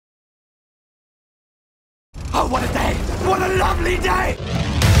Oh, what a day! What a lovely day!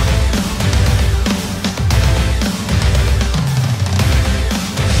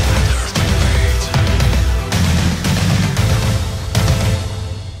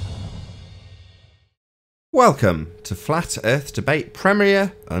 Welcome to Flat Earth Debate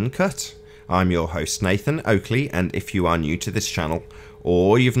Premiere Uncut. I'm your host Nathan Oakley, and if you are new to this channel,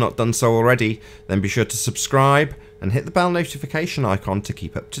 or you've not done so already, then be sure to subscribe and hit the bell notification icon to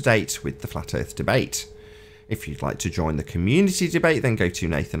keep up to date with the Flat Earth Debate. If you'd like to join the community debate, then go to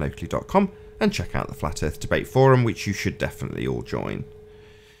nathanoakley.com and check out the Flat Earth Debate forum, which you should definitely all join.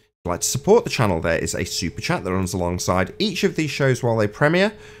 If you'd like to support the channel, there is a super chat that runs alongside each of these shows while they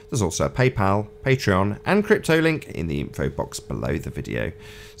premiere. There's also a PayPal, Patreon and crypto link in the info box below the video.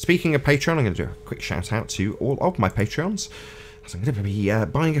 Speaking of Patreon, I'm going to do a quick shout out to all of my Patreons, as I'm going to be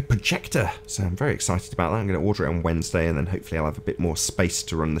buying a projector, so I'm very excited about that. I'm going to order it on Wednesday, and then hopefully I'll have a bit more space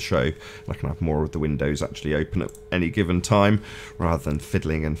to run the show, and I can have more of the windows actually open at any given time, rather than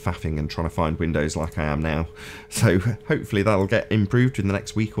fiddling and faffing and trying to find windows like I am now. So hopefully that'll get improved in the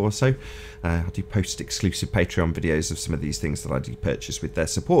next week or so. I do post exclusive Patreon videos of some of these things that I do purchase with their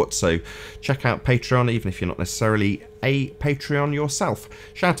support, so check out Patreon even if you're not necessarily a Patreon yourself.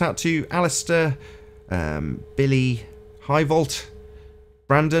 Shout out to Alistair, Billy, High Vault,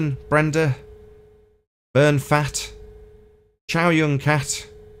 Brandon, Brenda, Burn Fat, Chow Young Cat,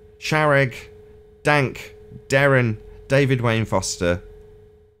 Shareg, Dank, Darren, David Wayne Foster,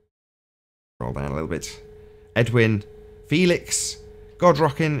 roll down a little bit, Edwin, Felix,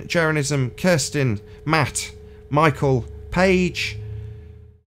 Godrockin, Jeranism, Kirsten, Matt, Michael, Paige,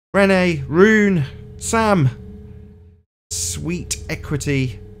 Renee, Rune, Sam, Sweet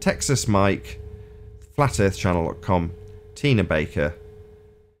Equity, Texas Mike, FlatEarthChannel.com, Tina Baker,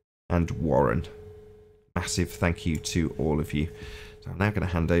 and Warren. Massive thank you to all of you. So I'm now going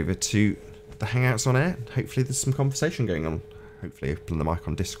to hand over to the Hangouts on air. Hopefully there's some conversation going on. Hopefully open the mic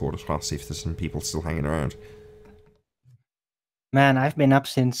on Discord as well, see if there's some people still hanging around. Man, I've been up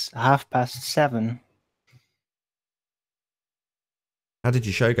since 7:30. How did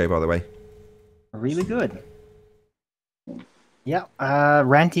your show go, by the way? Really good. Yeah,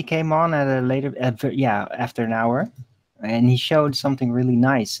 Ranty came on at a later, after an hour, and he showed something really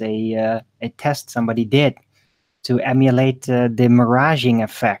nice. A test somebody did to emulate the miraging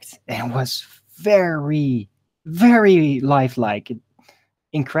effect, and it was very, very lifelike,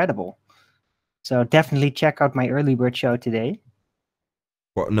 incredible. So definitely check out my early bird show today.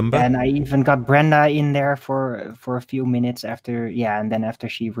 What number? And I even got Brenda in there for a few minutes after, and then after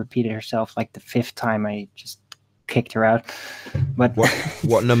she repeated herself like the 5th time, I just kicked her out. But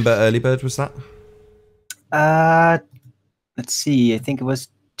what number early bird was that? Let's see. I think it was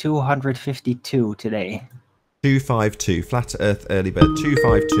 252 today. 252 Flat Earth Early Bird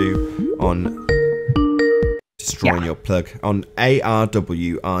 252 on destroying your plug on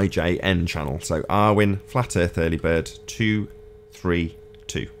ARWIJN channel. So Arwin Flat Earth Early Bird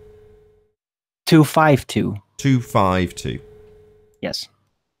 232. 252. 252. Yes.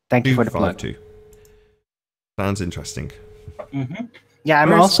 Thank you for the plug. Sounds interesting. Mm-hmm. Yeah,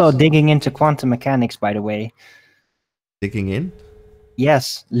 I'm also digging into quantum mechanics, by the way. Digging in?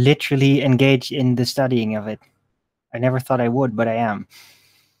 Yes, literally engaged in the studying of it. I never thought I would, but I am.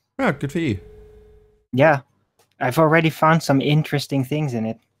 Oh, good for you. Yeah, I've already found some interesting things in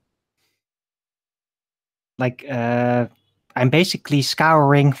it. Like, I'm basically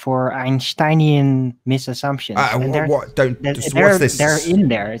scouring for Einsteinian misassumptions. What's this? They're in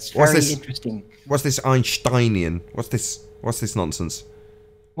there. It's very interesting. What's this Einsteinian? What's this nonsense?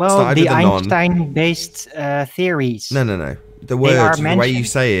 Well, the Einstein-based theories. No. The word, the way you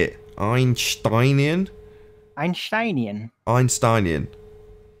say it, Einsteinian. Einsteinian.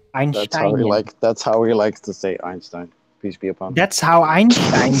 That's how he likes to say Einstein. Peace be upon him. That's how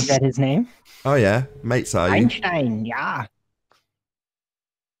Einstein said his name. Oh yeah, mates are you? Einstein, yeah.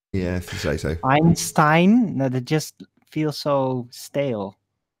 Yeah, if you say so. Einstein? No, that just feels so stale.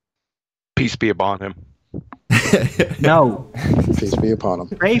 Peace be upon him. No. Peace be upon him.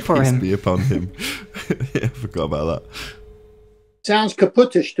 Pray for him. Peace be upon him. Yeah, I forgot about that. Sounds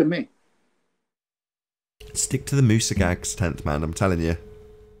kaputish to me. Stick to the Moosagags, 10th man, I'm telling you.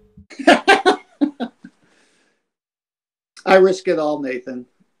 I risk it all, Nathan.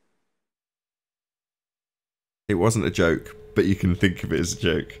 It wasn't a joke, but you can think of it as a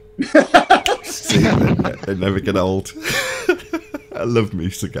joke. See, they never get old. I love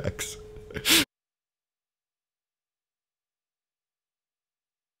Moosagags.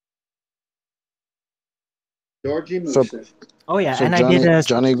 Georgie Musa. Oh yeah, So and Johnny, I did a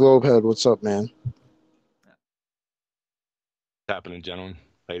Johnny Globehead, what's up, man? What's happening, gentlemen,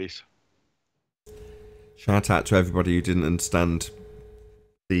 ladies? Shout out to everybody who didn't understand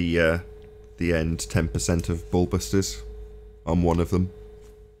the end 10% of Bullbusters. I'm one of them.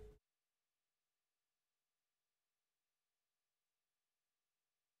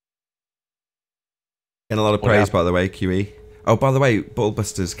 Getting a lot of praise, by the way, QE. Oh, by the way,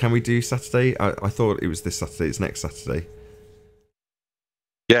 Bullbusters, can we do Saturday? I thought it was this Saturday. It's next Saturday.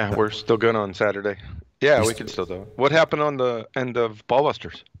 Yeah, we're still good on Saturday. Yeah, we can still do it. What happened on the end of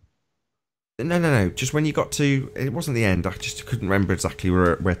Ballbusters? No. Just when you got to... It wasn't the end. I just couldn't remember exactly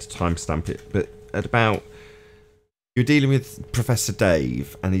where to timestamp it. But at about... You're dealing with Professor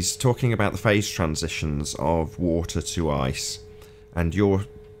Dave, and he's talking about the phase transitions of water to ice. And you're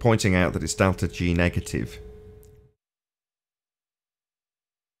pointing out that it's delta G negative.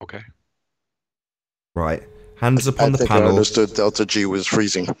 Okay. Right. Hands up on the panel. I understood delta G was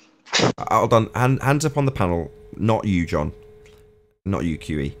freezing. Hold on. Hands up on the panel. Not you, John. Not you,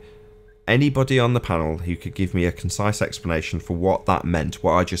 QE. Anybody on the panel who could give me a concise explanation for what that meant,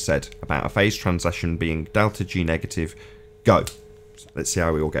 what I just said about a phase transition being delta G negative, go. Let's see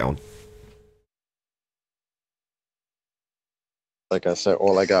how we all get on. Like I said,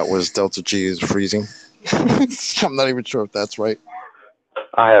 all I got was delta G is freezing. I'm not even sure if that's right.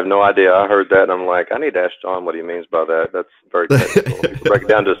 I have no idea. I heard that and I'm like, I need to ask John what he means by that. That's very technical. If you could break it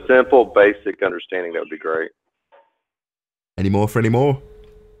down to simple, basic understanding, that would be great. Any more for any more?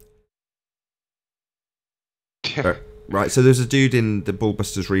 Right, so there's a dude in the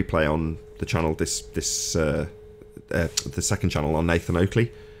Bullbusters replay on the channel, the second channel on Nathan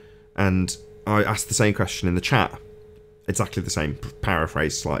Oakley, and I asked the same question in the chat. Exactly the same,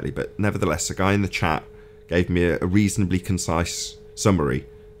 paraphrased slightly, but nevertheless, a guy in the chat gave me a reasonably concise summary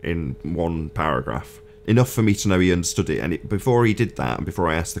in one paragraph. Enough for me to know he understood it, and before he did that, and before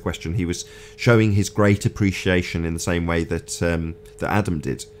I asked the question, he was showing his great appreciation in the same way that that Adam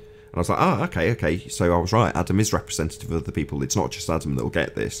did. And I was like, oh, okay, so I was right. Adam is representative of other people. It's not just Adam that'll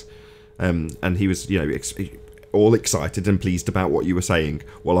get this. And he was, you know, all excited and pleased about what you were saying,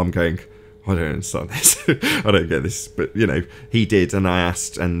 while I'm going, I don't understand this. I don't get this. But, you know, he did, and I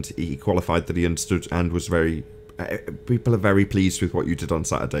asked, and he qualified that he understood and was very... people are very pleased with what you did on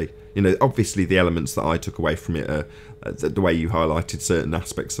Saturday. You know, obviously the elements that I took away from it are the way you highlighted certain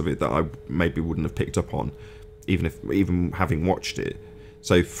aspects of it that I maybe wouldn't have picked up on, even having watched it.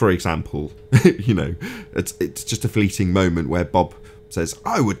 So, for example, you know, it's just a fleeting moment where Bob says,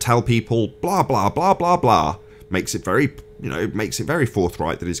 I would tell people blah, blah, blah, blah, blah. Makes it very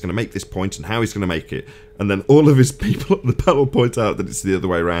forthright that he's going to make this point and how he's going to make it. And then all of his people on the panel point out that it's the other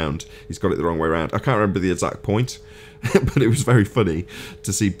way around. He's got it the wrong way around. I can't remember the exact point, but it was very funny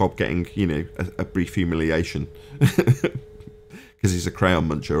to see Bob getting, you know, a brief humiliation. Because he's a crayon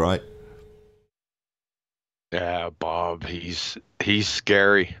muncher, right? Yeah, Bob, he's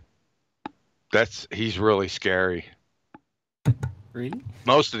scary. He's really scary. Really?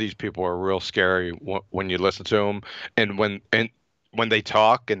 Most of these people are real scary when you listen to them, and when they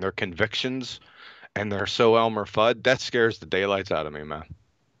talk and their convictions, and they're so Elmer Fudd, that scares the daylights out of me, man.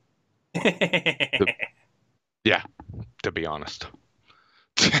 Yeah, to be honest.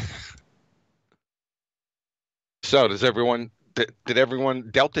 So does everyone? Did everyone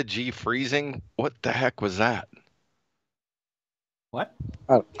delta G freezing? What the heck was that? What?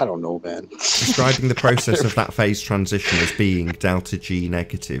 I don't know, man. Describing the process of that phase transition as being delta G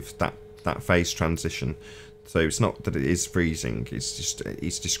negative, that phase transition. So it's not that it is freezing, it's just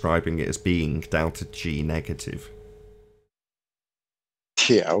he's describing it as being delta G negative.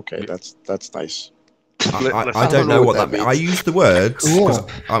 Yeah, okay, that's nice. I don't know what that means. I use the words because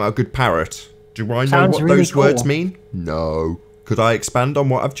I'm a good parrot. Do I know what really those words mean? No. Could I expand on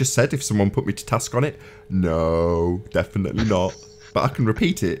what I've just said if someone put me to task on it? No, definitely not. But I can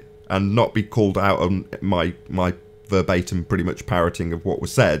repeat it and not be called out on my verbatim pretty much parroting of what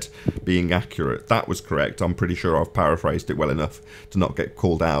was said being accurate. That was correct. I'm pretty sure I've paraphrased it well enough to not get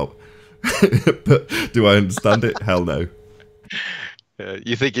called out. But do I understand it? Hell no.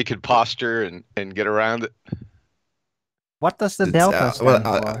 You think you could posture and get around it? What does the delta stand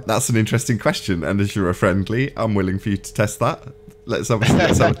for? That's an interesting question, and as you're a friendly, I'm willing for you to test that. Let's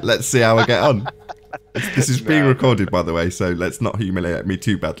see how I get on. This is being recorded, by the way, so let's not humiliate me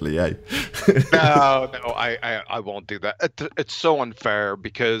too badly, eh? No, I won't do that. It's so unfair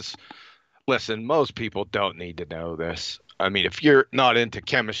because, listen, most people don't need to know this. I mean, if you're not into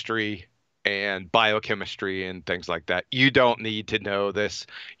chemistry and biochemistry and things like that, you don't need to know this.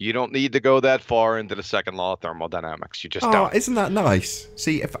 You don't need to go that far into the second law of thermodynamics. You just don't. Isn't that nice?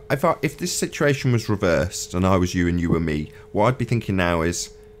 See, if this situation was reversed and I was you and you were me, what I'd be thinking now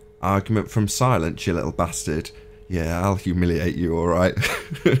is, argument from silence, you little bastard. Yeah, I'll humiliate you, all right?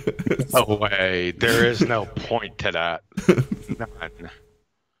 No way. There is no point to that. None.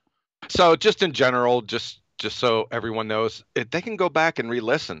 So just in general, just so everyone knows, they can go back and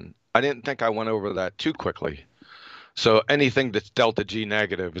re-listen. I didn't think I went over that too quickly. So anything that's delta G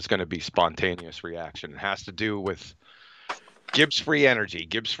negative is going to be spontaneous reaction. It has to do with Gibbs free energy.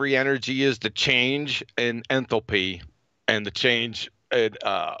 Gibbs free energy is the change in enthalpy, and the change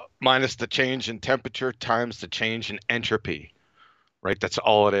minus the change in temperature times the change in entropy. Right? That's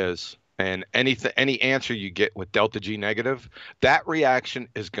all it is. And any answer you get with delta G negative, that reaction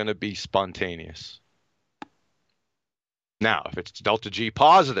is going to be spontaneous. Now, if it's delta G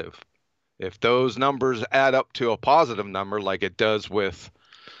positive, if those numbers add up to a positive number like it does with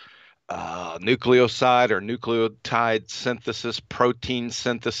nucleoside or nucleotide synthesis, protein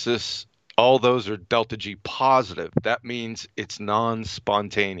synthesis, all those are delta G positive. That means it's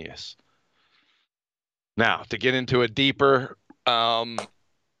non-spontaneous. Now, to get into it deeper,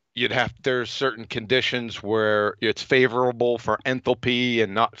 there's certain conditions where it's favorable for enthalpy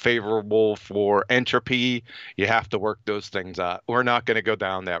and not favorable for entropy. You have to work those things out. We're not going to go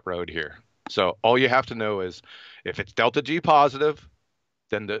down that road here. So all you have to know is if it's delta G positive,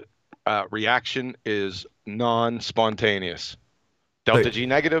 then the reaction is non-spontaneous. Delta G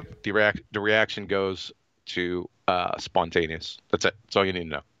negative, the reaction goes to spontaneous. That's it. That's all you need to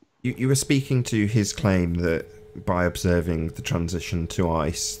know. You were speaking to his claim that by observing the transition to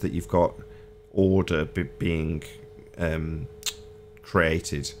ice, that you've got order being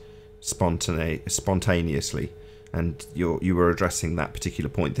created spontaneously, and you were addressing that particular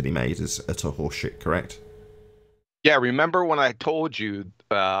point that he made as utter horseshit, correct? Yeah, remember when I told you?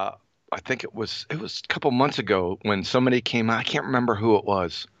 I think it was a couple months ago when somebody came out. I can't remember who it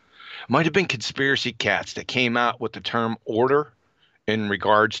was. It might have been Conspiracy Cats that came out with the term order in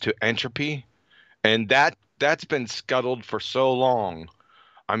regards to entropy, and that's been scuttled for so long.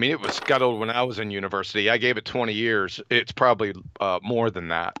 I mean, it was scuttled when I was in university. I gave it 20 years. It's probably more than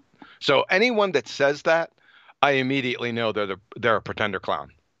that. So anyone that says that, I immediately know they're a pretender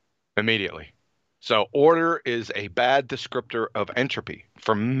clown. Immediately. So order is a bad descriptor of entropy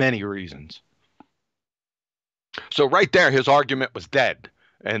for many reasons. So right there, his argument was dead.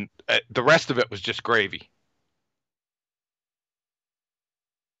 And the rest of it was just gravy.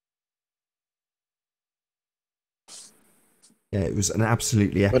 Yeah, it was an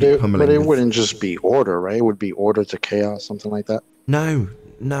absolutely epic pummeling. But it wouldn't just be order, right? It would be order to chaos, something like that. No.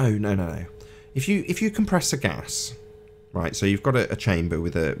 If you compress a gas, right? So you've got a chamber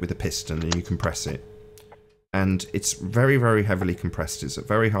with a piston, and you compress it, and it's very, very heavily compressed. It's at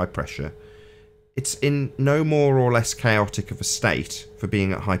very high pressure. It's in no more or less chaotic of a state for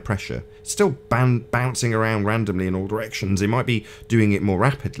being at high pressure. It's still bouncing around randomly in all directions. It might be doing it more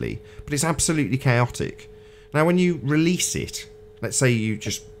rapidly, but it's absolutely chaotic. Now, when you release it, let's say you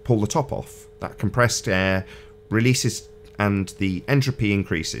just pull the top off, that compressed air releases and the entropy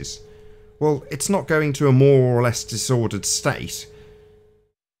increases. Well, it's not going to a more or less disordered state.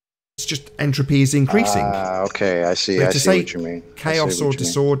 It's just entropy is increasing. Okay, I see. So I see what you mean. Chaos or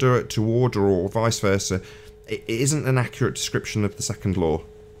disorder to order or vice versa, it isn't an accurate description of the second law.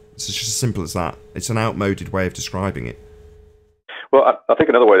 It's just as simple as that. It's an outmoded way of describing it. Well, I think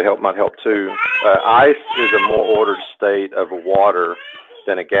another way to might help too. Ice is a more ordered state of water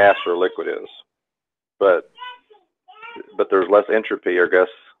than a gas or a liquid is, but there's less entropy, I guess,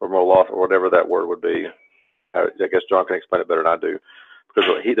 or more loss, or whatever that word would be. I guess John can explain it better than I do, because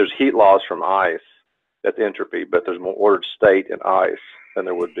there's heat loss from ice. That's entropy, but there's more ordered state in ice than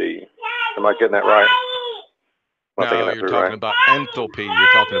there would be. Am I getting that right? No, you're talking about enthalpy.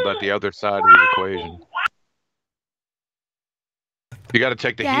 You're talking about the other side of the equation. You got to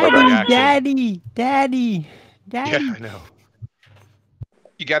take the heat reaction. Daddy. Yeah, I know.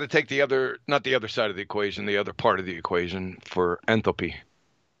 You got to take not the other side of the equation, the other part of the equation for enthalpy.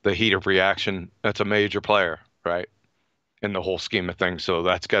 The heat of reaction, that's a major player, right? In the whole scheme of things. So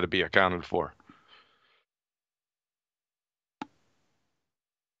that's got to be accounted for.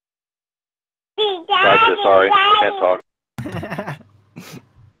 Gotcha, sorry. I can't talk.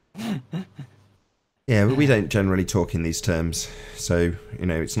 Yeah, but we don't generally talk in these terms. So,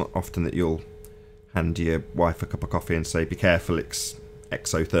 it's not often that you'll hand your wife a cup of coffee and say, be careful, it's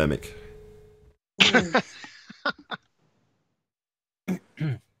exothermic.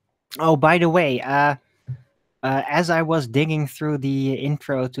 Oh, by the way, as I was digging through the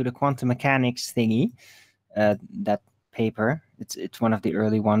intro to the quantum mechanics thingy, that paper, it's one of the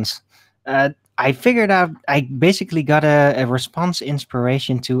early ones, I figured out, I basically got a response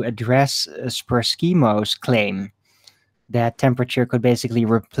inspiration to address Sperskimo's claim that temperature could basically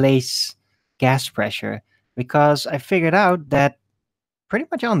replace gas pressure. because I figured out that pretty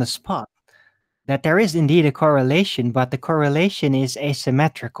much on the spot that there is indeed a correlation, but the correlation is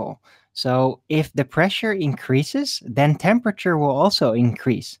asymmetrical. So if the pressure increases, then temperature will also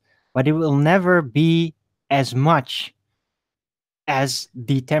increase, but it will never be as much as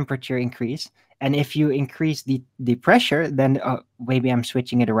the temperature increase. And if you increase the pressure, then maybe I'm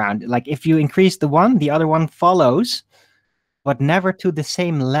switching it around. Like if you increase the one, the other one follows, but never to the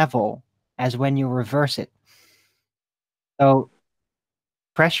same level as when you reverse it. So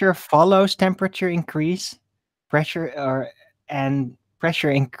pressure follows temperature increase, and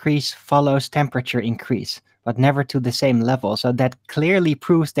pressure increase follows temperature increase, but never to the same level. So that clearly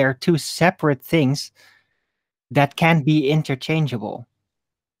proves there are two separate things that can be interchangeable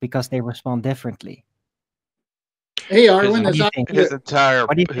because they respond differently. Hey, Arwen, What do you think? His entire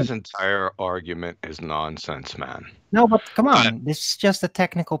What do you his think? entire argument is nonsense, man. No, but come on, this is just a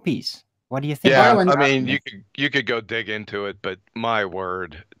technical piece. What do you think? Yeah, Arwen, I mean, you could go dig into it, but my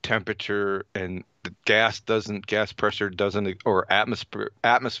word, temperature and the gas pressure doesn't, or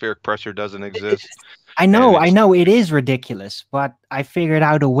atmospheric pressure doesn't exist. I know it is ridiculous, but I figured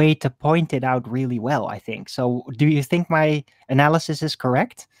out a way to point it out really well, I think. So do you think my analysis is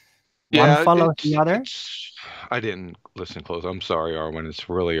correct? One follows the other? I didn't listen close. I'm sorry, Arwen. It's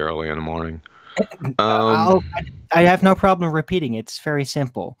really early in the morning. I have no problem repeating. It's very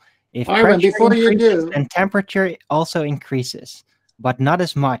simple. If Arwen, pressure before you increases, do, then temperature also increases, but not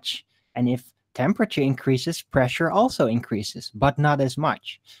as much. And if temperature increases, pressure also increases, but not as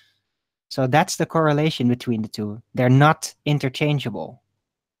much. So that's the correlation between the two. They're not interchangeable.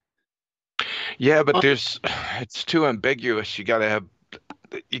 Yeah, but it's too ambiguous. You gotta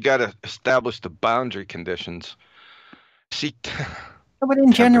establish the boundary conditions. See, But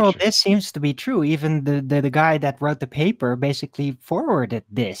in general, this seems to be true. Even the guy that wrote the paper basically forwarded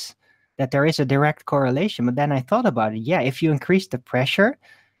this, that there is a direct correlation. But then I thought about it. Yeah, if you increase the pressure,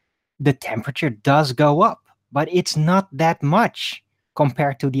 the temperature does go up, but it's not that much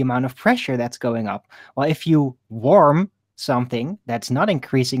compared to the amount of pressure that's going up. Well, if you warm something that's not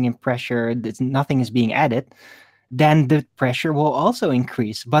increasing in pressure, nothing is being added, then the pressure will also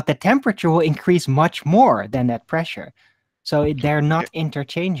increase, but the temperature will increase much more than that pressure. So they're not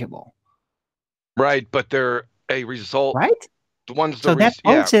interchangeable. Right, but they're a result. Right? So that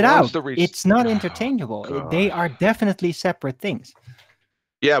points it out. It's not interchangeable. They are definitely separate things.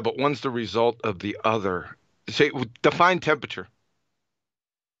 Yeah, but one's the result of the other. Say, define temperature.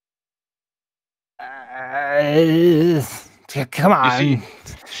 Come on.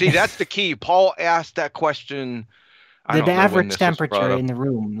 See, that's the key. Paul asked that question. The average temperature in the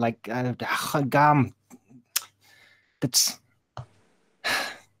room, like that's.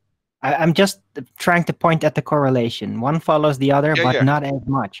 I'm just trying to point at the correlation. One follows the other, but not as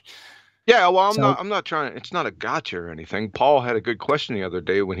much. Yeah, well, I'm not trying. It's not a gotcha or anything. Paul had a good question the other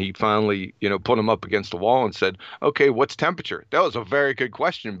day when he finally, put him up against the wall and said, "Okay, what's temperature?" That was a very good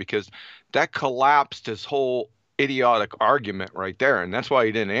question because that collapsed his whole idiotic argument right there, and that's why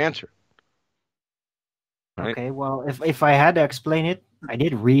he didn't answer. Right? Okay, well, if I had to explain it, I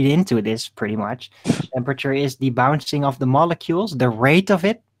did read into this pretty much. Temperature is the bouncing of the molecules, the rate of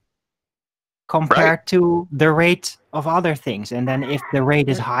it, compared to the rate of other things. And then if the rate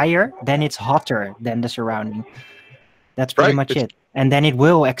is higher, then it's hotter than the surrounding. That's pretty much it. And then it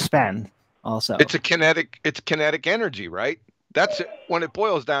will expand also. It's kinetic energy, right? That's it. When it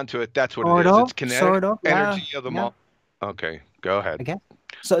boils down to it, that's what it is. It's kinetic energy of the molecule. Okay, go ahead. Okay.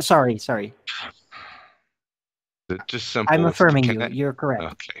 So sorry. Just simple. I'm affirming you. You're correct.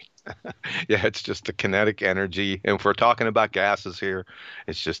 Okay. Yeah, it's just the kinetic energy. And if we're talking about gases here,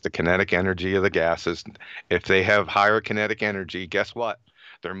 it's just the kinetic energy of the gases. If they have higher kinetic energy, guess what?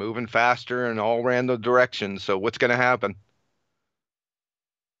 They're moving faster in all random directions. So what's going to happen?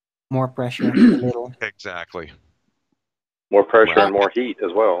 More pressure, a little. Exactly. More pressure and more heat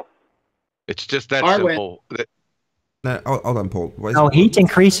as well. It's just that simple. No, hold on, Paul. Heat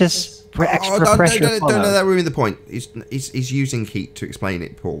increases extra pressure. Don't let that ruin the point. He's using heat to explain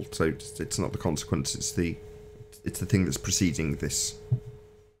it, Paul. So it's not the consequence. It's the thing that's preceding this.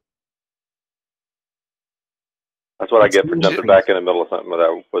 That's what I get for jumping back in the middle of something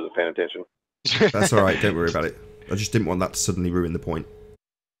without I wasn't paying attention. That's all right. Don't worry about it. I just didn't want that to suddenly ruin the point.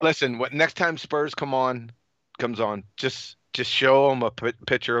 Listen, next time Spurs comes on, just show them a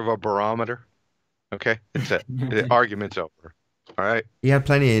picture of a barometer. Okay, that's it. The argument's over. All right. He had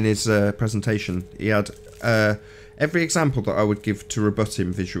plenty in his presentation. He had every example that I would give to rebut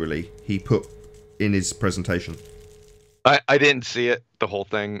him visually, he put in his presentation. I didn't see it, the whole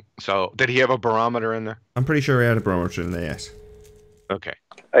thing. So, did he have a barometer in there? I'm pretty sure he had a barometer in there, yes. Okay.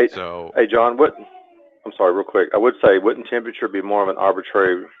 Hey, so, John, what I'm sorry, real quick. I would say, wouldn't temperature be more of an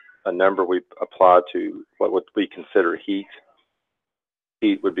arbitrary a number we apply to what would we consider heat?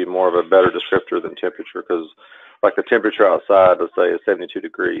 Heat would be more of a better descriptor than temperature, because like the temperature outside, let's say, is 72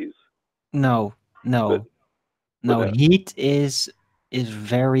 degrees. No. Heat is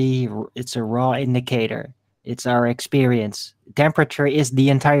very. It's a raw indicator. It's our experience. Temperature is the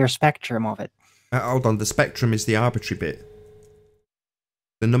entire spectrum of it. Hold on, the spectrum is the arbitrary bit.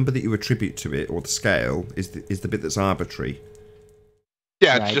 The number that you attribute to it, or the scale, is the bit that's arbitrary.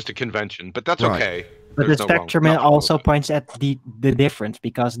 Yeah, it's Right. just a convention, but that's Right. okay. But There's the no wrong- spectrum nothing also wrong with points at the difference,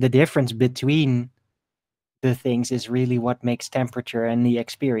 because the difference between the things is really what makes temperature and the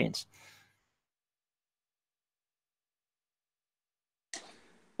experience.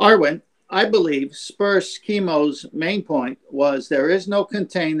 Arwen, I believe Spurs Chemo's main point was there is no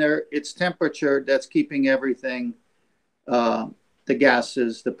container. It's temperature that's keeping everything, the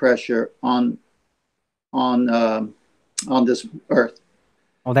gases, the pressure on this Earth.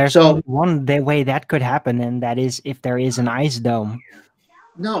 Well, there's So- only one way that could happen, and that is if there is an ice dome.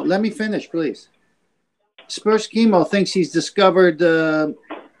 No, let me finish, please. Spurs Chemo thinks he's discovered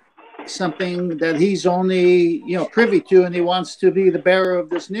something that he's only, privy to, and he wants to be the bearer of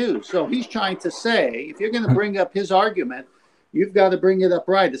this news. So he's trying to say, if you're going to bring up his argument, you've got to bring it up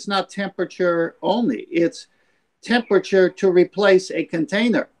right. It's not temperature only; it's temperature to replace a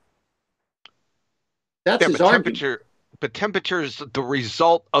container. That's Yeah, his but argument. temperature is the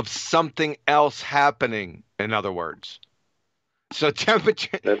result of something else happening. In other words, so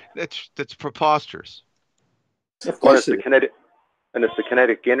temperature that's preposterous. Of Well, course, it's the kinetic, and it's the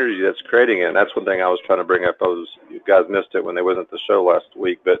kinetic energy that's creating it. And that's one thing I was trying to bring up. You guys missed it when they wasn't at the show last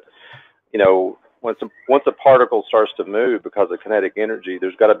week. But once a particle starts to move because of kinetic energy,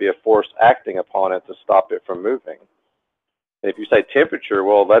 there's got to be a force acting upon it to stop it from moving. And if you say temperature,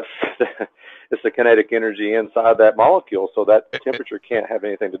 well, that's it's the kinetic energy inside that molecule, so that temperature can't have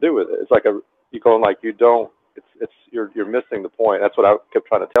anything to do with it. It's like you're missing the point. That's what I kept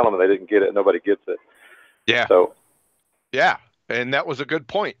trying to tell them, and they didn't get it. Nobody gets it. Yeah. So. Yeah, and that was a good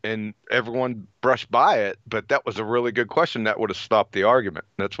point, and everyone brushed by it, but that was a really good question. That would have stopped the argument.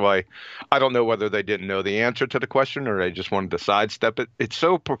 That's why I don't know whether they didn't know the answer to the question or they just wanted to sidestep it. It's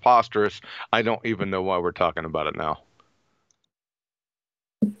so preposterous, I don't even know why we're talking about it now.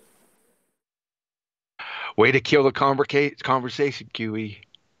 Way to kill the conversation, QE.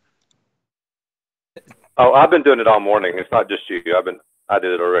 Oh, I've been doing it all morning. It's not just you. I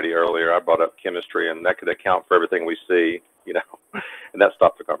did it already earlier. I brought up chemistry, and that could account for everything we see, and that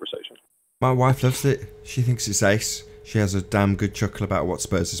stopped the conversation. My wife loves it. She thinks it's ace. She has a damn good chuckle about what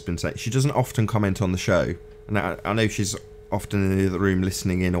Spurs has been saying. She doesn't often comment on the show, and I know she's often in the other room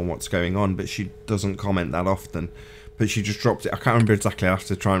listening in on what's going on, but she doesn't comment that often. But she just dropped it. I can't remember exactly. I have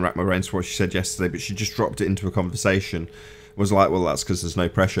to try and rack my brains for what she said yesterday, but she just dropped it into a conversation. Was like, well, that's because there's no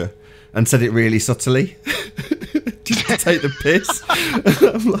pressure, and said it really subtly, just to take the piss.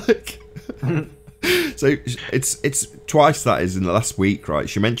 And I'm like, so it's twice that is in the last week, right?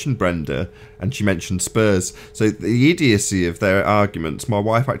 She mentioned Brenda and she mentioned Spurs. So the idiocy of their arguments, my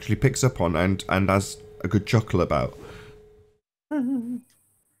wife actually picks up on and has a good chuckle about.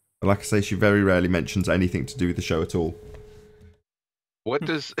 But like I say, she very rarely mentions anything to do with the show at all. What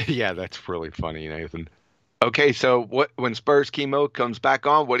does? Yeah, that's really funny, Nathan. Okay, so when Spurs Chemo comes back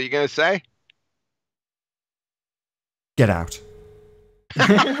on, what are you going to say? Get out.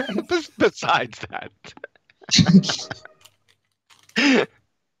 Besides that.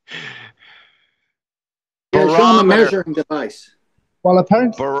 yeah, show him a measuring device. Well,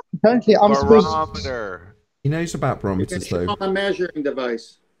 apparently I'm supposed. Barometer. He knows about barometers Show him though. a measuring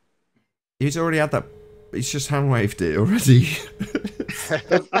device. He's already had that. He's just hand waved it already.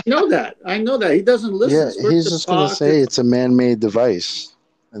 I know that. He doesn't listen. Yeah, Spurs he's to just going to talk. say it's a man-made device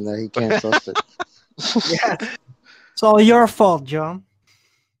and that he can't trust it. Yeah. It's all your fault, John.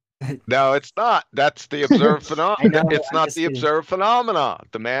 No, it's not. That's the observed I phenomenon. know, It's I'm not just the kidding. observed phenomena.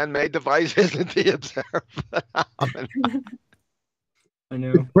 The man-made device isn't the observed phenomenon. I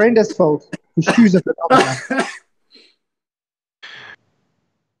know. It's Brenda's fault. His shoes are phenomenal.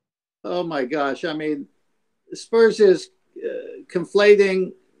 Oh my gosh! I mean, Spurs is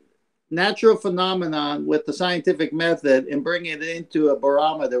conflating natural phenomenon with the scientific method and bringing it into a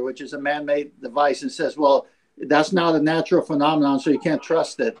barometer, which is a man-made device, and says, "Well, that's not a natural phenomenon, so you can't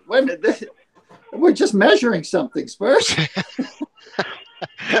trust it." Wait a minute, we're just measuring something, Spurs. Hey,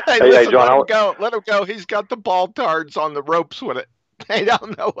 Hey, listen, John, let him go. Let him go. He's got the ball tards on the ropes with it. They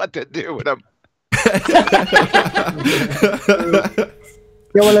don't know what to do with them.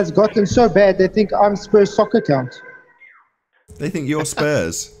 Yeah, well, it's gotten so bad they think I'm Spurs soccer count. They think you're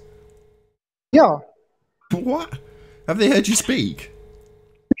Spurs. Yeah, What? Have they heard you speak?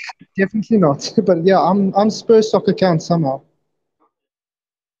 Definitely not. But yeah, I'm Spurs soccer can somehow.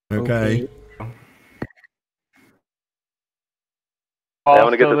 Okay. Hey, I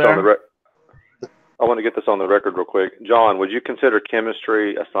want to get this on the I want to get this on the record real quick. John, would you consider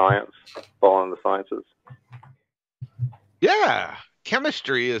chemistry a science, fall in the sciences? Yeah,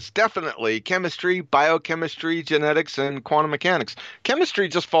 chemistry is definitely chemistry, biochemistry, genetics, and quantum mechanics. Chemistry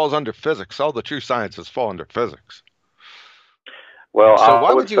just falls under physics. All the true sciences fall under physics. Well, So I why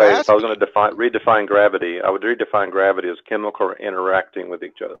would would you say ask if I was going to redefine gravity, I would redefine gravity as chemical interacting with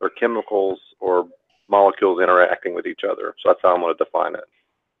each other, or chemicals or molecules interacting with each other. So that's how I'm going to define it.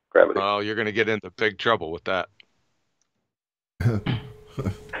 Gravity. Oh, you're going to get into big trouble with that.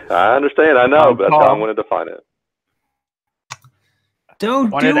 I understand. I know, but that's how I'm going to define it. Don't I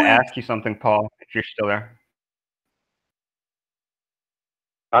wanted do to it. ask you something, Paul, if you're still there.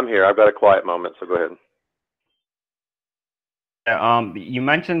 I'm here. I've got a quiet moment, so go ahead. You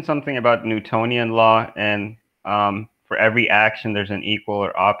mentioned something about Newtonian law, and for every action, there's an equal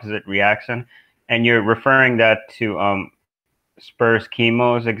or opposite reaction. And you're referring that to Spurs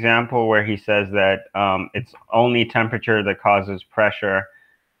Chemo's example, where he says that it's only temperature that causes pressure,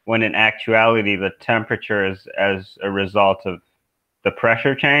 when in actuality, the temperature is as a result of the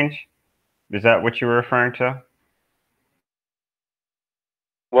pressure change. Is that what you were referring to?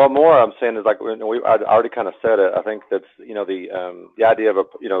 Well, more I'm saying is like I already kind of said it. I think that's the idea of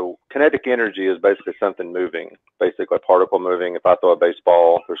kinetic energy is basically something moving, basically a particle moving. If I throw a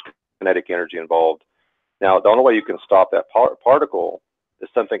baseball, there's kinetic energy involved. Now, the only way you can stop that particle is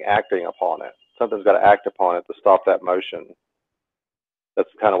something acting upon it. Something's got to act upon it to stop that motion. That's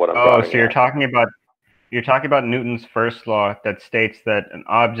kind of what I'm. Oh, so you're talking about Newton's first law that states that an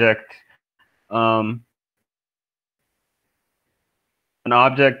object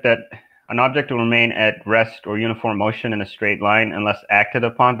will remain at rest or uniform motion in a straight line unless acted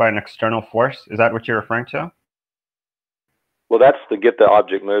upon by an external force. Is that what you're referring to? Well, that's to get the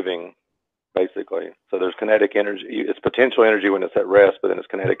object moving, basically. So there's kinetic energy. It's potential energy when it's at rest, but then it's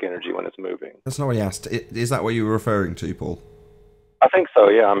kinetic energy when it's moving. That's not what he asked. Is that what you were referring to, Paul? I think so,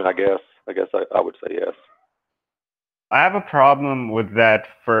 yeah. I mean, I guess I would say yes. I have a problem with that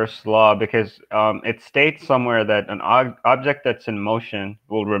first law because it states somewhere that an object that's in motion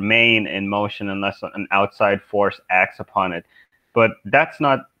will remain in motion unless an outside force acts upon it. But that's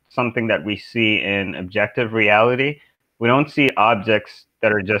not something that we see in objective reality. We don't see objects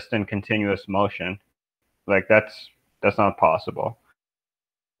that are just in continuous motion. Like that's not possible.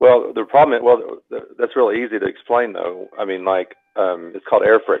 Well, the problem is, that's really easy to explain, though. I mean, like, it's called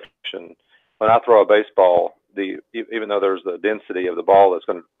air friction. When I throw a baseball, even though there's the density of the ball that's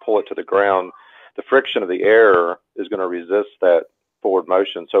going to pull it to the ground, the friction of the air is going to resist that forward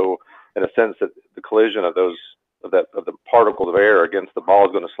motion. So, in a sense, that the collision of the particles of air against the ball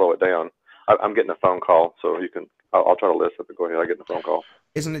is going to slow it down. I'm getting a phone call, so you can. I'll try to listen. But go ahead. I get the phone call.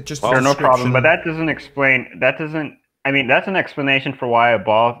 Isn't it just? Sure, no problem. But that doesn't explain. That doesn't. I mean, that's an explanation for why a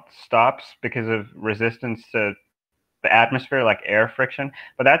ball stops because of resistance to the atmosphere, like air friction.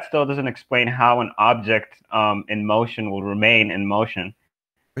 But that still doesn't explain how an object in motion will remain in motion.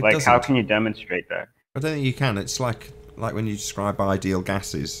 Like, how can you demonstrate that? I don't think you can. It's like when you describe ideal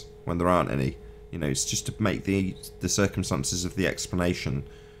gases when there aren't any. You know, it's just to make the circumstances of the explanation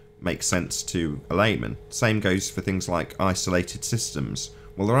make sense to a layman. Same goes for things like isolated systems.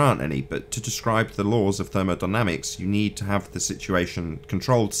 Well, there aren't any, but to describe the laws of thermodynamics, you need to have the situation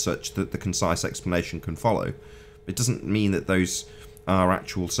controlled such that the concise explanation can follow. It doesn't mean that those are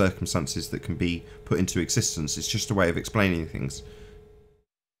actual circumstances that can be put into existence. It's just a way of explaining things.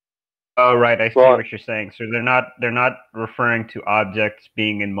 Oh, right. I see what you're saying. So they're not referring to objects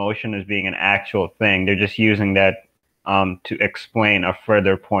being in motion as being an actual thing. They're just using that to explain a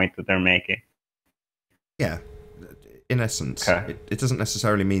further point that they're making. Yeah. In essence, it doesn't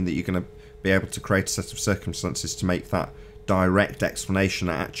necessarily mean that you're going to be able to create a set of circumstances to make that direct explanation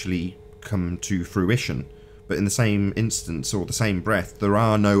actually come to fruition. But in the same instance, or the same breath, there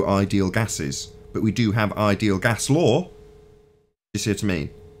are no ideal gases. But we do have ideal gas law. You see what I mean?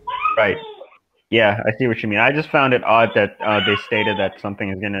 Right. Yeah, I see what you mean. I just found it odd that they stated that something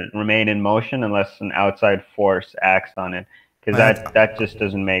is going to remain in motion unless an outside force acts on it. Because that just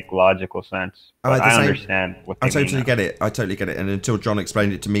doesn't make logical sense. But I understand what they mean. I totally get it. And until John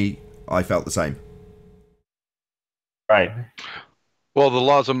explained it to me, I felt the same. Right. Well, the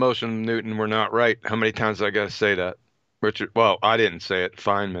laws of motion, Newton, were not right. How many times did I got to say that? Richard, well, I didn't say it.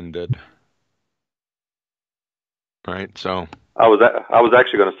 Feynman did. Right, so. I was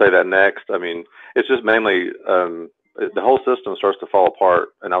actually going to say that next. I mean, it's just mainly the whole system starts to fall apart.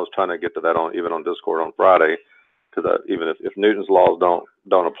 And I was trying to get to that even on Discord on Friday, because even if Newton's laws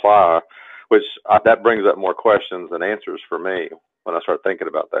don't apply, which that brings up more questions than answers for me when I start thinking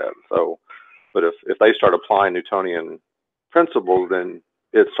about that. So, but if they start applying Newtonian principles, then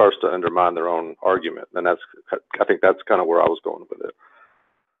it starts to undermine their own argument, and I think that's kind of where I was going with it.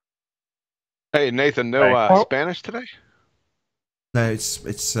 Hey Nathan, no Spanish today? No,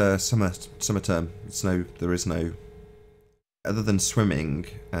 it's summer term. There is no, other than swimming,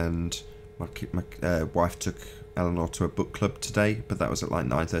 and my wife took Eleanor to a book club today, but that was at like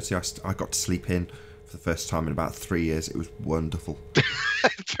 9:30. I got to sleep in for the first time in about 3 years. It was wonderful.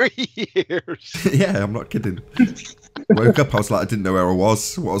 3 years. Yeah, I'm not kidding. Woke up, I was like, I didn't know where I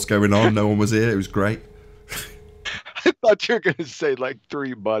was, what was going on. No one was here. It was great. I thought you were going to say like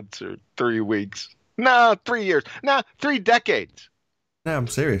 3 months or 3 weeks. No, 3 years. No, 3 decades. No, I'm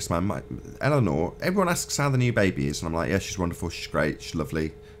serious, man. Eleanor, everyone asks how the new baby is, and I'm like, yeah, she's wonderful, she's great, she's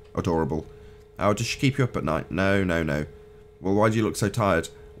lovely, adorable. Oh, does she keep you up at night? No. Well, why do you look so tired?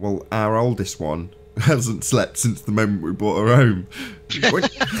 Well, our oldest one hasn't slept since the moment we brought her home.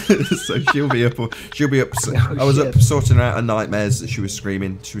 So she'll be up. I was up sorting out her nightmares that she was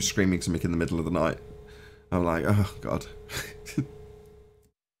screaming. She was screaming something in the middle of the night. I'm like, oh God.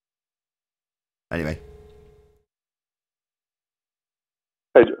 Anyway.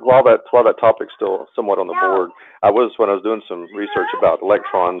 Hey, while that topic's still somewhat on the board, when I was doing some research about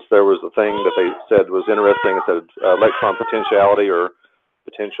electrons, there was a thing that they said was interesting. It said electron potentiality or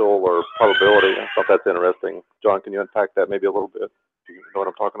potential or probability. I thought that's interesting. John, can you unpack that maybe a little bit? Do you know what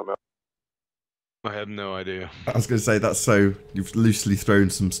I'm talking about? I have no idea. I was going to say, you've loosely thrown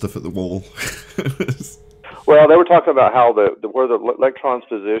some stuff at the wall. Well, they were talking about how where the electron's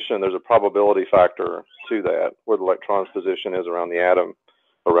position, there's a probability factor to that, where the electron's position is around the atom,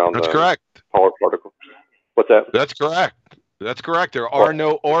 around That's the correct. polar particle. What's that? That's correct. That's correct. There are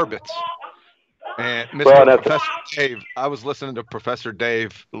no orbits. And Professor Dave, I was listening to Professor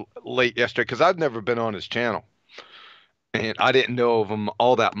Dave late yesterday because I've never been on his channel. And I didn't know of him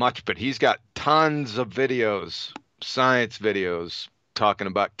all that much, but he's got tons of videos, science videos, talking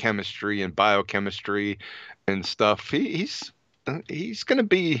about chemistry and biochemistry and stuff. He's going to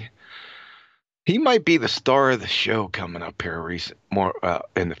be, he might be the star of the show coming up here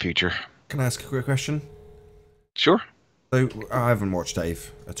in the future. Can I ask a quick question? Sure. So I haven't watched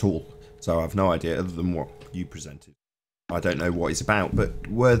Dave at all, so I have no idea other than what you presented. I don't know what he's about, but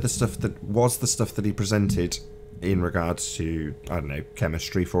was the stuff that he presented in regards to, I don't know,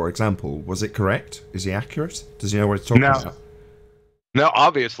 chemistry, for example, was it correct? Is he accurate? Does he know what he's talking about? No,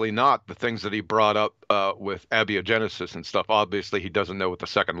 obviously not. The things that he brought up with abiogenesis and stuff, obviously he doesn't know what the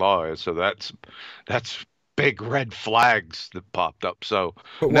second law is, so that's big red flags that popped up. So,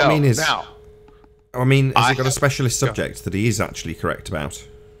 but what I mean, has he got a specialist subject that he is actually correct about?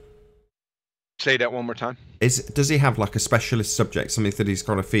 Say that one more time. Does he have like a specialist subject, something that he's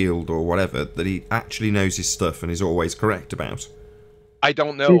got a field or whatever, that he actually knows his stuff and is always correct about? I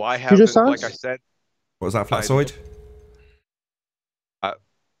don't know. I haven't, like I said. What was that, Flatsoid?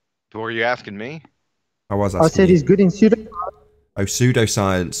 Were you asking me? I was asking. I said he's good in pseudoscience. Oh,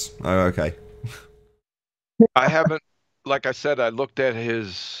 pseudoscience. Oh, okay. I haven't, like I said, I looked at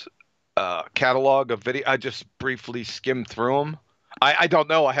his catalog of video. I just briefly skimmed through them. I don't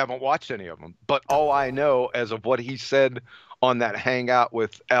know. I haven't watched any of them. But all I know as of what he said on that hangout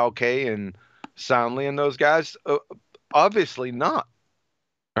with Al K and Soundly and those guys, obviously not.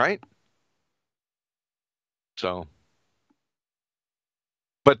 Right? So.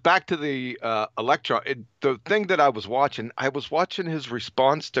 But back to the electron. The thing that I was watching his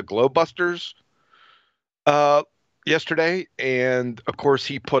response to Glowbusters yesterday, and of course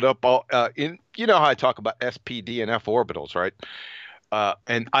he put up all you know how I talk about SPD and F orbitals, right?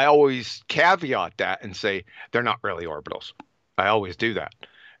 And I always caveat that and say they're not really orbitals. I always do that.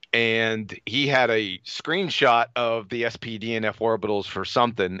 And he had a screenshot of the SPD and F orbitals for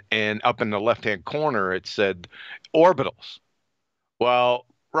something, and up in the left-hand corner it said orbitals. Well,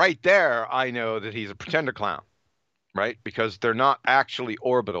 right there, I know that he's a pretender clown, right? Because they're not actually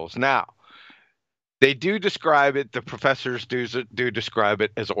orbitals. Now, they do describe it, the professors do describe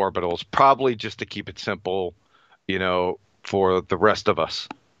it as orbitals, probably just to keep it simple, you know, for the rest of us.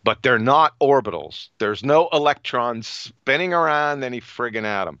 But they're not orbitals. There's no electrons spinning around any friggin'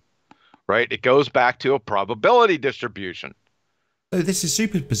 atom, right? It goes back to a probability distribution. Oh, this is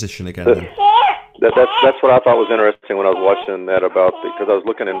superposition again, then. That's what I thought was interesting when I was watching that because I was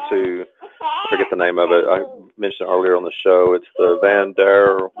looking into, I forget the name of it. I mentioned it earlier on the show. It's the Van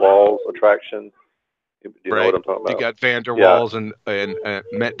der Waals attraction. Do you know what I'm talking about? You got Van der Waals and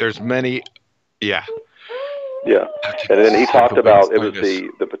there's many, yeah. Yeah, and then he talked about it was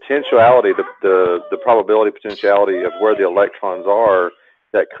the potentiality, the probability potentiality of where the electrons are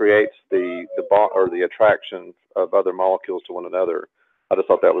that creates the bond or the attraction of other molecules to one another. I just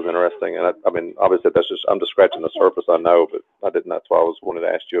thought that was interesting, and I mean, obviously that's just I'm just scratching the surface. I know, but I didn't. That's why I was wanted to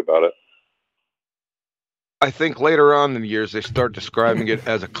ask you about it. I think later on in the years they start describing it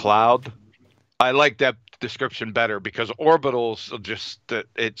as a cloud. I like that description better because orbitals are just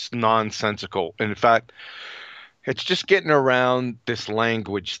it's nonsensical. In fact, it's just getting around this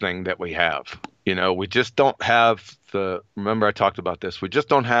language thing that we have. You know, we just don't have remember I talked about this. We just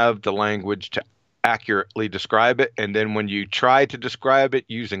don't have the language to accurately describe it. And then when you try to describe it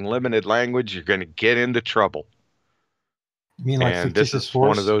using limited language, you're going to get into trouble. You mean like fictitious this is force?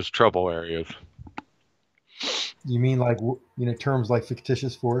 one of those trouble areas. You mean like, terms like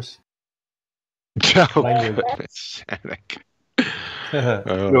fictitious force? Language.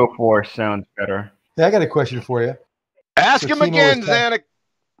 Real force sounds better. Hey, I got a question for you. Ask him again, Zanuck.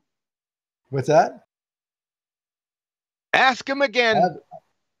 What's that? Ask him again.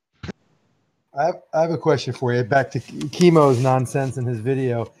 I have a question for you. Back to Chemo's nonsense in his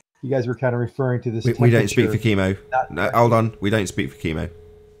video. You guys were kind of referring to this. We don't speak for Chemo. No, hold on. We don't speak for Chemo.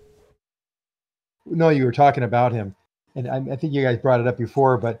 No, you were talking about him. And I think you guys brought it up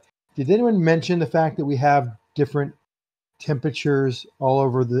before, but did anyone mention the fact that we have different temperatures all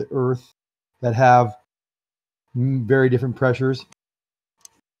over the Earth that have very different pressures?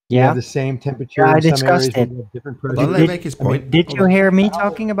 Yeah. We have the same temperature I in some discussed areas. it. Different Hold pressures. on, let me make his point. Did you hear me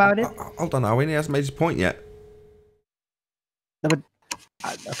talking about it? Hold on, Owen. He hasn't made his point yet. No, but,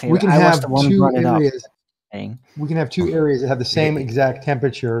 okay, We can I was have the one who two brought it up. areas. We can have two areas that have the same exact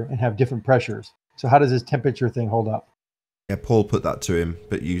temperature and have different pressures. So how does this temperature thing hold up? Yeah, Paul put that to him,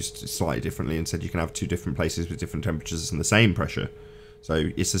 but used it slightly differently and said you can have two different places with different temperatures and the same pressure.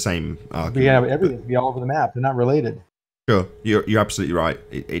 So it's the same argument. We can have everything be all over the map. They're not related. Sure, you're absolutely right.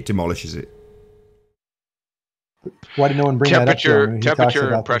 It demolishes it. Why did no one bring that up? Temperature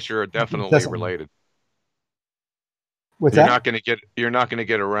and pressure are definitely related. What's you're that? not going to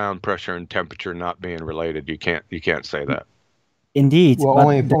get around pressure and temperature not being related. You can't say that. Indeed, well, but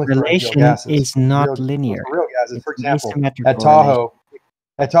only the for relation is not linear. For real gases, for example, asymmetrical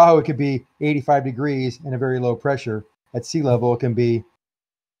at Tahoe it could be 85 degrees and a very low pressure. At sea level, it can be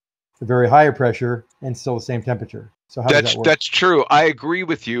a very higher pressure and still the same temperature. So how does that work? That's true. I agree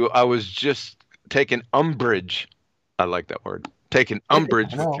with you. I was just taking umbrage. I like that word. Taking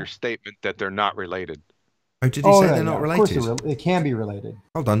umbrage with your statement that they're not related. Oh, did he say they're not related? Of course, it can be related.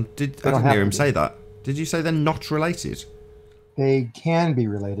 Hold on. I didn't hear him say that. Did you say they're not related? They can be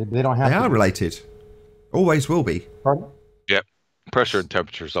related, but they don't have to. They are related. Always will be. Pardon? Yep. Pressure and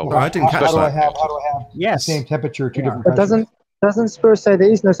temperature is always. I didn't catch that. How do I have the same temperature, two different But pressures? doesn't Spurs say there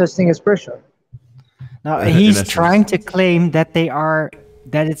is no such thing as pressure? No, he's trying to claim that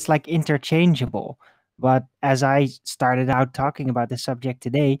it's like interchangeable. But as I started out talking about the subject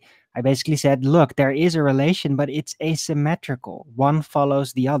today, I basically said, look, there is a relation, but it's asymmetrical. One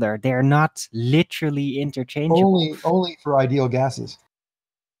follows the other. They're not literally interchangeable. Only for ideal gases.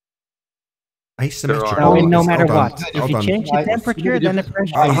 Asymmetrical. No matter what. If Hold you on. change the temperature, then the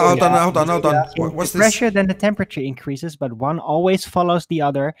pressure. Hold on. What's the this? pressure, then the temperature increases, but one always follows the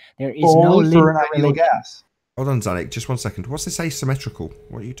other. There is Only no for linear an ideal relation. gas. Hold on, Zanuck. Just 1 second. What's this asymmetrical?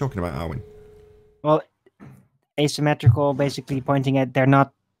 What are you talking about, Arwin? Well, asymmetrical, basically pointing at they're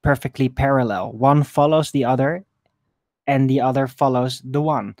not perfectly parallel. One follows the other, and the other follows the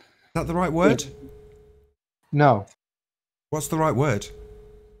one. Is that the right word? No. What's the right word?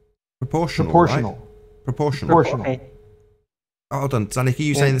 Proportional. Proportional. Right? Proportional. Okay. Hold on, Zanuck. Are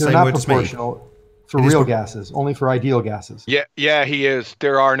you saying the they're same not word as me? proportional for real gases, only for ideal gases. Yeah, he is.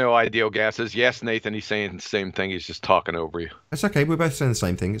 There are no ideal gases. Yes, Nathan, he's saying the same thing. He's just talking over you. That's okay. We're both saying the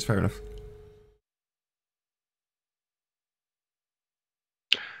same thing. It's fair enough.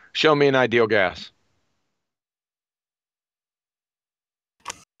 Show me an ideal gas.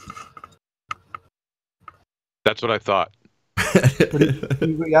 That's what I thought.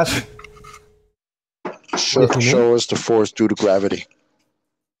 Show us the force due to gravity.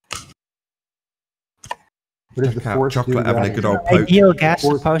 What is the force due to Chocolate having a gravity? good old poke. Ideal gas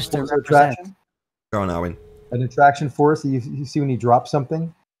Force- supposed to force of represent. attraction? Go on, Arwin. An attraction force that you see when you drop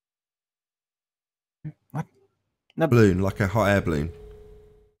something? Balloon, like a hot air balloon.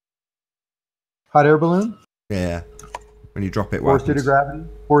 Hot air balloon? Yeah. When you drop it, Force due to gravity?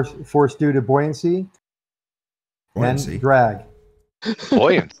 Force due to buoyancy? Buoyancy. And drag.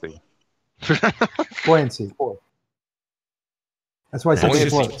 Buoyancy. Buoyancy. Force. That's why something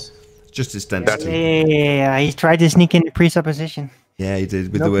Buoyancy. floats. Just its density. Yeah, he tried to sneak in the presupposition. Yeah, he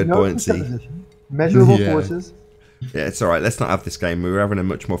did with the word buoyancy. measurable Yeah. forces. Yeah, it's all right. Let's not have this game. We were having a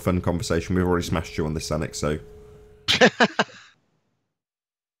much more fun conversation. We've already smashed you on this, Zanik, so...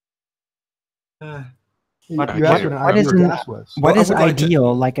 What You asked what an what is ideal an, gas was. what Well, is I would like to-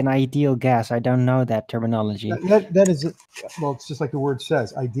 ideal? Like an ideal gas? I don't know that terminology. That is, well, it's just like the word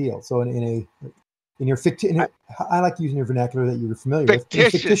says, ideal. So in your I like to use in your vernacular that you're familiar with. In a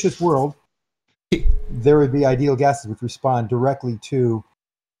fictitious world, there would be ideal gases which respond directly to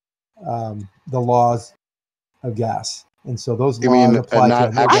the laws of gas, and so those You laws mean apply to not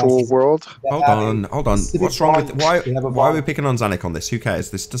ideal actual gases world? that Hold have on, a hold on. specific What's wrong with... volume. They have a Why are we volume. picking on Zanik on this? Who cares?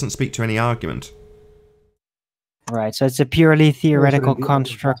 This doesn't speak to any argument. Right. So it's a purely theoretical be-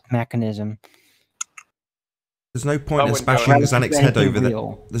 construct mechanism. There's no point I in us wouldn't go bashing into Zanik's anything head over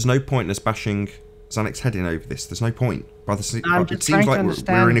real. There's no point in us bashing Zanik's head in over this. There's no point. I'm It just seems trying to like we're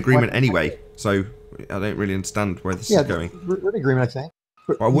understand in agreement what- anyway, so I don't really understand where this Yeah, is going. we're in agreement, I think.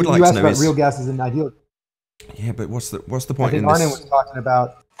 But What I would you like to asked know about is... real gases and ideal. Yeah, but what's the I point think in Arnon this? was talking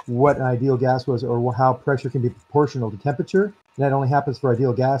about what an ideal gas was, or how pressure can be proportional to temperature. And that only happens for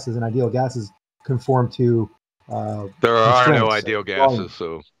ideal gases, and ideal gases conform to. There are no constraints. ideal Volume. gases,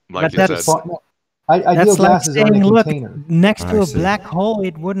 so But like you that's- said, Ideal That's like gases are in saying, a look, container. next I to a see. black hole,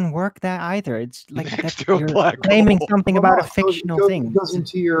 it wouldn't work that either. It's like Next that to a you're black claiming hole. something Well, about no, a fictional it thing. goes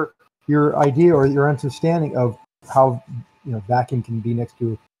into your idea or your understanding of how vacuum can be next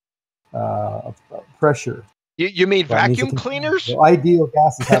to pressure. you mean Well, it needs a vacuum container. cleaners? So ideal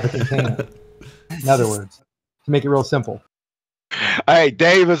gases have a container. In other words, to make it real simple. Hey,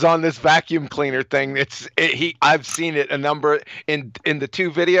 Dave is on this vacuum cleaner thing. I've seen it a number in the 2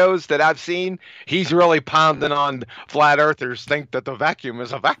 videos that I've seen. He's really pounding on flat earthers think that the vacuum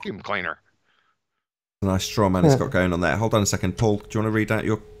is a vacuum cleaner. Nice straw man he's got going on there. Hold on a second, Paul. Do you want to read out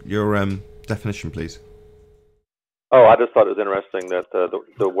your definition, please? Oh, I just thought it was interesting that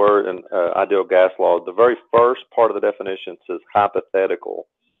the word in ideal gas law, the very first part of the definition says hypothetical.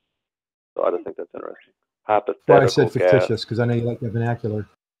 So I just think that's interesting. Hypothetical Well, I said gas. fictitious because I know you like the vernacular.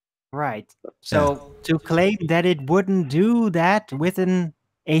 Right. So to claim that it wouldn't do that within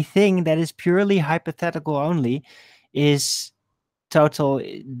a thing that is purely hypothetical only is total.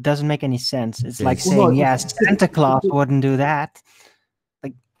 It doesn't make any sense. It's like Yes. saying, Well, no, yes, Santa Claus wouldn't do that.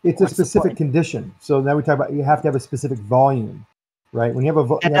 Like, It's a what's the specific point? condition. So now we talk about you have to have a specific volume, right? When you have a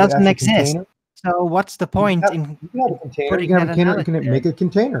That you have an doesn't actual exist. container, So what's the point in you can have a container. putting You can have a that container. You can analogy make a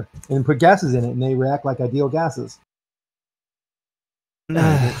container and put gases in it, and they react like ideal gases.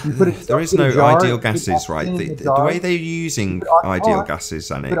 You put it- There is put a no jar, ideal put gases, right? oxygen in The the jar, way they're using put oxygen- ideal gases,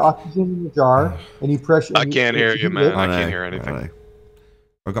 put Zanik. oxygen in the jar, and you pressure. I can't hear you, man. I can't hear I anything. know.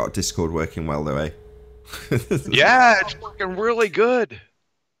 I've got Discord working well, though, eh? Yeah, it's working really good.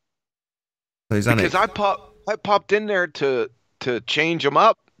 So, Zanik, Because I popped in there to change them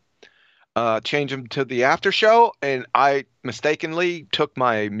up, change them to the after show, and I mistakenly took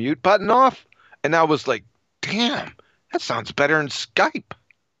my mute button off, and I was like, "Damn, that sounds better in Skype."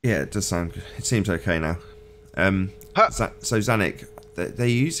 yeah, it does sound good. It seems okay now. So, Zanik, they're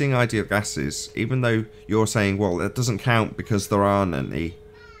using ideal gases, even though you're saying, well, that doesn't count because there aren't any,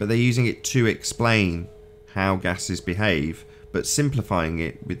 but they're using it to explain how gases behave, but simplifying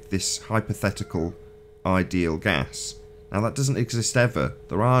it with this hypothetical ideal gas. Now, that doesn't exist ever.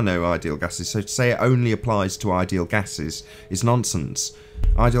 There are no ideal gases, so to say it only applies to ideal gases is nonsense.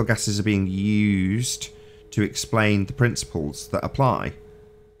 Ideal gases are being used to explain the principles that apply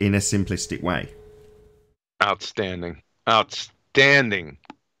in a simplistic way. Outstanding. Outstanding.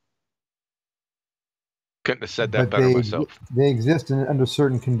 Couldn't have said that But better myself. they exist under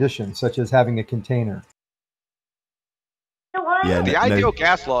certain conditions, such as having a container. Yeah, The no, ideal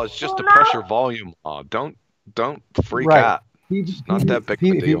gas law is just a pressure volume law. Don't freak Right. out. It's not that big of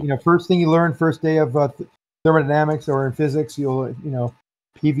a If you, deal. first thing you learn, first day of thermodynamics or in physics, you'll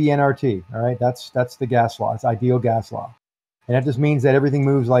PV-nRT. All right, that's the gas law. It's ideal gas law, and that just means that everything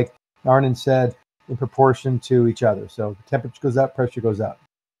moves like Arnon said in proportion to each other. So the temperature goes up, pressure goes up.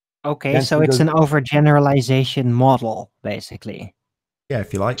 Okay, Density so it's goes- an overgeneralization model, basically, Yeah,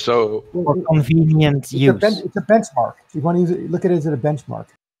 if you like. So for convenient use. It's a benchmark. If you want to use it, look at it as a benchmark.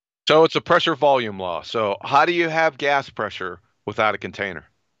 it's a pressure volume law. So how do you have gas pressure without a container?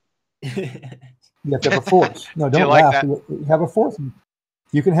 You have to have a force. No, Do you don't like laugh. that? You have a force.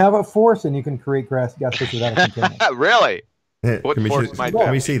 You can have a force, and you can create gas pressure without a container. Really? Here, What can, we force see, might can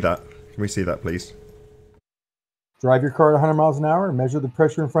that we be? see that? Can we see that, please? Drive your car at 100 miles an hour and measure the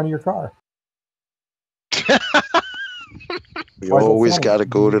pressure in front of your car. You Why is that always funny? got to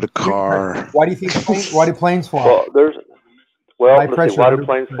go to the car. Why do you think? Why do planes fly? Well, High let's see. pressure Why do under-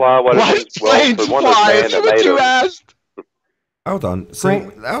 planes fly? Why do planes for one, there's fly? man Is that that what made you them. asked? Hold on. So,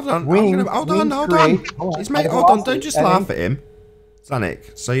 hold on. Wings, Hold on. He's made, hold on. Don't just laugh at him.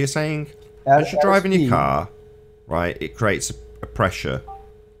 Zanik, so you're saying as you're driving your car, right, it creates a pressure,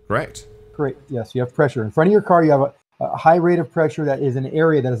 correct? Correct. Yes, you have pressure. In front of your car, you have a high rate of pressure that is an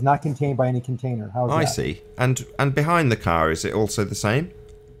area that is not contained by any container. How is that? I see. And behind the car, is it also the same?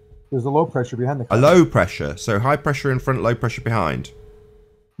 There's a low pressure behind the car. A low pressure. So high pressure in front, low pressure behind.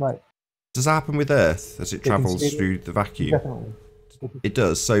 Right. Does that happen with Earth as it travels through the vacuum? Definitely. It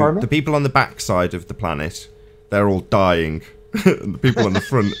does. So the people on the back side of the planet, they're all dying. And the people on the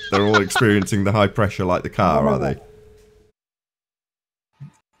front, they're all experiencing the high pressure like the car, are they?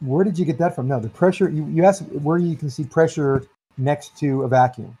 Where did you get that from? No, the pressure, you asked where you can see pressure next to a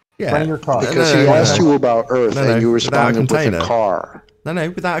vacuum. Yeah. In front of your car. Because he asked you about Earth and you responded with a car. No,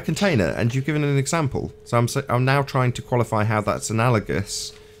 without a container, and you've given an example. So I'm now trying to qualify how that's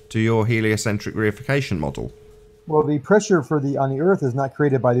analogous to your heliocentric reification model. Well, the pressure on the Earth is not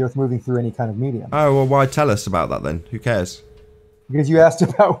created by the Earth moving through any kind of medium. Oh, well, why tell us about that then? Who cares? Because you asked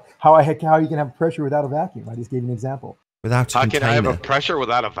about how you can have pressure without a vacuum. I just gave you an example. Without a container. How can I have a pressure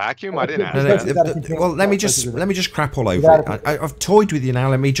without a vacuum? I didn't ask that. Well, let me just crap all over it. I've toyed with you now.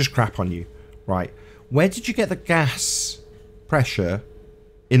 Let me just crap on you. Right. Where did you get the gas pressure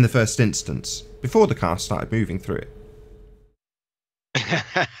in the first instance before the car started moving through it?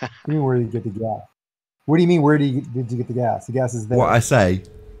 What do you mean, where did you get the gas? What do you mean, where did you get the gas? The gas is there. What I say,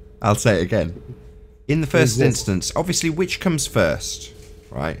 I'll say it again. In the first instance, obviously, which comes first,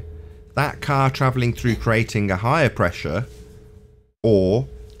 right? That car travelling through creating a higher pressure, or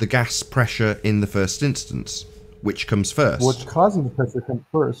the gas pressure in the first instance? Which comes first? What's causing the pressure comes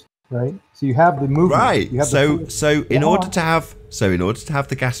first, right? So you have the movement. Right. You have So in order to have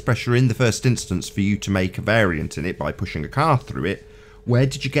the gas pressure in the first instance for you to make a variant in it by pushing a car through it, where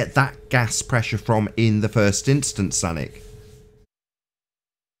did you get that gas pressure from in the first instance, Zanik?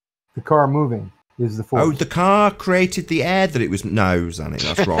 The car moving is the force. Oh, the car created the air that it was. No, Zanik,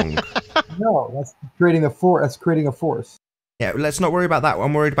 that's wrong. No, that's creating a force. That's creating a force. Yeah, let's not worry about that.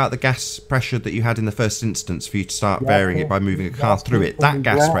 I'm worried about the gas pressure that you had in the first instance for you to start varying it by moving a car through it. That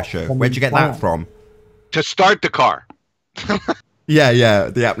gas pressure, where'd you get that from? To start the car. Yeah,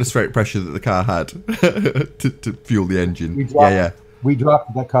 the atmospheric pressure that the car had to fuel the engine. We dropped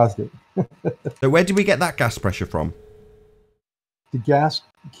it, that caused it. So where did we get that gas pressure from? The gas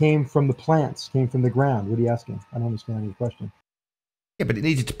came from the plants, came from the ground. What are you asking? I don't understand your question. Yeah, but it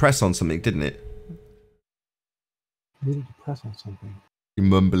needed to press on something, didn't it? Needed to press on something. You're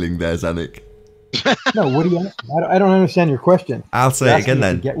mumbling there, Zanik. No, what do you ask? I don't understand your question. I'll say it again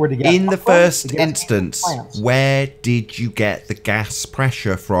then. In the first instance, where did you get the gas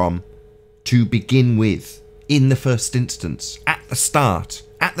pressure from to begin with? In the first instance, at the start,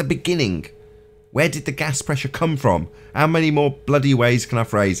 at the beginning, where did the gas pressure come from? How many more bloody ways can I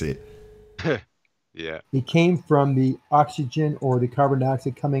phrase it? Yeah. It came from the oxygen or the carbon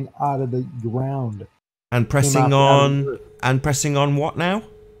dioxide coming out of the ground. And pressing on what now?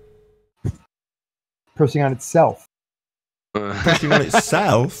 Pressing on itself. Pressing on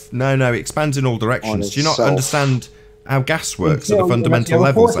itself? No, it expands in all directions. Do you not understand how gas works at a fundamental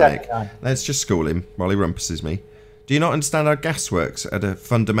level, Zanik? Let's just school him while he rumpuses me. Do you not understand how gas works at a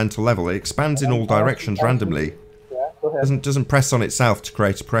fundamental level? It expands in all directions randomly. Yeah, go ahead. Doesn't press on itself to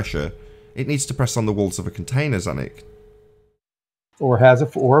create a pressure. It needs to press on the walls of a container, Zanik. Or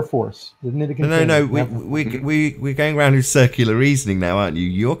a force. Isn't it a container? No. We're going around with circular reasoning now, aren't you?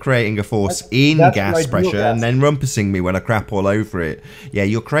 You're creating a force in gas pressure and then rumpusing me when I crap all over it. Yeah,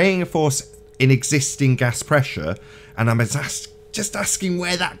 you're creating a force in existing gas pressure, and I'm just asking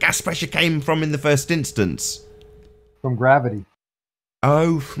where that gas pressure came from in the first instance. From gravity.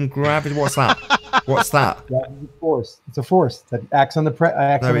 Oh, from gravity. What's that? What's that? Gravity's a force. It's a force that acts on the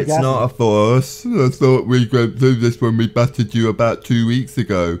No, it's not a force. I thought we went through this when we battered you about 2 weeks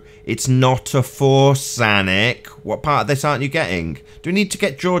ago. It's not a force, Zanik. What part of this aren't you getting? Do we need to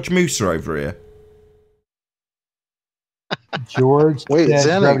get George Musa over here? George. Wait,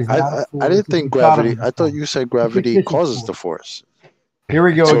 Zanik, I didn't think gravity. I thought you said gravity causes the force. Here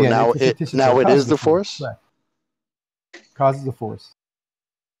we go so again. Now it is the force? Right. Causes the force.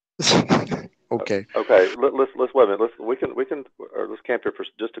 Okay. Okay. Let's wait a minute. Let's camp here for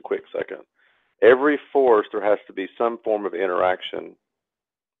just a quick second. Every force, there has to be some form of interaction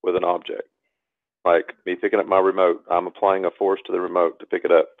with an object. Like me picking up my remote, I'm applying a force to the remote to pick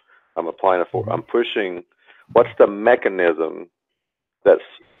it up. I'm applying a force. I'm pushing. What's the mechanism that's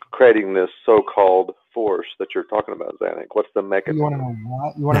creating this so-called force that you're talking about, Zanik? What's the mechanism? You want to know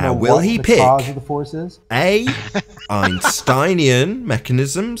what? You want to know will what he the pick cause of the force is? A, Einsteinian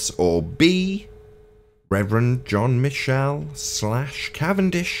mechanisms, or B, Reverend John Michel /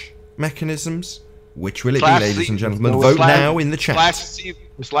 Cavendish mechanisms. Which will it be, Slash ladies and C- gentlemen? slash- Vote now in the chat. Slash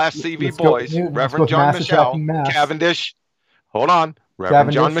CV Let's go- boys. let's go Reverend with John mass Michel attracting mass. Cavendish. Hold on.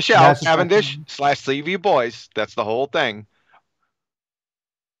 Reverend John Cavendish, Michel mass Cavendish attracting- / CV boys. That's the whole thing.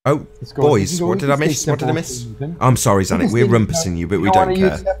 Oh, Let's go- boys, we can go- what we did can I stay miss? What did I simple, miss? Stephen. I'm sorry, We can Zanik. We're stay- rumpusing you, but we You don't wanna care.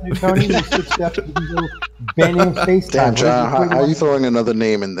 use step Newtonian? You switch steps, we can go bending of space-time. Damn, John, What do how are you want? throwing another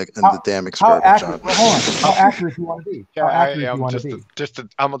name in the damn How experiment, accurate? John? Well, hold on. How accurate do you want to be? How accurate do you want to be?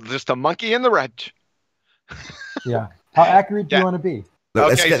 I'm just a monkey in the wrench. Yeah. How accurate do you want to be? Look,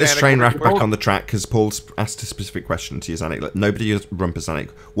 let's Okay, get this Zanik, train wreck we're- back on the track because Paul's asked a specific question to you, Zanik. Look, nobody rumpus Zanik.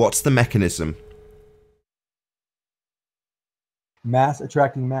 What's the mechanism? Mass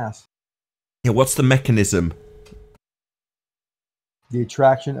attracting mass. Yeah, what's the mechanism? The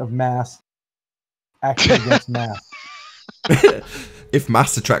attraction of mass acting against mass. If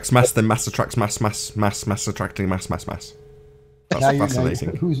mass attracts mass, then mass attracts mass attracting mass. That's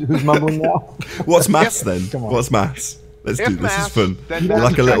fascinating. Who's mumbling now? What's mass then? Come on. What's mass? Let's If do this. mass, Is fun. then You're mass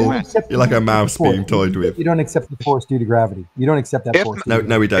like a attracts little. mass. You're like a mouse being toyed with. You don't accept the force due to gravity. You don't accept that If- force. No,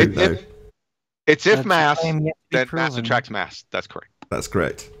 no, we don't. No, It's if That's mass, a claim yet to be then mass proven. attracts mass. That's correct. that's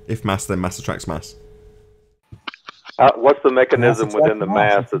correct. If mass, then mass attracts mass. What's the mechanism Mass within the attracting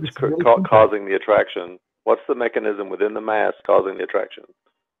mass mass. that's It's really simple. causing the attraction? What's the mechanism within the mass causing the attraction?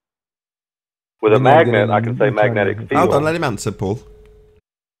 With a Then you're magnet, getting I can say Newtonian. magnetic field. Hold on, let him answer, Paul.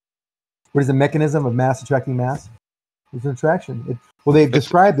 What is the mechanism of mass attracting mass? It's an attraction. Well, they've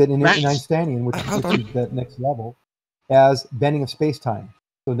described it in mass. Einsteinian, which Hold is that next level, as bending of space-time.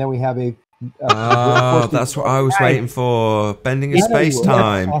 So then we have a. Oh, that's what I was waiting for. Bending of Yeah, space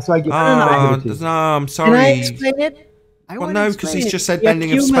time. That's why I give Oh, no, I'm Can I sorry. explain it? I Well, wanna no, 'cause explain he's it. just said The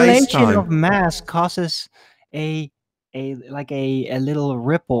bending of accumulation space-time. of mass causes a little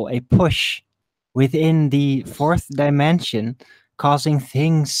ripple, a push within the fourth dimension, causing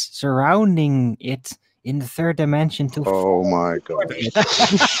things surrounding it in the third dimension to Oh my god.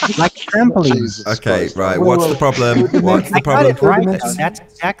 like trampolines. Jesus Okay, Christ. right. Wait, What's wait, the problem? wait. What's the I got it problem? right. Though. That's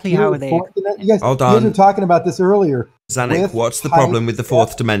exactly how they. You guys, Hold you guys on. were talking about this earlier. Zanik, With what's the height, problem with the fourth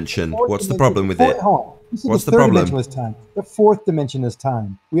depth, dimension? fourth What's the dimension- problem with it? Hold on. You said What's the third problem? dimension was time. The fourth dimension is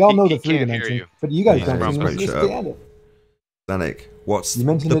time. We all know He the three can't hear dimension, you. but you guys Yeah, don't he's seem to pretty sure. understand it. Zanik, what's You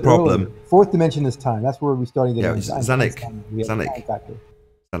mentioned the it problem? earlier. Fourth dimension is time. That's where we started getting. Yeah, into Zanik, Einstein. We have Zanik. time factor.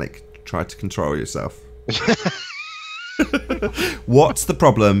 Zanik, try to control yourself. What's the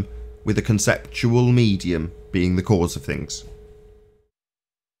problem with a conceptual medium being the cause of things?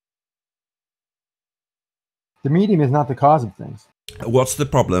 The medium is not the cause of things. What's the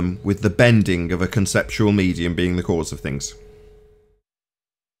problem with the bending of a conceptual medium being the cause of things?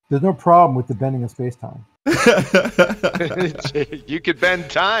 There's no problem with the bending of space-time. You could bend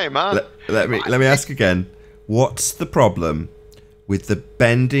time, huh? let me ask again. What's the problem with the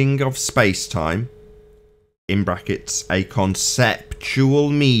bending of space-time, in brackets, a conceptual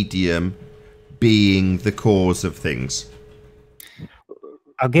medium, being the cause of things?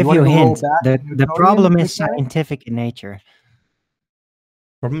 I'll give You you a wanna go hint. back to The Newtonian problem is with that? scientific in nature.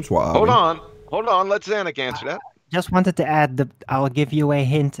 Problems what are Hold we? on. Let Zanik answer that. Just wanted to add the. I'll give you a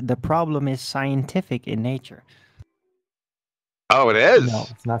hint. The problem is scientific in nature. Oh, it is. No,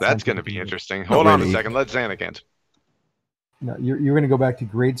 it's not That's going to scientific be in nature. interesting. Hold on a really. second. Let Zanik answer. No, you're going to go back to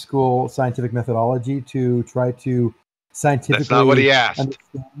grade school scientific methodology to try to scientifically. That's not what he asked.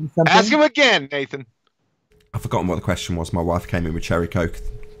 understand something. Ask him again, Nathan. I've forgotten what the question was. My wife came in with cherry coke.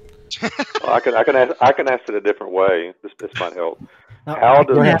 Well, I can ask it a different way. This might help. No, How I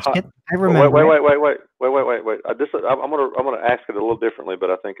does can it- ask it. I remember. Wait. it. I'm gonna ask it a little differently, but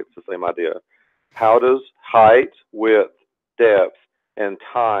I think it's the same idea. How does height, width, depth, and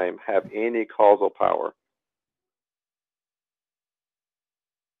time have any causal power?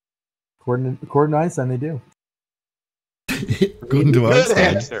 According to Einstein, they do. According to Good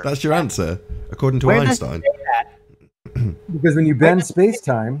Einstein. answer. That's your answer. According to Where does it Einstein. Because when you bend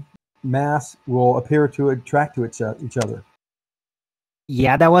space-time, mass will appear to attract to each other.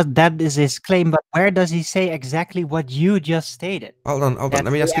 Yeah, that is his claim. But where does he say exactly what you just stated? Hold on. That Let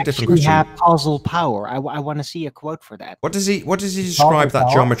me they ask you a different actually question. have causal power. I want to see a quote for that. What does he describe that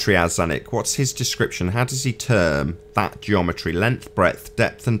power? geometry as, Zanik? What's his description? How does he term that geometry? Length, breadth,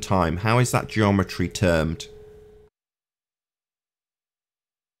 depth, and time. How is that geometry termed?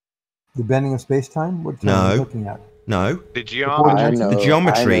 The bending of space-time? What No. are you looking at? No. The geometry. I know. The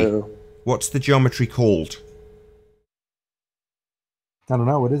geometry. I know. What's the geometry called? I don't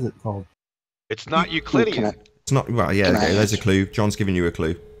know. What is it called? It's not Euclidean. It's not. Well, yeah. Can I Okay. There's a answer? clue. John's giving you a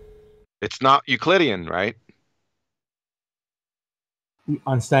clue. It's not Euclidean, right?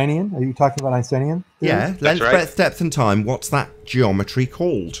 Einsteinian? Are you talking about Einsteinian? Yeah, length, breadth, depth, and time. What's that geometry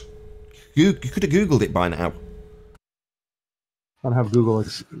called? You could have Googled it by now. I don't have Google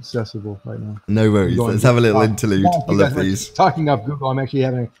accessible right now. No worries. Let's have a little interlude. I love these. Talking of Google, I'm actually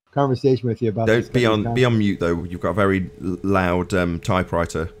having a conversation with you about. Don't be on mute though. You've got a very loud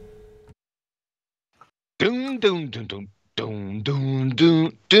typewriter. Doom doom doom doom doom doom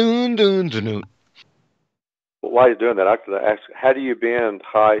doom doom doom doom. While you're doing that, I could ask, how do you bend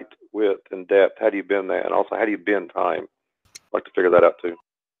height, width, and depth? How do you bend that? And also, how do you bend time? I'd like to figure that out too.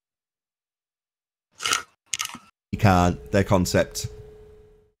 You can't. They're concept.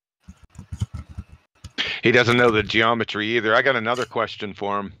 He doesn't know the geometry either. I got another question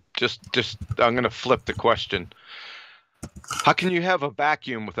for him. Just I'm going to flip the question. How can you have a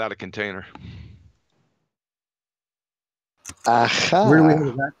vacuum without a container? Aha. Where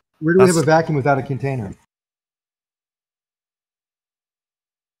do we have a vacuum without a container?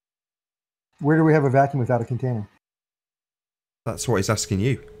 Where do we have a vacuum without a container? That's what he's asking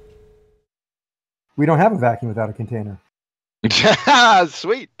you. We don't have a vacuum without a container.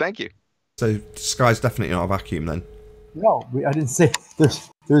 Sweet, thank you. So the sky's definitely not a vacuum then? No, I didn't say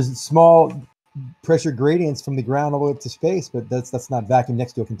there's small pressure gradients from the ground all the way up to space, but that's not vacuum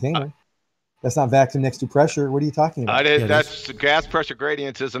next to a container. That's not vacuum next to pressure. What are you talking about? That's gas pressure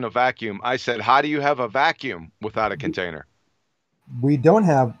gradients isn't a vacuum. I said, how do you have a vacuum without a container? We don't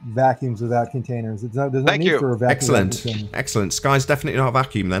have vacuums without containers. There's no need for a vacuum. Excellent. Sky's definitely not a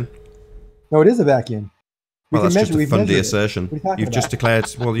vacuum then. No, it is a vacuum. Well, that's just a fundy assertion. You've just declared,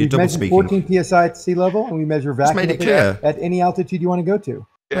 well, you're double speaking. 14 psi at sea level, and we measure vacuum made it clear. At any altitude you want to go to.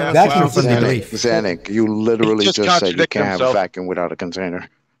 Yeah, Zanik, you literally just said you can't have a vacuum without a container.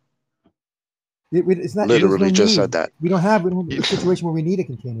 It's not literally just said that. We don't have a situation where we need a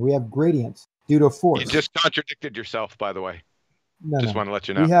container. We have gradients due to force. You just contradicted yourself, by the way. Just want to let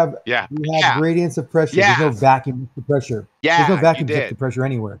you know. We have gradients of pressure. There's no vacuum to pressure. There's no vacuum to pressure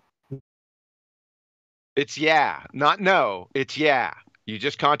anywhere. It's not no. It's You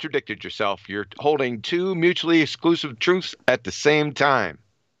just contradicted yourself. You're holding two mutually exclusive truths at the same time.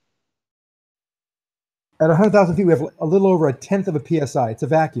 At 100,000 feet, we have a little over 1/10 of a psi. It's a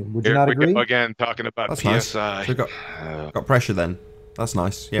vacuum. Would you not agree? Again, talking about That's psi. Nice. So we've got pressure then. That's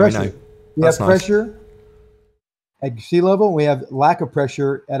nice. Yeah, pressure. we know. We have pressure at sea level. We have lack of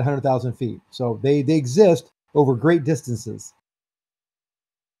pressure at 100,000 feet. So they exist over great distances.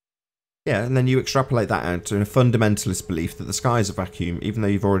 Yeah, and then you extrapolate that out to a fundamentalist belief that the sky is a vacuum, even though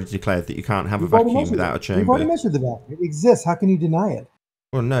you've already declared that you can't have a vacuum without a chamber. We've already measured the vacuum. It exists. How can you deny it?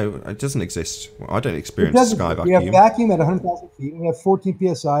 Well, no, it doesn't exist. Well, I don't experience a sky vacuum. We have vacuum at 100,000 feet, and we have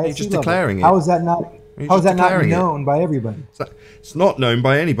 14 psi. You're just declaring it. How is that not? How is that not known by everybody? It's not known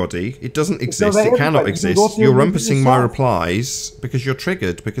by anybody. It doesn't exist. It cannot exist. You're rumpusing my replies because you're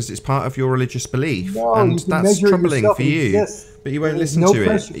triggered because it's part of your religious belief, and that's troubling for you. But you won't listen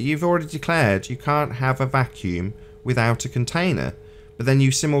to it. You've already declared you can't have a vacuum without a container, but then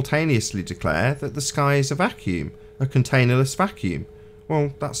you simultaneously declare that the sky is a vacuum, a containerless vacuum.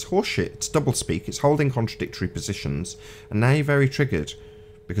 Well, that's horseshit. It's doublespeak. It's holding contradictory positions, and now you're very triggered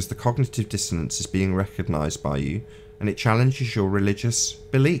because the cognitive dissonance is being recognised by you, and it challenges your religious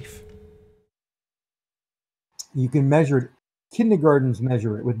belief. You can measure it. Kindergartens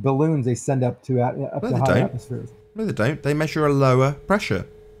measure it with balloons they send up to high atmospheres. No, they don't. They measure a lower pressure.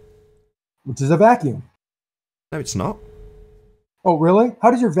 Which is a vacuum. No, it's not. Oh, really?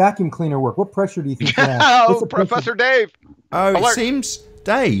 How does your vacuum cleaner work? What pressure do you think you have? Oh, Professor Dave. Oh, it seems...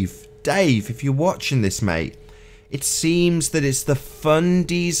 Dave, if you're watching this, mate, it seems that it's the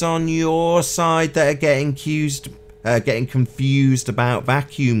fundies on your side that are getting confused about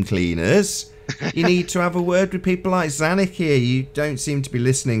vacuum cleaners. You need to have a word with people like Zanik here. You don't seem to be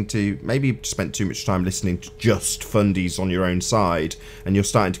listening to... Maybe you've spent too much time listening to just fundies on your own side, and you're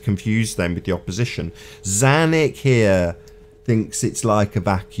starting to confuse them with the opposition. Zanik here thinks it's like a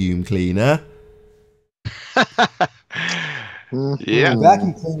vacuum cleaner. Yeah. A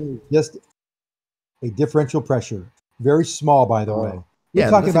vacuum cleaner is just a differential pressure. Very small, by the way. We're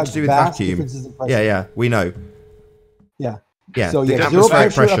talking about to do with vacuum. Yeah, we know. Yeah. Yeah, so the zero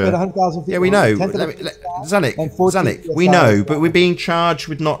pressure pressure. Up at 100,000 feet. Yeah, we know. Zanik, we know, but we're being charged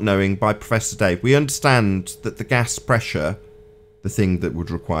with not knowing by Professor Dave. We understand that the gas pressure, the thing that would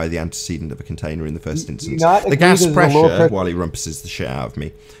require the antecedent of a container in the first instance, the gas pressure, while he rumpuses the shit out of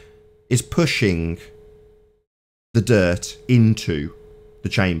me, is pushing the dirt into the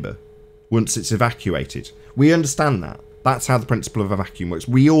chamber once it's evacuated. We understand that. That's how the principle of a vacuum works.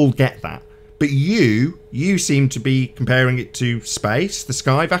 We all get that. But you seem to be comparing it to space, the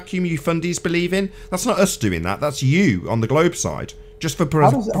sky vacuum you fundies believe in. That's not us doing that. That's you on the globe side Just for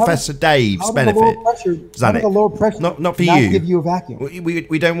Professor Dave's benefit. How does a lower pressure not for you. Give you a vacuum?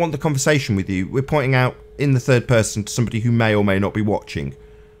 We don't want the conversation with you. We're pointing out in the third person to somebody who may or may not be watching.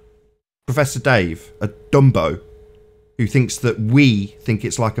 Professor Dave, a Dumbo, who thinks that we think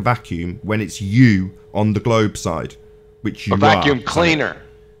it's like a vacuum when it's you on the globe side, which you are. A vacuum cleaner.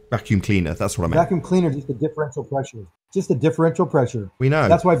 Vacuum cleaner, that's what I meant. Vacuum cleaner, just a differential pressure. Just a differential pressure. We know.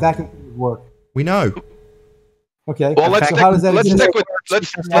 That's why vacuum cleaners work. We know. Okay. Well, let's stick with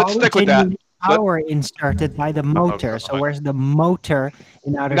that. Power inserted by the motor. So where's the motor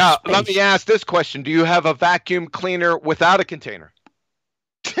in outer space? Now, let me ask this question. Do you have a vacuum cleaner without a container?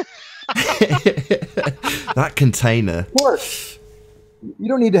 That container. Of course. You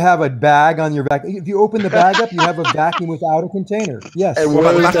don't need to have a bag on your vacuum. If you open the bag up, you have a vacuum without a container. Yes. And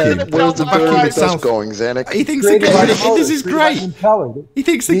where's the vacuum itself going, Xanax? He thinks they're getting rid of this is great. He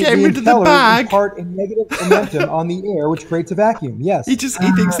thinks they're getting rid of the bag. Impart a negative momentum on the air, which creates a vacuum. Yes. He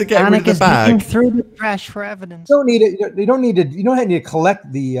thinks they're getting rid of the bag. Through the trash for evidence. You don't need it. You don't need to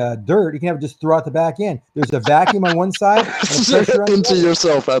collect the dirt. You can have it just throw out the back end. There's a vacuum on one side and a pressure on into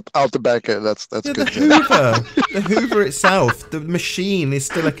yourself out the back end. That's good. The Hoover itself, the machine is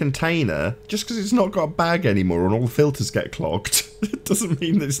still a container. Just because it's not got a bag anymore and all the filters get clogged, it doesn't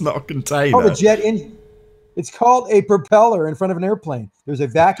mean that it's not a container. Oh, the jet engine. It's called a propeller in front of an airplane. There's a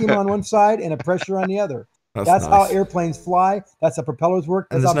vacuum on one side and a pressure on the other. That's nice. How airplanes fly. That's how propellers work.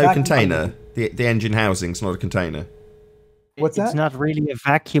 And there's no container. The engine housing's not a container. What's that? It's not really a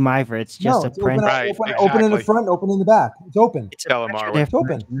vacuum either. It's just a print. Open in the front, open in the back. It's open. It's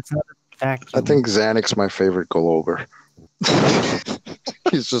open. It's not a vacuum. I think Xanax my favorite go-over.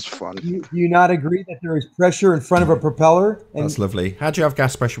 He's just fun. Do you not agree that there is pressure in front of a propeller? That's lovely. How do you have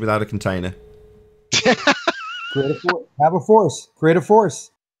gas pressure without a container? Have a force. Create a force.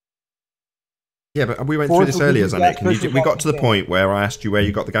 Yeah, but we went through this earlier, Zanik, and we got to the point where I asked you where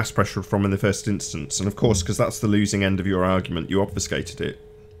you got the gas pressure from in the first instance, and of course, because that's the losing end of your argument, you obfuscated it.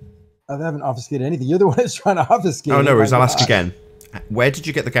 I haven't obfuscated anything. You're the one that's trying to obfuscate. Oh, no worries. I'll ask again. Where did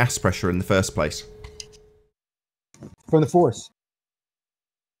you get the gas pressure in the first place? From the force.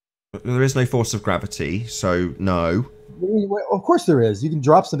 There is no force of gravity, so no. Of course there is. You can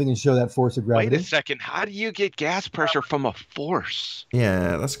drop something and show that force of gravity. Wait a second. How do you get gas pressure from a force?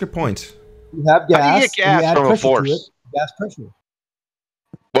 Yeah, that's a good point. You have gas. How do you get gas from a force? Gas pressure.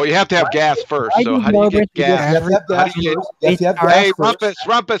 Well, you have to have gas first. So how do you get gas? Hey,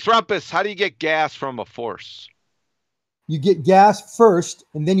 Rumpus. How do you get gas from a force? You get gas first,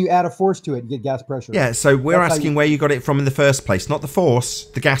 and then you add a force to it. You get gas pressure. Yeah, so we're asking where you got it from in the first place, not the force,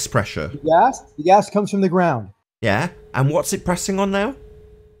 the gas pressure. The gas comes from the ground. Yeah, and what's it pressing on now?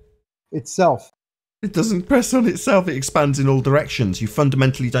 Itself. It doesn't press on itself, it expands in all directions. You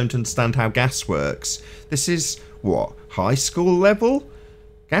fundamentally don't understand how gas works. This is, what, high school level?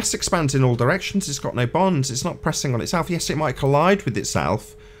 Gas expands in all directions, it's got no bonds, it's not pressing on itself. Yes, it might collide with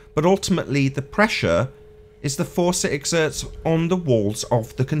itself, but ultimately the pressure is the force it exerts on the walls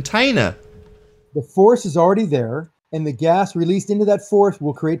of the container. The force is already there, and the gas released into that force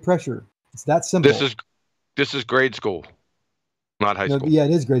will create pressure. It's that simple. This is grade school, not high school. Yeah,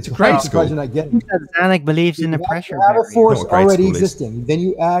 it is grade school. Grade school. You're not getting it. Zanuck believes in the pressure. You have a force already existing. Then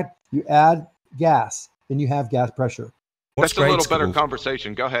you add gas. Then you have gas pressure. That's a little better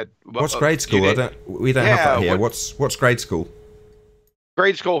conversation. Go ahead. What's grade school? We don't have that here. What's grade school?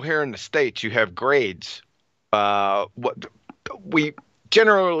 Grade school here in the States, you have grades. What we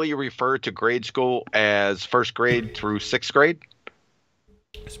generally refer to grade school as first grade through sixth grade.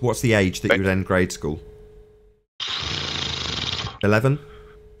 What's the age that you would end grade school? 11?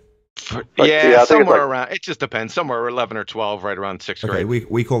 Yeah, somewhere around. It just depends. Somewhere 11 or 12, right around sixth grade. Okay,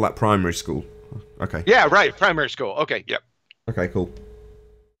 we call that primary school. Okay. Yeah, right. Primary school. Okay, yep. Okay, cool.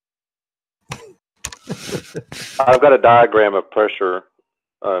 I've got a diagram of pressure.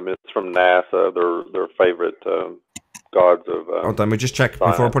 It's from NASA. Their favorite gods of. Hold on, we just check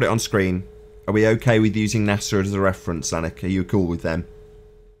before I put it on screen. Are we okay with using NASA as a reference, Zanuck? Are you cool with them?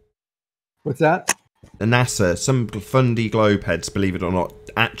 What's that? The NASA, some fundy globe heads, believe it or not,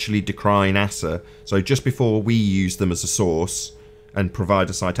 actually decry NASA. So just before we use them as a source and provide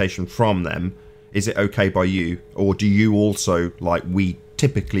a citation from them, is it okay by you? Or do you also, like we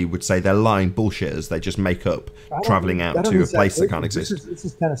typically would say, they're lying bullshitters, they just make up travelling out to a place that can't exist? This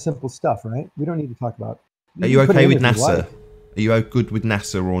is kind of simple stuff, right? We don't need to talk about. Are you okay with NASA? Are you good with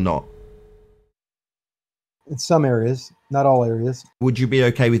NASA or not? In some areas, not all areas. Would you be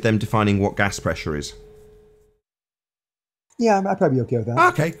okay with them defining what gas pressure is? Yeah, I'd probably be okay with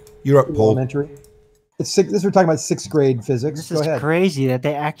that. Okay, you're up, Paul. Elementary. This we're talking about sixth grade physics. This is crazy that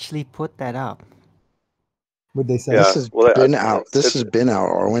they actually put that up. Would they say? Yeah. This has Well, been out. This has been out,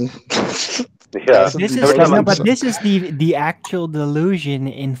 Arwen. Yeah. This is Every time no, I'm- but this is the actual delusion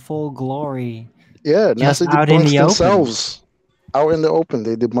in full glory. Yeah, Just NASA out in debunks the open. themselves. Out in the open,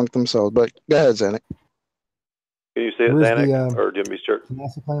 they debunk themselves. But go ahead, Zanik. Can you see it, Where's Danik? the, Or Jimmy Stewart? the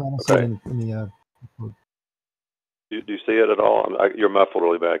NASA claim? I don't see it in the. Do you see it at all? You're muffled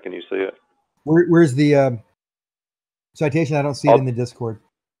really bad. Can you see it? Where's the citation? I don't see it in the Discord.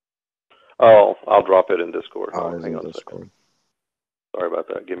 Oh, I'll drop it in Discord. Oh, it's Hang in on a Discord. second. Sorry about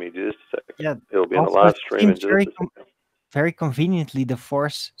that. Give me just a second. Yeah. It'll be in the Also, live it stream in seems just very a second. very conveniently, the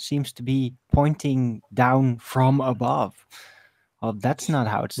force seems to be pointing down from above. Well, that's not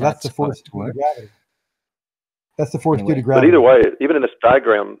how it's That's the force supposed to due to work. gravity. That's the force due to Anyway. But gravity. either way, even in this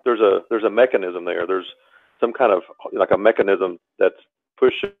diagram, there's a mechanism there. There's some kind of like a mechanism that's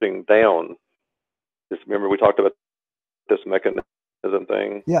pushing down. Just remember we talked about this mechanism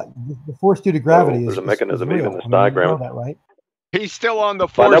thing. Yeah, the force due to gravity there's is a mechanism is real. even in this I mean, you diagram. know that, right? He's still on the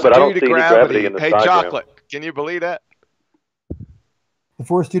Well, I know, force but I don't due to see any gravity. gravity in this Hey, diagram. Chocolate, can you believe that? The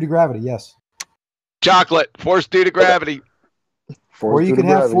force due to gravity, yes. Chocolate, force due to gravity. Force Or you due can to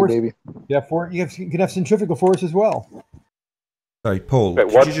have gravity, force. baby. Yeah, you can have centrifugal force as well. Sorry, Paul. Okay,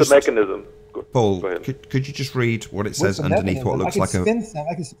 could what's you the just, mechanism? Paul, Go ahead. could you just read what it What's says the underneath what mechanism? looks like a...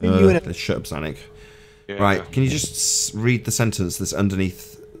 I can spin you in a... Let's shut up, Zanik. Yeah. Right, can you just read the sentence that's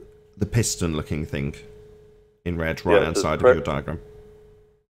underneath the piston-looking thing in red, Yeah, right-hand it says side of your diagram?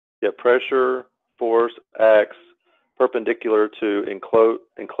 Yeah, pressure, force acts perpendicular to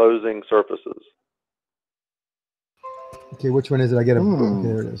enclosing surfaces. Okay, which one is it? I get a... Okay,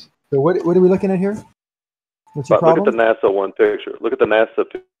 there it is. So what are we looking at here? What's your But look problem? at the NASA one picture. Look at the NASA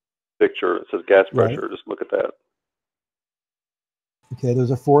picture. It says gas Right. pressure. Just look at that. Okay,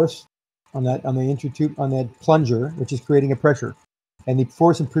 there's a force on that on that plunger, which is creating a pressure, and the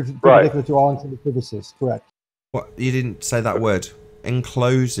force is perpendicular to all intended surfaces. Correct. What? You didn't say that word.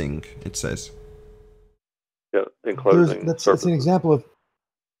 Enclosing, it says. Yeah, enclosing That's surfaces. an example of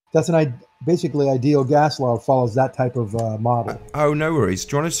basically ideal gas law follows that type of model. Oh, no worries.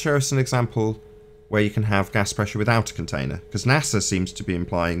 Do you want to show us an example where you can have gas pressure without a container? Because NASA seems to be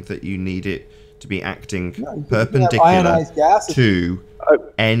implying that you need it to be acting perpendicular ionized gases. to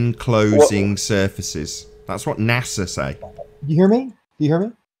enclosing surfaces. That's what NASA say. Do you hear me?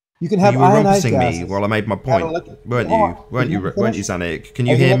 You can have You were ionized rumpusing gases. me while I made my point, weren't you, Zanik? Can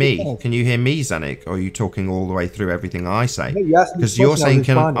you Are you hear letting me me? finish? Can you hear me, Zanik? Or are you talking all the way through everything I say? No, you asked me Because the you're question, I saying, was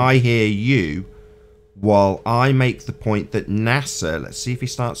can responding. I hear you while I make the point that NASA, let's see if he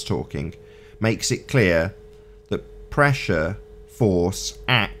starts talking, makes it clear that pressure, force,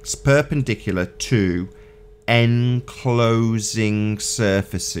 acts perpendicular to enclosing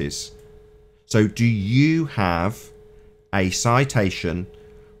surfaces. So do you have a citation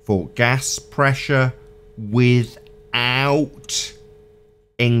for gas pressure without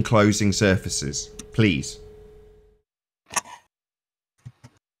enclosing surfaces, please?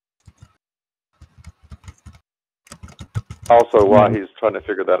 Also, while he's trying to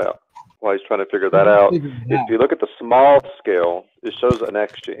figure that out, if you look at the small scale, it shows an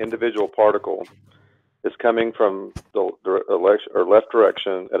extra individual particle is coming from the left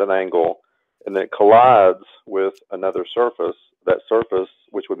direction at an angle, and then it collides with another surface. That surface,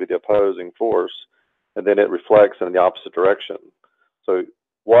 which would be the opposing force, and then it reflects in the opposite direction. So,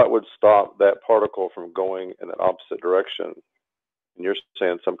 what would stop that particle from going in the opposite direction? And you're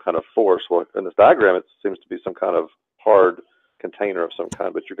saying some kind of force. Well, in this diagram, it seems to be some kind of hard container of some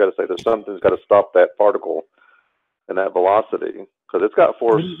kind, but you've got to say there's something's got to stop that particle and that velocity, because it's got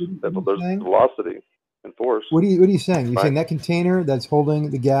force. There's velocity and force. What are you saying? You're Right. saying that container that's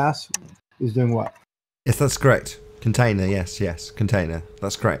holding the gas is doing what? Yes, that's correct. Container, yes, container.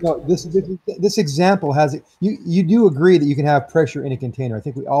 That's correct. No, this example has it. You do agree that you can have pressure in a container. I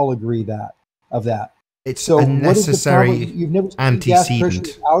think we all agree that. It's So a what is the problem? necessary You've never seen gas pressure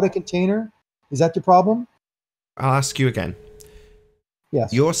antecedent. without a container. Is that the problem? I'll ask you again.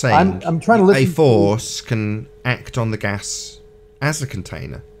 Yes. You're saying I'm trying to listen a to- force can act on the gas as a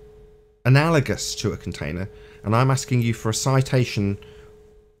container, analogous to a container, and I'm asking you for a citation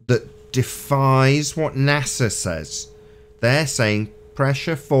that defies what NASA says. They're saying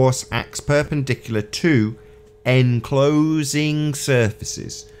pressure force acts perpendicular to enclosing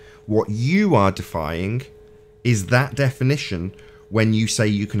surfaces. What you are defying is that definition when you say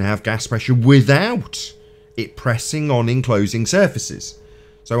you can have gas pressure without it pressing on enclosing surfaces.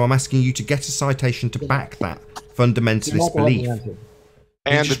 So I'm asking you to get a citation to back that fundamentalist belief.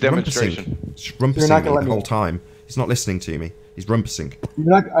 And He's the demonstration. Just rumpusing You're not me gonna let the me whole answer. time. He's not listening to me. He's rumpusing.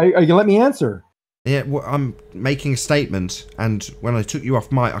 Are you going to let me answer? Yeah, well, I'm making a statement, and when I took you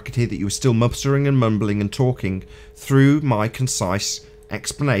off mic, I could hear that you were still muttering and mumbling and talking through my concise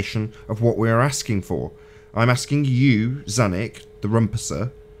explanation of what we are asking for. I'm asking you, Zanik, the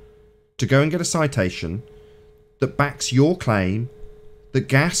Rumpusser, to go and get a citation that backs your claim that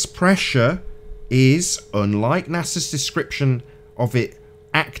gas pressure is, unlike NASA's description of it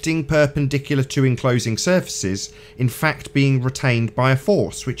acting perpendicular to enclosing surfaces, in fact being retained by a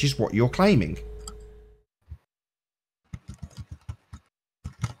force, which is what you're claiming.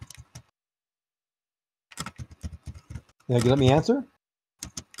 Yeah, you let me answer?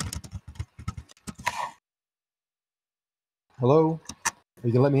 Hello? Are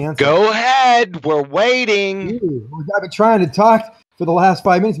you gonna let me answer? Go ahead. We're waiting. Ooh, I've been trying to talk for the last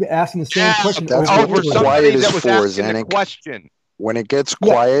 5 minutes, been asking the same question That's over what and over. quiet Somebody is that was for, asking the Zanik. question. When it gets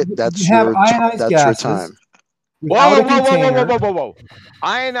quiet, you that's have your ionized that's your gases time. without a Whoa, whoa, whoa, whoa, container. whoa, whoa, whoa, whoa.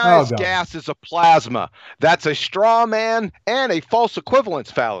 Ionized Oh, God. gas is a plasma. That's a straw man and a false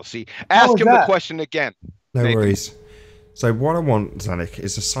equivalence fallacy. How Ask is him the that? question again. No Nathan. worries. So what I want, Zanik,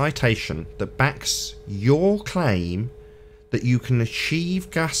 is a citation that backs your claim that you can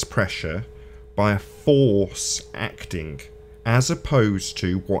achieve gas pressure by a force acting, as opposed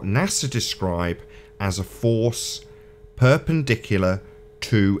to what NASA describe as a force perpendicular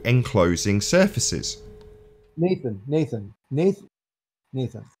to enclosing surfaces. Nathan.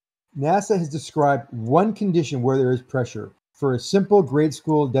 NASA has described one condition where there is pressure for a simple grade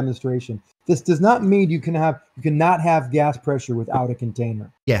school demonstration. This does not mean you cannot have gas pressure without a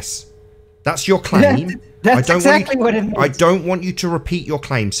container. Yes, that's your claim. That's exactly what it means. I don't want you to repeat your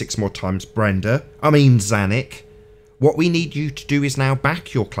claim 6 more times, Zanik. What we need you to do is now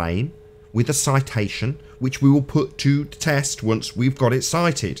back your claim with a citation, which we will put to the test once we've got it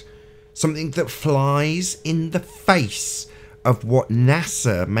cited. Something that flies in the face of what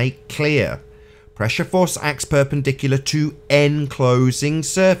NASA make clear. Pressure force acts perpendicular to enclosing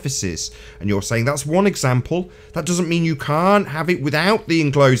surfaces. And you're saying that's one example. That doesn't mean you can't have it without the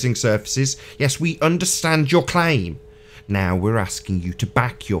enclosing surfaces. Yes, we understand your claim. Now we're asking you to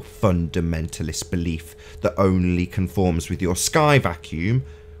back your fundamentalist belief that only conforms with your sky vacuum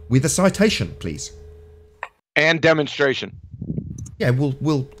with a citation, please. And demonstration. Yeah, we'll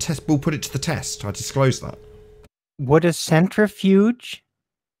put it to the test. I disclose that. Would a centrifuge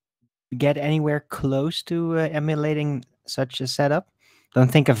get anywhere close to emulating such a setup? Don't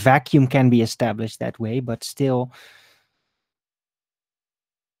think a vacuum can be established that way, but still,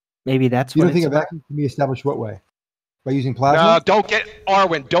 maybe that's You what don't think it's a vacuum can be established what way? By using plasma? No,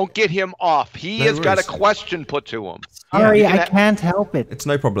 don't get him off. He No has got a worries. question put to him. Sorry, Yeah. I can't help it. It's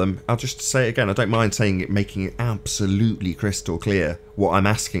no problem. I'll just say it again. I don't mind saying it, making it absolutely crystal clear what I'm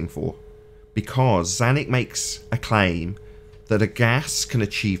asking for. Because Zanik makes a claim that a gas can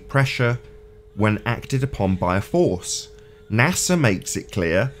achieve pressure when acted upon by a force. NASA makes it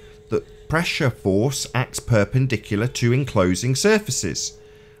clear that pressure force acts perpendicular to enclosing surfaces.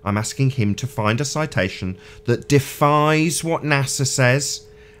 I'm asking him to find a citation that defies what NASA says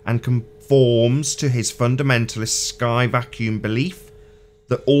and conforms to his fundamentalist sky vacuum belief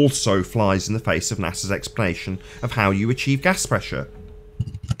that also flies in the face of NASA's explanation of how you achieve gas pressure.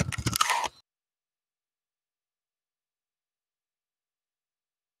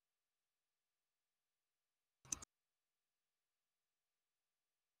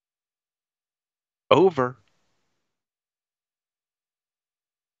 Over.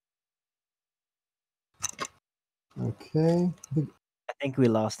 Okay. I think we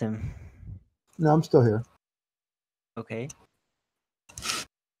lost him. No, I'm still here. Okay. So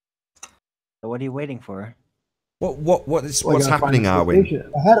what are you waiting for? What's Well, I gotta happening, find the Arwin?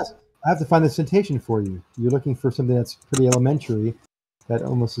 citation. I have to find the citation for you. You're looking for something that's pretty elementary, that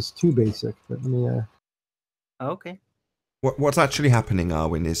almost is too basic. But let me. Okay. What's actually happening,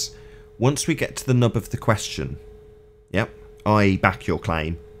 Arwin, is once we get to the nub of the question, yep, I back your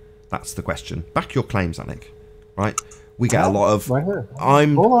claim. That's the question. Back your claim, Zanik. Right? We get a lot of. Right here.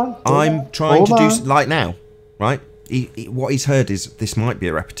 I'm trying to do like now, right? What he's heard is this might be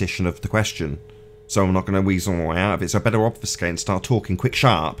a repetition of the question, so I'm not going to weasel my way out of it. So I better obfuscate and start talking quick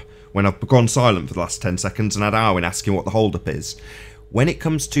sharp when I've gone silent for the last 10 seconds and had Arwin asking what the hold-up is. When it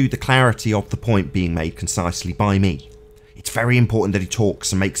comes to the clarity of the point being made concisely by me, it's very important that he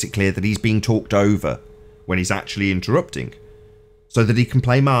talks and makes it clear that he's being talked over when he's actually interrupting, so that he can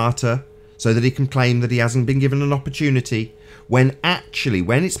play martyr, so that he can claim that he hasn't been given an opportunity, when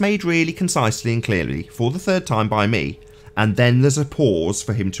it's made really concisely and clearly for the third time by me, and then there's a pause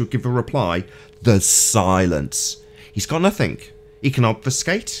for him to give a reply, there's silence. He's got nothing. He can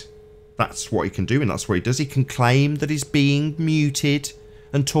obfuscate. That's what he can do, and that's what he does. He can claim that he's being muted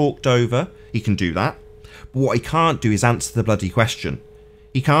and talked over. He can do that. But what he can't do is answer the bloody question.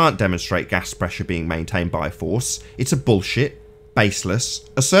 He can't demonstrate gas pressure being maintained by force. It's a bullshit, baseless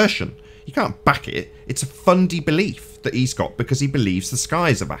assertion. You can't back it. It's a fundy belief that he's got because he believes the sky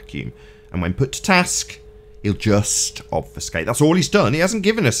is a vacuum. And when put to task, he'll just obfuscate. That's all he's done. He hasn't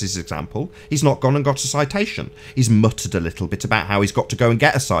given us his example. He's not gone and got a citation. He's muttered a little bit about how he's got to go and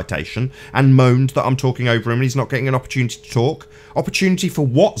get a citation and moaned that I'm talking over him and he's not getting an opportunity to talk. Opportunity for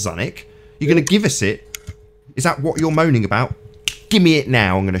what, Zanuck? You're going to give us it? Is that what you're moaning about? Give me it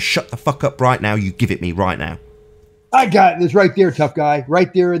now. I'm going to shut the fuck up right now. You give it me right now. I got it. It's right there, tough guy.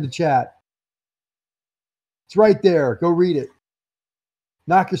 Right there in the chat. It's right there. Go read it.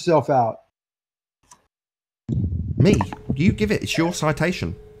 Knock yourself out. Me? You give it. It's your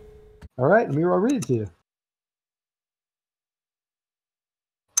citation. All right. I'll read it to you.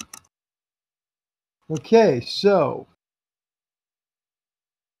 Okay. So,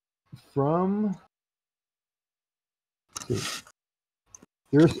 from the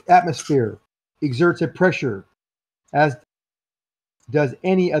Earth's atmosphere exerts a pressure, as does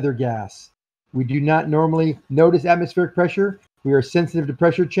any other gas. We do not normally notice atmospheric pressure. We are sensitive to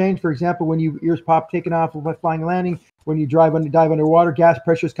pressure change. For example, when your ears pop taking off while flying and landing, when you dive underwater, gas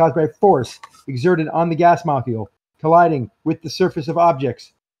pressure is caused by a force exerted on the gas molecule, colliding with the surface of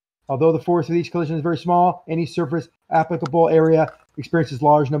objects. Although the force of each collision is very small, any surface applicable area experiences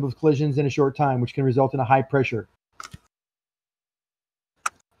large number of collisions in a short time, which can result in a high pressure.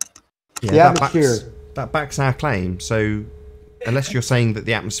 Yeah, The atmosphere. That backs our claim. So, unless you're saying that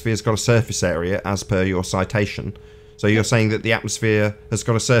the atmosphere's got a surface area, as per your citation, so you're saying that the atmosphere has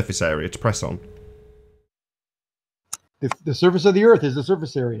got a surface area to press on? The surface of the Earth is the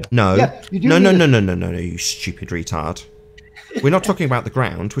surface area. No. Yeah, you do No, you stupid retard. We're not talking about the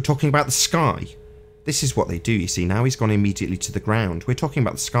ground. We're talking about the sky. This is what they do, you see. Now he's gone immediately to the ground. We're talking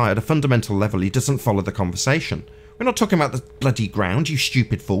about the sky. At a fundamental level, he doesn't follow the conversation. We're not talking about the bloody ground, you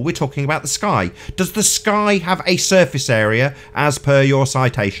stupid fool. We're talking about the sky. Does the sky have a surface area as per your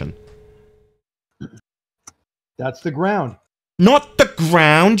citation? That's the ground. Not the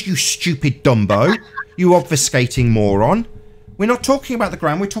ground, you stupid Dumbo. You obfuscating moron. We're not talking about the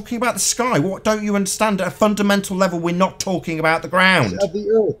ground, we're talking about the sky. What don't you understand? At a fundamental level, we're not talking about the ground. Of the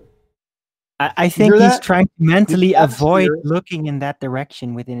Earth. I think he's trying to mentally avoid looking in that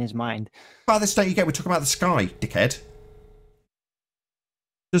direction within his mind. By the state you get, we're talking about the sky, dickhead.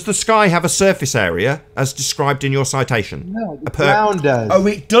 Does the sky have a surface area as described in your citation? No, the ground does. Oh,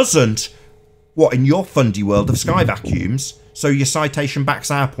 it doesn't? What, in your fundy world of sky vacuums? So your citation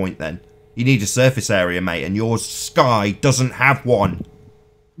backs our point then? You need a surface area, mate, and your sky doesn't have one.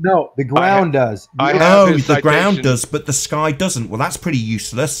 No, the ground does. No, the ground does, but the sky doesn't. Well, that's pretty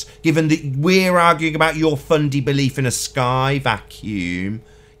useless, given that we're arguing about your fundy belief in a sky vacuum.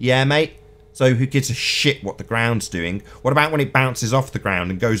 Yeah, mate? So who gives a shit what the ground's doing? What about when it bounces off the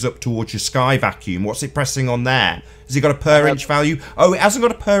ground and goes up towards your sky vacuum? What's it pressing on there? Has it got a per inch value? Oh, it hasn't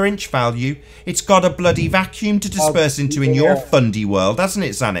got a per inch value. It's got a bloody vacuum to disperse into in your fundy world, hasn't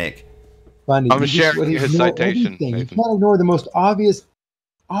it, Zanuck? Funny. I'm sharing his citation. You can't ignore the most obvious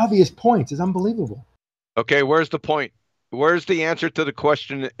points. It's unbelievable. Okay, where's the point? Where's the answer to the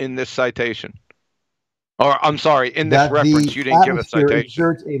question in this citation? Or, I'm sorry, in this reference, you didn't give a citation.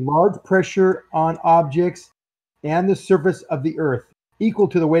 Exerts a large pressure on objects and the surface of the Earth, equal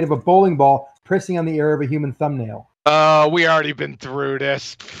to the weight of a bowling ball pressing on the area of a human thumbnail. We already been through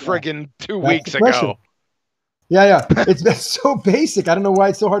this friggin' 2 weeks ago. Yeah. It's so basic. I don't know why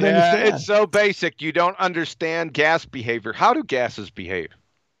it's so hard to understand. Yeah, it's so basic. You don't understand gas behavior. How do gases behave?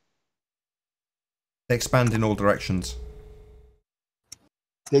 They expand in all directions.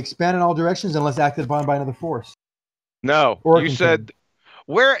 They expand in all directions unless acted upon by another force. No, you said,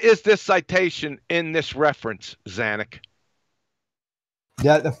 where is this citation in this reference, Zanuck?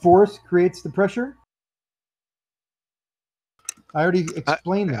 That the force creates the pressure? I already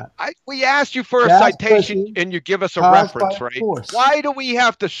explained that. We asked you for a citation and you give us a reference, right? Force. Why do we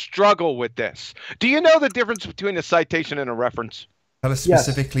have to struggle with this? Do you know the difference between a citation and a reference? Tell us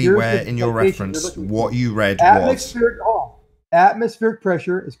specifically where in your reference what you read was. Atmospheric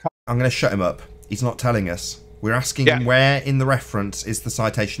pressure is... I'm going to shut him up. He's not telling us. We're asking him where in the reference is the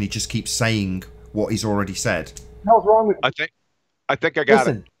citation. He just keeps saying what he's already said. What's wrong with I think I got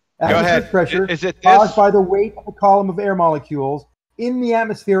it. Go ahead. Pressure is it caused by the weight of a column of air molecules in the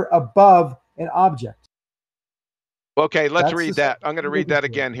atmosphere above an object. Okay, let's read that. I'm going to read that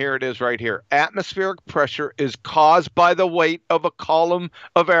again. Here it is right here. Atmospheric pressure is caused by the weight of a column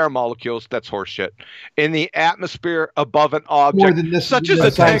of air molecules, that's horseshit, in the atmosphere above an object, such as a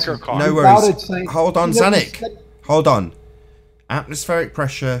tanker car. No worries. Hold on, Zanuck. Hold on. Atmospheric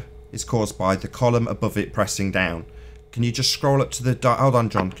pressure is caused by the column above it pressing down. Can you just scroll up to the... Hold on,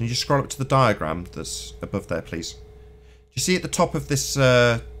 John. Can you just scroll up to the diagram that's above there, please? Do you see at the top of this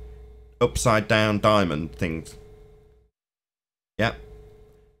upside down diamond thing? Yeah.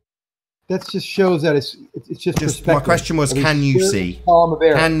 That just shows that it's just perspective. My question was, can you see?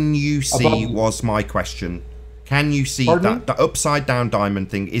 Can you see was my question. Can you see that the upside down diamond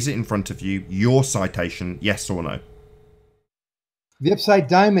thing? Is it in front of you? Your citation, yes or no? The upside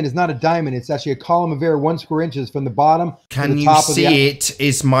diamond is not a diamond. It's actually a column of air 1 square inches from the bottom to the the top top. Can you see it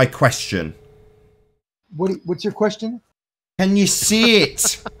is my question. What's your question? Can you see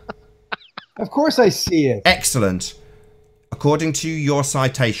it? Of course I see it. Excellent. According to your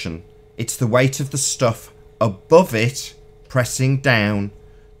citation, it's the weight of the stuff above it pressing down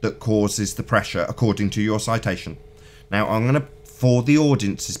that causes the pressure, according to your citation. Now, I'm going to, for the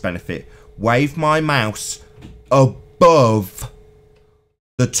audience's benefit, wave my mouse above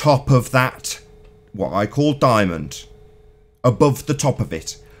the top of that, what I call diamond. Above the top of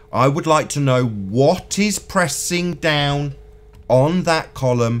it. I would like to know what is pressing down on that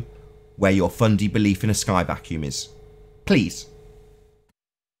column where your fundy belief in a sky vacuum is. Please.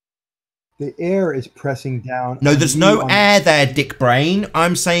 The air is pressing down. No, there's no air there, Dick Brain.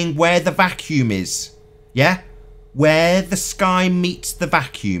 I'm saying where the vacuum is. Yeah? Where the sky meets the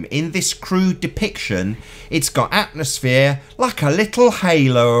vacuum. In this crude depiction, it's got atmosphere like a little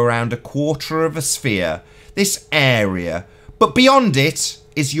halo around a quarter of a sphere. This area. But beyond it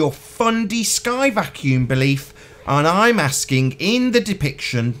is your fundy sky vacuum belief. And I'm asking, in the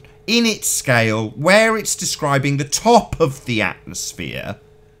depiction, in its scale, where it's describing the top of the atmosphere,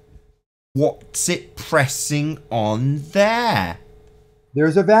 what's it pressing on there?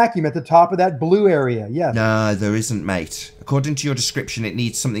 There's a vacuum at the top of that blue area, yes. No, there isn't, mate. According to your description, it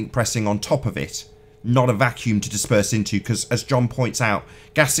needs something pressing on top of it, not a vacuum to disperse into, because, as John points out,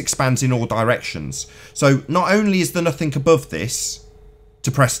 gas expands in all directions. So, not only is there nothing above this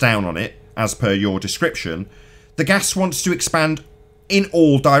to press down on it, as per your description, the gas wants to expand in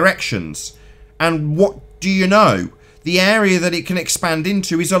all directions. And what do you know? The area that it can expand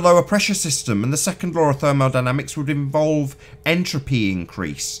into is a lower pressure system, and the second law of thermodynamics would involve entropy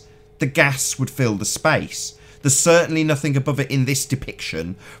increase. The gas would fill the space. There's certainly nothing above it in this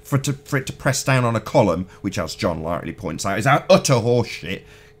depiction for it to press down on a column, which, as John rightly points out, is utter horseshit.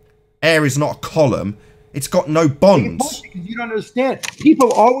 Air is not a column. It's got no bonds. You don't understand.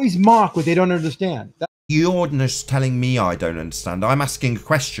 People always mock what they don't understand. You're just telling me I don't understand. I'm asking a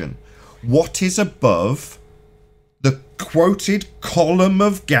question. What is above the quoted column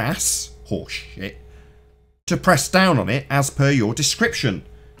of gas, horseshit, to press down on it as per your description?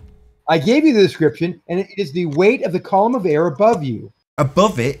 I gave you the description, and it is the weight of the column of air above you.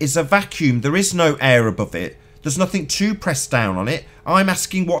 Above it is a vacuum. There is no air above it. There's nothing to press down on it. I'm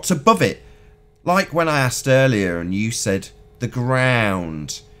asking what's above it. Like when I asked earlier and you said the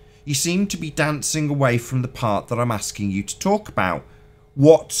ground. You seem to be dancing away from the part that I'm asking you to talk about.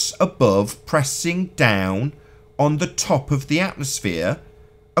 What's above pressing down on the top of the atmosphere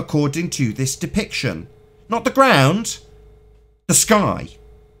according to this depiction? Not the ground, the sky.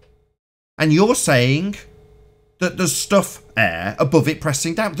 And you're saying that there's stuff, air, above it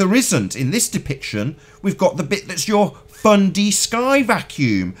pressing down. There isn't. In this depiction, we've got the bit that's your fundy sky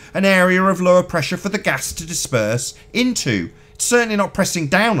vacuum, an area of lower pressure for the gas to disperse into. It's certainly not pressing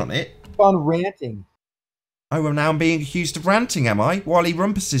down on it. On ranting. Oh, well, now I'm being accused of ranting, am I? While he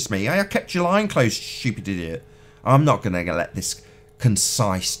rumpuses me. I kept your line closed, stupid idiot. I'm not going to let this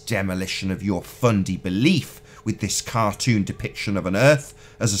concise demolition of your fundy belief with this cartoon depiction of an Earth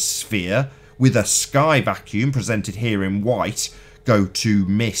as a sphere with a sky vacuum presented here in white go to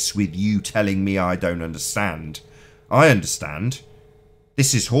miss with you telling me I don't understand. I understand.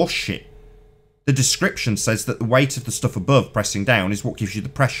 This is horseshit. The description says that the weight of the stuff above pressing down is what gives you the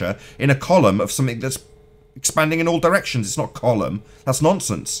pressure in a column of something that's expanding in all directions. It's not column. That's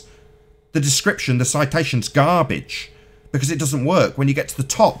nonsense. The description, the citation's garbage because it doesn't work when you get to the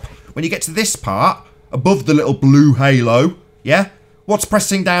top. When you get to this part, above the little blue halo, yeah? What's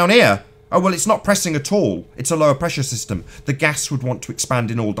pressing down here? Oh, well, it's not pressing at all. It's a lower pressure system. The gas would want to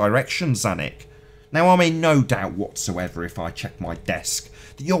expand in all directions, Zanuck. Now, I'm in no doubt whatsoever if I check my desk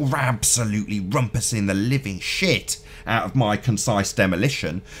that you're absolutely rumpusing the living shit out of my concise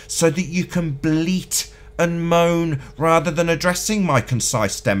demolition so that you can bleat and moan rather than addressing my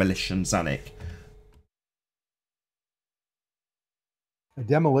concise demolition, Zanuck. A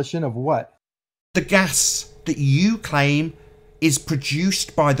demolition of what? The gas that you claim is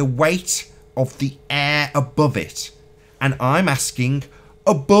produced by the weight of the air above it. And I'm asking,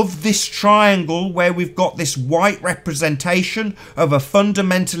 above this triangle where we've got this white representation of a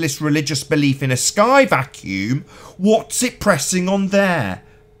fundamentalist religious belief in a sky vacuum, what's it pressing on there?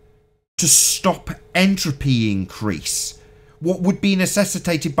 To stop entropy increase. What would be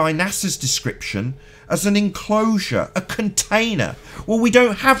necessitated by NASA's description as an enclosure, a container. Well, we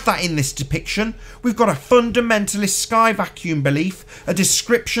don't have that in this depiction. We've got a fundamentalist sky vacuum belief, a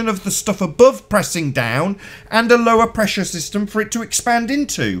description of the stuff above pressing down, and a lower pressure system for it to expand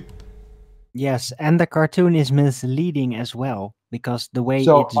into. Yes, and the cartoon is misleading as well, because the way it's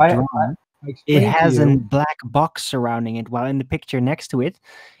drawn, it has a black box surrounding it, while in the picture next to it,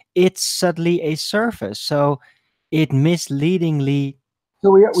 it's suddenly a surface. So it misleadingly... So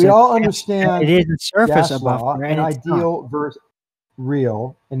we all understand it is a surface gas above law there, and ideal versus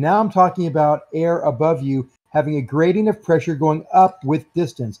real. And now I'm talking about air above you having a gradient of pressure going up with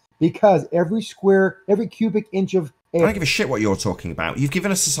distance, because every cubic inch of air... I don't give a shit what you're talking about. You've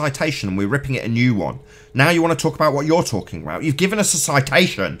given us a citation and we're ripping it a new one. Now you want to talk about what you're talking about. You've given us a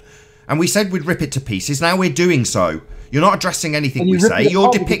citation and we said we'd rip it to pieces. Now we're doing so. You're not addressing anything we say.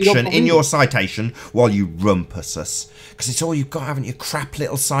 Your depiction in your citation, while you rumpus us. Because it's all you've got, haven't you? Crap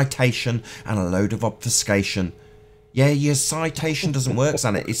little citation and a load of obfuscation. Yeah, your citation doesn't work,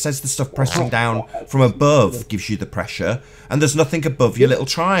 Zanet. It says the stuff pressing down from above gives you the pressure. And there's nothing above your little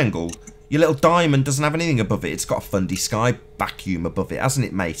triangle. Your little diamond doesn't have anything above it. It's got a fundy sky vacuum above it, hasn't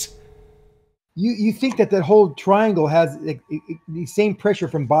it, mate? You think that whole triangle has the same pressure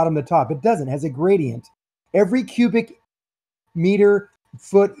from bottom to top. It doesn't. It has a gradient. Every cubic meter,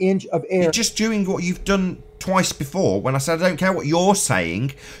 foot, inch of air... You're just doing what you've done twice before when I said I don't care what you're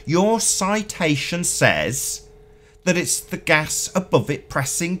saying. Your citation says that it's the gas above it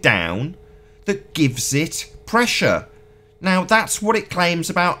pressing down that gives it pressure. Now, that's what it claims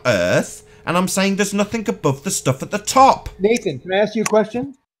about Earth, and I'm saying there's nothing above the stuff at the top. Nathan, can I ask you a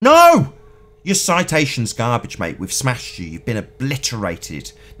question? No! Your citation's garbage, mate. We've smashed you. You've been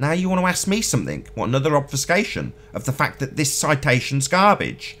obliterated. Now you want to ask me something? What, another obfuscation of the fact that this citation's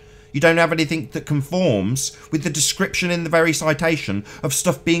garbage? You don't have anything that conforms with the description in the very citation of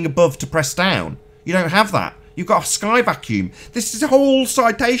stuff being above to press down. You don't have that. You've got a sky vacuum. This whole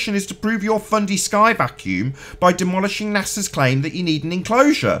citation is to prove your fundy sky vacuum by demolishing NASA's claim that you need an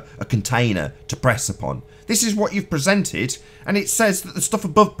enclosure, a container, to press upon. This is what you've presented, and it says that the stuff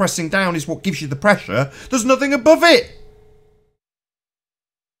above pressing down is what gives you the pressure. There's nothing above it.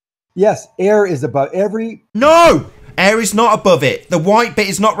 Yes, air is above every... No! Air is not above it. The white bit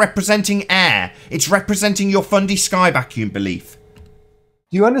is not representing air. It's representing your fundy sky vacuum belief.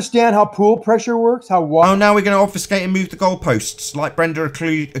 Do you understand how pool pressure works? How water... Oh, now we're going to obfuscate and move the goalposts, like Brenda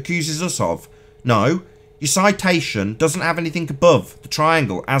accuses us of. No, your citation doesn't have anything above the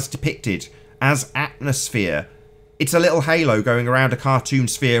triangle as depicted, as atmosphere. It's a little halo going around a cartoon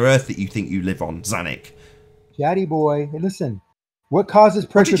sphere Earth that you think you live on, Zanuck. Chatty boy, hey, listen. What causes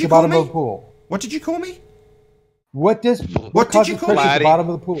pressure at the bottom of the pool? What did you call me? What causes pressure at the bottom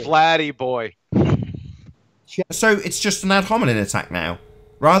of the pool? Flatty boy. So it's just an ad hominem attack now.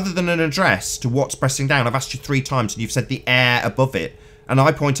 Rather than an address to what's pressing down, I've asked you 3 times and you've said the air above it. And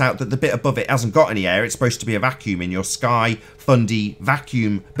I point out that the bit above it hasn't got any air. It's supposed to be a vacuum in your sky fundy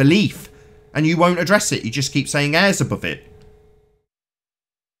vacuum belief. And you won't address it. You just keep saying air's above it.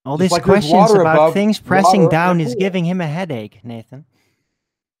 All these questions about things pressing down is giving him a headache, Nathan.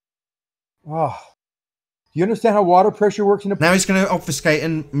 Oh. Do you understand how water pressure works in a... Now he's going to obfuscate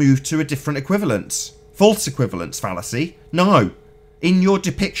and move to a different equivalence. False equivalence fallacy. No. In your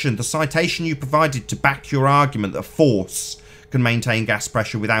depiction, the citation you provided to back your argument that force can maintain gas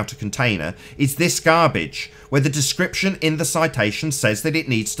pressure without a container is this garbage, where the description in the citation says that it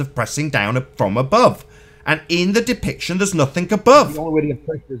needs to pressing down from above. And in the depiction, there's nothing above. The only way to get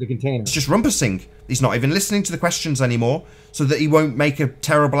pressure is a container. It's just rumpusing. He's not even listening to the questions anymore, so that he won't make a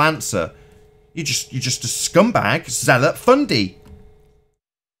terrible answer. You're just a scumbag, zealot, fundy.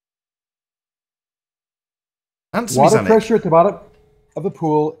 Answer me, Water Zanuck. pressure at the bottom of the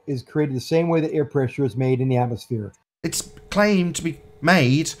pool is created the same way that air pressure is made in the atmosphere. It's claimed to be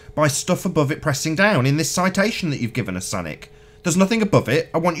made by stuff above it pressing down in this citation that you've given us, Zanuck. There's nothing above it.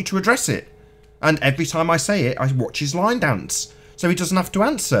 I want you to address it. And every time I say it, I watch his line dance, so he doesn't have to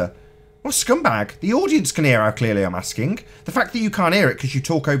answer. What scumbag? The audience can hear how clearly I'm asking. The fact that you can't hear it because you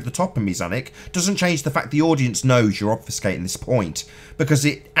talk over the top of me, Zanuck, doesn't change the fact the audience knows you're obfuscating this point, because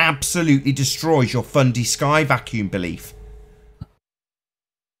it absolutely destroys your fundy sky vacuum belief.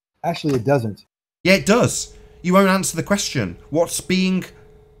 Actually, it doesn't. Yeah, it does. You won't answer the question. What's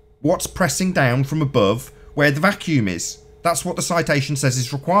pressing down from above where the vacuum is? That's what the citation says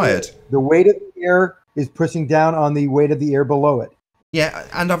is required. The weight of the air is pressing down on the weight of the air below it. Yeah,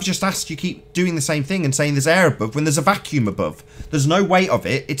 and I've just asked you keep doing the same thing and saying there's air above when there's a vacuum above. There's no weight of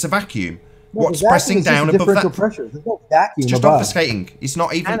it, it's a vacuum. No, What's pressing down above that? Pressure. There's no vacuum It's just above. obfuscating. He's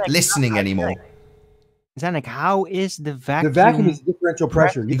not even listening anymore. Zanuck, how is the vacuum? The vacuum is differential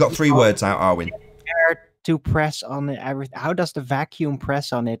pressure. You got 3 words out, Arwin. Air to press on it, everything. How does the vacuum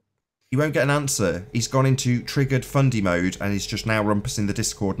press on it? You won't get an answer. He's gone into triggered fundy mode and he's just now rumpusing the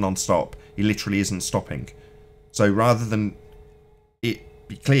Discord non-stop. He literally isn't stopping. So rather than it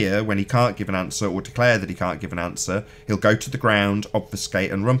be clear when he can't give an answer or declare that he can't give an answer, he'll go to the ground,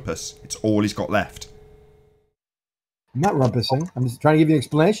 obfuscate and rumpus. It's all he's got left. I'm not rumpusing. I'm just trying to give you an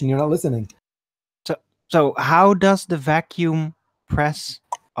explanation. You're not listening. So how does the vacuum press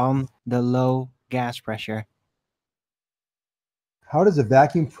on the low gas pressure? How does a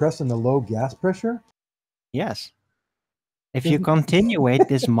vacuum press on the low gas pressure? Yes. If you continuate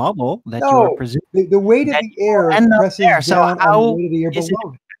this model that you No, are presuming, the weight of the air presses there. So down on the how weight of the air is it?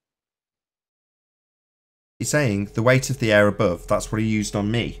 below. He's saying the weight of the air above, that's what he used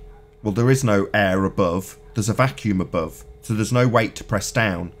on me. Well, there is no air above. There's a vacuum above. So there's no weight to press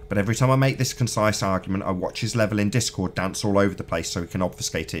down. But every time I make this concise argument, I watch his level in Discord dance all over the place so he can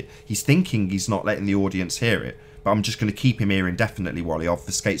obfuscate it. He's thinking he's not letting the audience hear it. But I'm just going to keep him here indefinitely while he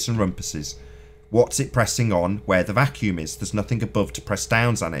obfuscates and rumpuses. What's it pressing on where the vacuum is? There's nothing above to press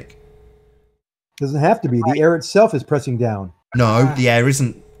down, Zanuck. Doesn't have to be. The air itself is pressing down. No, the air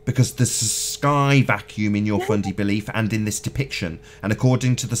isn't. Because there's a sky vacuum in your fundy belief and in this depiction. And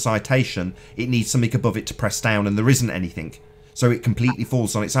according to the citation, it needs something above it to press down and there isn't anything. So it completely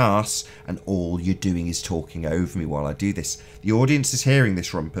falls on its arse and all you're doing is talking over me while I do this. The audience is hearing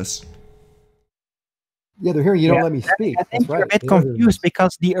this, Rumpus. Yeah, they're hearing you don't let me speak. I think That's right. you're a bit confused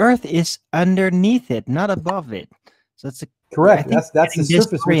because the Earth is underneath it, not above it. So it's Correct. That's the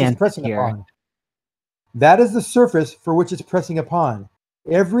surface which it's pressing upon. That is the surface for which it's pressing upon.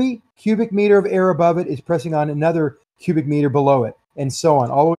 Every cubic meter of air above it is pressing on another cubic meter below it, and so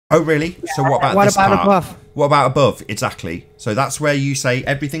on. All Oh, really? So what about this part? Above? What about above? Exactly. So that's where you say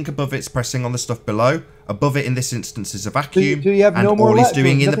everything above it's pressing on the stuff below. Above it in this instance is a vacuum. So you have and no more all he's left.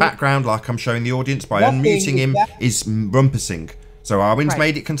 doing There's in the nothing- background, like I'm showing the audience by Nothing unmuting him, exactly. is rumpusing. So Arwin's Right.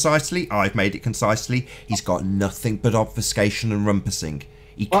 made it concisely. I've made it concisely. He's got nothing but obfuscation and rumpusing.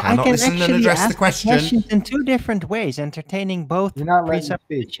 He Well, I cannot can listen and actually address ask the question. questions in 2 different ways, entertaining both You're not letting me speak.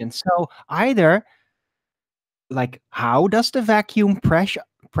 presuppositions. So either, like, how does the vacuum press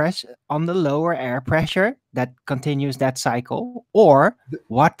on the lower air pressure that continues that cycle, or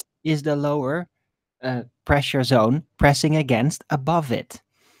what is the lower pressure zone pressing against above it?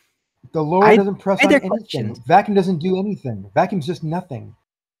 The lower doesn't press on either anything. questions. Vacuum doesn't do anything. Vacuum's just nothing.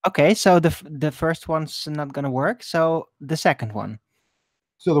 Okay, so the first one's not going to work. So the second one.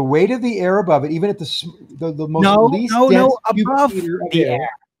 So the weight of the air above it, even at the most least no, dense cubic above meter of the air.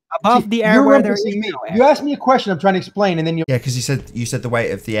 Above the air You're where there is rumpusing me. no air. You asked me a question. I'm trying to explain, and then you. Yeah, because you said the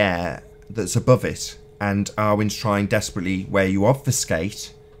weight of the air that's above it, and Arwin's trying desperately where you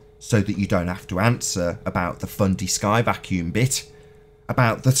obfuscate so that you don't have to answer about the fundy sky vacuum bit,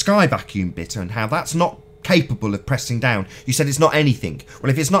 about the sky vacuum bit and how that's not capable of pressing down. You said it's not anything. Well,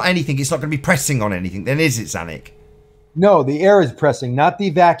 if it's not anything, it's not going to be pressing on anything. Then is it, Zanuck? No, the air is pressing, not the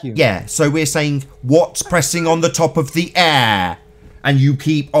vacuum. Yeah, so we're saying what's pressing on the top of the air, and you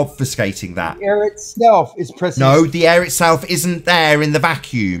keep obfuscating that. The air itself is pressing. No, the air itself isn't there in the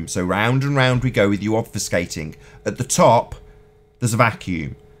vacuum. So round and round we go with you obfuscating. At the top, there's a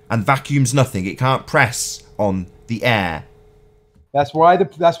vacuum. And vacuum's nothing. It can't press on the air. That's why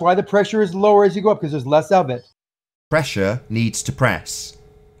the pressure is lower as you go up, because there's less of it. Pressure needs to press.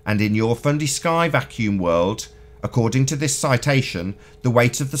 And in your fundy sky vacuum world, according to this citation, the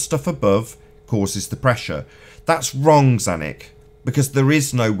weight of the stuff above causes the pressure. That's wrong, Zanuck. Because there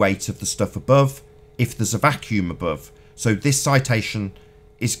is no weight of the stuff above if there's a vacuum above. So this citation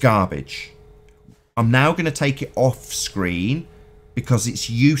is garbage. I'm now going to take it off screen because it's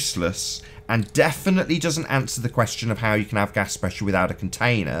useless and definitely doesn't answer the question of how you can have gas pressure without a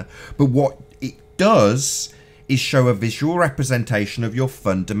container. But what it does is show a visual representation of your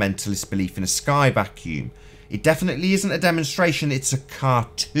fundamentalist belief in a sky vacuum. It definitely isn't a demonstration, it's a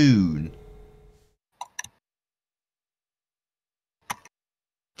cartoon.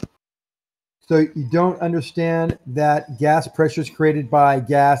 So you don't understand that gas pressure is created by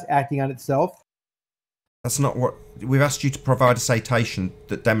gas acting on itself? That's not what... We've asked you to provide a citation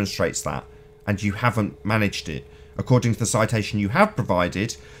that demonstrates that, and you haven't managed it. According to the citation you have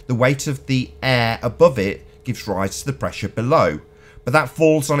provided, the weight of the air above it gives rise to the pressure below. But that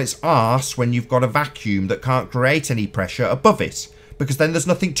falls on its arse when you've got a vacuum that can't create any pressure above it, because then there's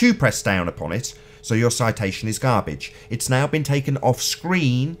nothing to press down upon it. So your citation is garbage. It's now been taken off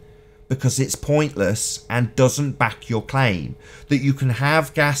screen because it's pointless and doesn't back your claim that you can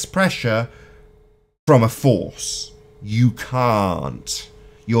have gas pressure from a force. You can't.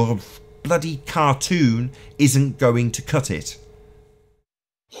 Your bloody cartoon isn't going to cut it.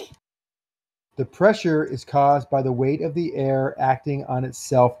 The pressure is caused by the weight of the air acting on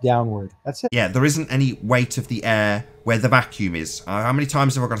itself downward. That's it. Yeah, there isn't any weight of the air where the vacuum is. How many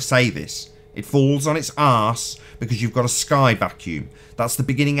times have I got to say this? It falls on its arse because you've got a sky vacuum. That's the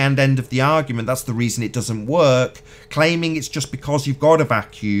beginning and end of the argument. That's the reason it doesn't work. Claiming it's just because you've got a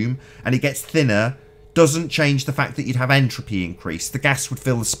vacuum and it gets thinner doesn't change the fact that you'd have entropy increase. The gas would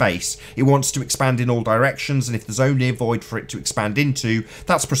fill the space. It wants to expand in all directions, and if there's only a void for it to expand into,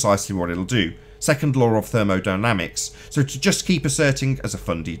 that's precisely what it'll do. Second law of thermodynamics. So to just keep asserting, as a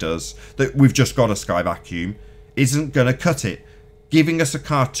fundy does, that we've just got a sky vacuum isn't going to cut it. Giving us a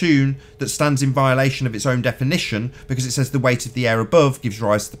cartoon that stands in violation of its own definition because it says the weight of the air above gives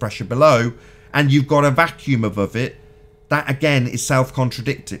rise to the pressure below, and you've got a vacuum above it, that again is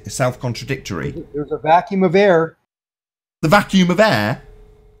self-contradictory. There's a vacuum of air. The vacuum of air?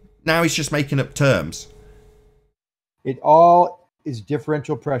 Now he's just making up terms. It all is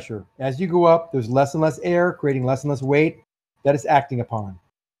differential pressure. As you go up, there's less and less air, creating less and less weight that it's acting upon.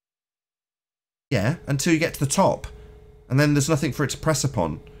 Yeah, until you get to the top. And then there's nothing for it to press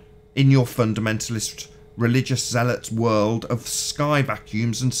upon in your fundamentalist religious zealot world of sky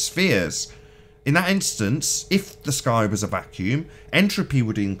vacuums and spheres. In that instance, if the sky was a vacuum, entropy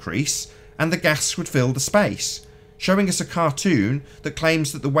would increase and the gas would fill the space. Showing us a cartoon that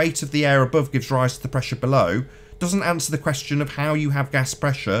claims that the weight of the air above gives rise to the pressure below doesn't answer the question of how you have gas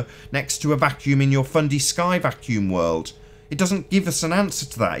pressure next to a vacuum in your fundy sky vacuum world. It doesn't give us an answer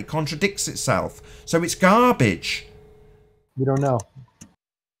to that. It contradicts itself. So it's garbage. We don't know.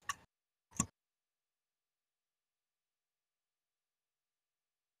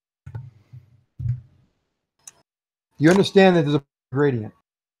 You understand that there's a gradient.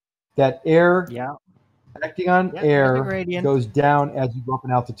 That air acting on air goes down as you go up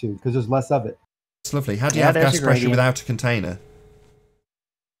in altitude because there's less of it. It's lovely. How do you have gas pressure without a container?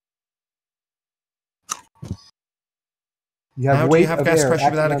 How do you have gas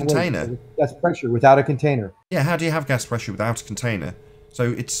pressure without a container? Gas pressure without a container. Yeah, how do you have gas pressure without a container?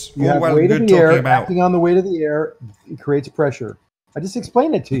 So it's all well and good talking about acting on the weight of the air. It creates pressure. I just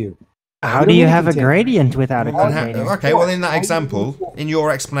explained it to you. How do you have a gradient without a container? Okay, well, in that example, in your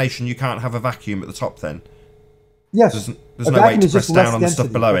explanation, you can't have a vacuum at the top then. Yes. There's no way to press down on the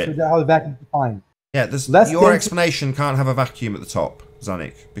stuff below it. How the vacuum is defined. Yeah, your explanation can't have a vacuum at the top,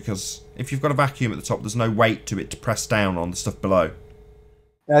 Zanik, because if you've got a vacuum at the top, there's no weight to it to press down on the stuff below.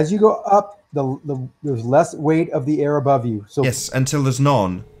 As you go up, there's less weight of the air above you. So yes, until there's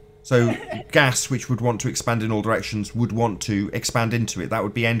none. So gas, which would want to expand in all directions, would want to expand into it. That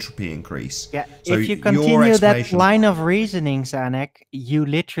would be entropy increase. Yeah, so if you continue that line of reasoning, Zanek, you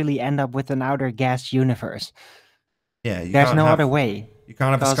literally end up with an outer gas universe. Yeah, there's no other way. You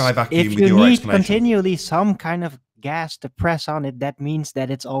can't have a sky vacuum with your explanation. If you need continually some kind of gas to press on it, that means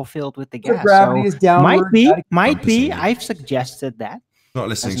that it's all filled with the gas. Gravity is downward. Might be. I've suggested that. Not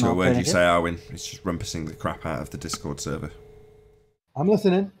listening to a word you say, Arwin. It's just rumpusing the crap out of the Discord server. I'm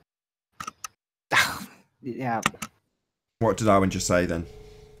listening. Yeah. What did Arwin just say then?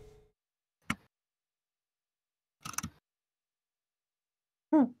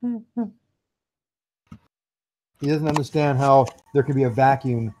 He doesn't understand how there can be a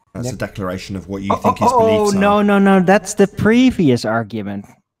vacuum. That's a declaration of what you think his beliefs are. Oh, no. That's the previous argument.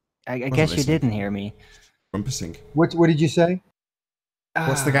 I guess you didn't hear me. Rumpusing. What did you say?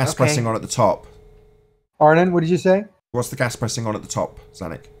 What's the gas pressing on at the top? Arnon, what did you say? What's the gas pressing on at the top,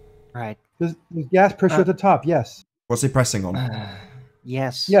 Zanik? Right. There's gas pressure at the top, yes. What's it pressing on?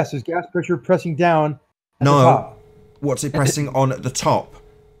 Yes. Yes, there's gas pressure pressing down at the top. What's it pressing on at the top?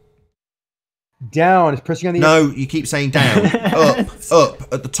 Down. It's pressing on the... No, you keep saying down.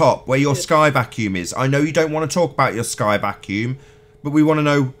 up at the top, where your sky vacuum is. I know you don't want to talk about your sky vacuum, but we want to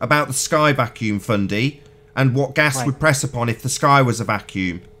know about the sky vacuum, Fundy, and what gas would press upon if the sky was a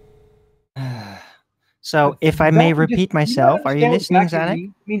vacuum. So, if I may repeat myself, are you listening, Zanik?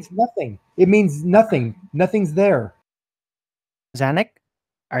 It means nothing. It means nothing. Nothing's there. Zanik,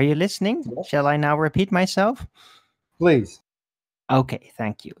 are you listening? Yes. Shall I now repeat myself? Please. Okay,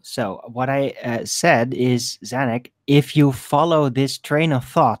 thank you. So, what I said is, Zanik, if you follow this train of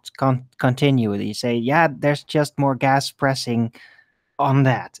thought continually, say, yeah, there's just more gas pressing on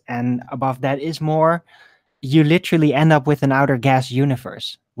that, and above that is more, you literally end up with an outer gas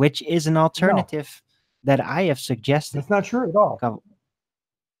universe, which is an alternative that I have suggested. That's not true at all.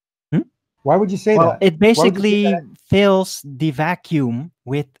 Why would you say Well, that? it Why would you say basically that? fills the vacuum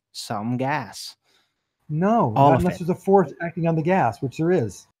with some gas. No, All not of unless it. there's a force acting on the gas, which there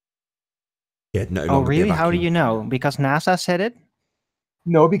is. Yeah, no Oh, longer be a really? How do vacuum. you know? Because NASA said it?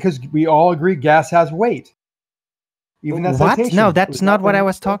 No, because we all agree gas has weight. Even that What? citation. No, was that's not what I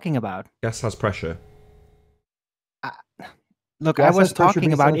was when- talking about. Gas has pressure. Look, Gas I was has pressure talking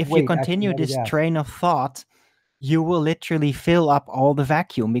based on about its if you weight, acting continue on the this gas. train of thought, you will literally fill up all the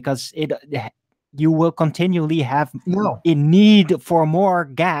vacuum because you will continually have No. a need for more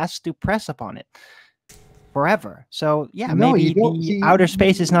gas to press upon it forever. So yeah, No, maybe you don't. the See, outer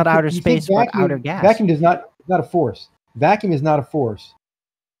space is not outer you think space, but outer gas. Vacuum does not a force. Vacuum is not a force.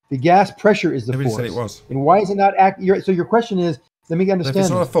 The gas pressure is the Nobody force. said it was. And why is it not so your question is, let me understand. If it's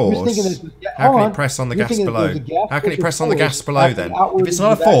not a this. You're force, thinking that- how hold can on. it press on the You're gas thinking that below? there's a gas How can it pressure press on the force gas below acting then? outward If it's into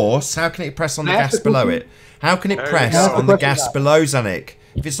not a the vacuum. force, how can it press on the Can I ask gas the below question? it? How can it There you press go. on the Ask the gas question below, Zanik?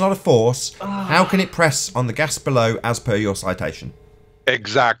 If it's not a force, how can it press on the gas below as per your citation?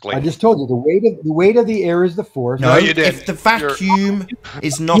 Exactly. I just told you the weight of the air is the force. No, you didn't. if the vacuum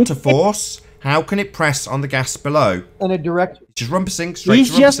is not a force, how can it press on the gas below? In a direct. Just rumpusing, straight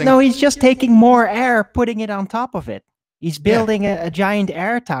to rumpusing. He's just taking more air, putting it on top of it. He's building a giant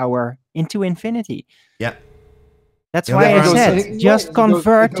air tower into infinity. Yeah. That's Yeah, why I never said, answered. just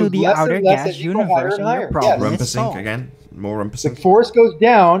convert it to goes the less outer and less gas as you go higher universe, and and your higher. problem is Rumpusing solved. again. More The rumpusing. force goes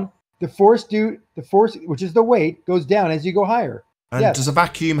down. The force, which is the weight, goes down as you go higher. And Yes. does a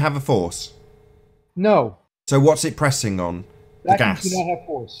vacuum have a force? No. So what's it pressing on? The Vacuums gas. do not have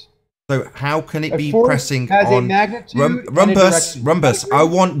force. So how can it A be force pressing has a on magnitude and a Rumpus? direction. Rumpus, I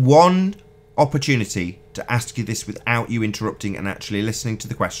want one opportunity to ask you this without you interrupting and actually listening to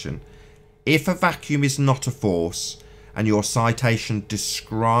the question. If a vacuum is not a force and your citation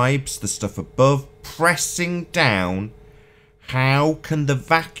describes the stuff above pressing down, how can the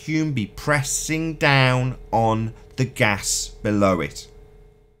vacuum be pressing down on the gas below it?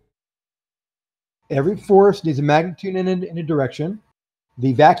 Every force needs a magnitude and a direction.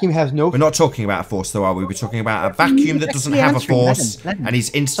 The vacuum has no. We're not talking about a force, though, are we? We're talking about a vacuum that doesn't have a force, Let him. and he's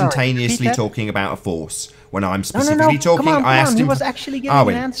instantaneously Sorry, repeat that. talking about a force. When I'm No, specifically talking, come on, I asked He him. was actually giving Are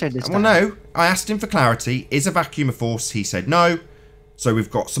we? an answer this Well, time. no, I asked him for clarity. Is a vacuum a force? He said no. So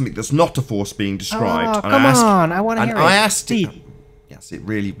we've got something that's not a force being described. Oh, come on, I want to hear it. I asked Please. him. Yes, it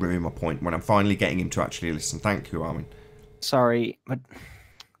really ruined my point when I'm finally getting him to actually listen. Thank you, Armin. Sorry, but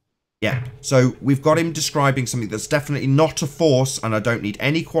Yeah, so we've got him describing something that's definitely not a force, and I don't need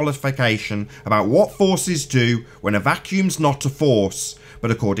any qualification about what forces do when a vacuum's not a force. But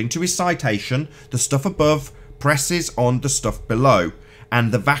according to his citation, the stuff above presses on the stuff below,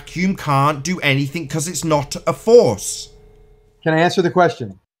 and the vacuum can't do anything because it's not a force. Can I answer the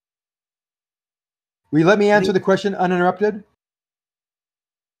question? Will you let me answer the question uninterrupted?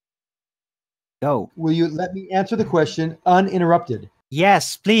 go. Will you let me answer the question uninterrupted?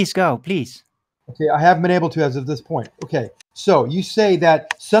 Yes, please go, please. Okay, I haven't been able to as of this point. Okay, so you say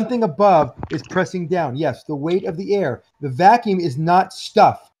that something above is pressing down. Yes, the weight of the air. The vacuum is not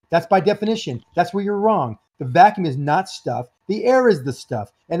stuff. That's by definition. That's where you're wrong. The vacuum is not stuff. The air is the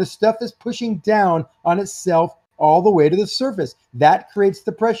stuff. And the stuff is pushing down on itself all the way to the surface. That creates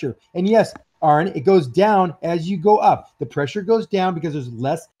the pressure. And yes, Arn, it goes down as you go up. The pressure goes down because there's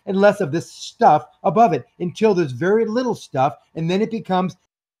less and less of this stuff above it until there's very little stuff, and then it becomes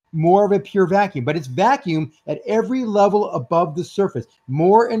more of a pure vacuum. But it's vacuum at every level above the surface.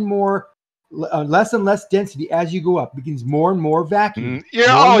 More and more, less and less density as you go up. It becomes more and more vacuum. Yeah,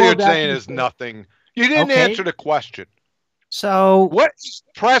 More all and more you're saying vacuum. is nothing. You didn't Okay. answer the question. So What is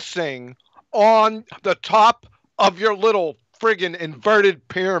pressing on the top of your little friggin' inverted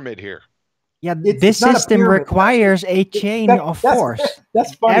pyramid here? yeah, It's this not a system pyramid. requires a chain of force.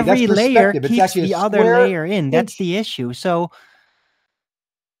 That's funny. Every That's layer perspective. It's keeps actually a the other square layer in. That's inch. the issue. So,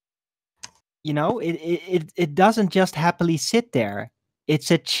 you know, it doesn't just happily sit there. It's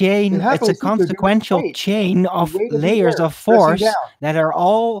a chain. It It's happily a sits there due to consequential weight. chain of weight of the layers air of pressing force down. that are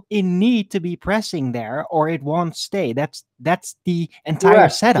all in need to be pressing there, or it won't stay. That's the entire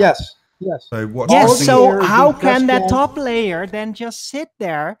Correct. setup. Yes. Yes. So what's Yes, All of the so air is how being pressed can that down. top layer then just sit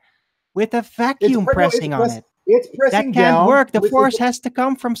there with a vacuum pressing on it? It's That pressing can't down. work. The with force has to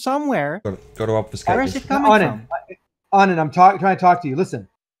come from somewhere. got to obfuscate Where is this? it coming from? Anand, I'm trying to talk to you. Listen,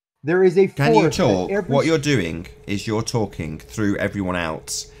 there is a force. Can you that talk? every- What you're doing is you're talking through everyone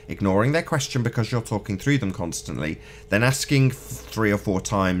else, ignoring their question because you're talking through them constantly, then asking 3 or 4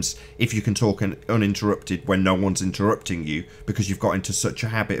 times if you can talk uninterrupted when no one's interrupting you because you've got into such a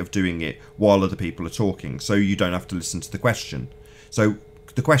habit of doing it while other people are talking, so you don't have to listen to the question. So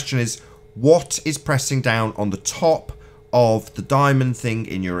the question is, what is pressing down on the top of the diamond thing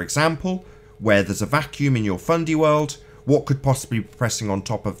in your example, where there's a vacuum in your fundy world, what could possibly be pressing on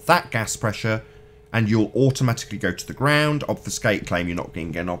top of that gas pressure, and you'll automatically go to the ground, obfuscate, claim you're not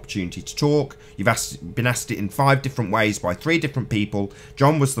getting an opportunity to talk. You've been asked it in 5 different ways by 3 different people.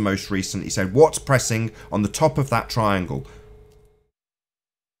 John was the most recent. He said, what's pressing on the top of that triangle?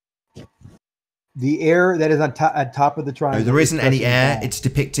 The air that is on top of the triangle. No, there isn't any air. Down. It's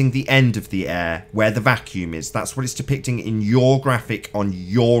depicting the end of the air, where the vacuum is. That's what it's depicting in your graphic on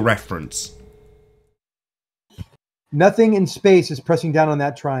your reference. Nothing in space is pressing down on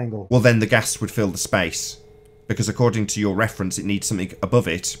that triangle. Well, then the gas would fill the space. Because according to your reference, it needs something above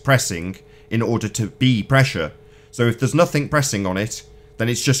it pressing in order to be pressure. So if there's nothing pressing on it, then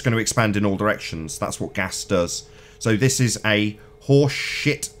it's just going to expand in all directions. That's what gas does. So this is a horse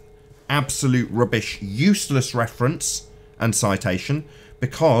shit, absolute rubbish, useless reference and citation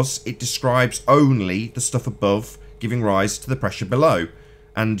because it describes only the stuff above giving rise to the pressure below.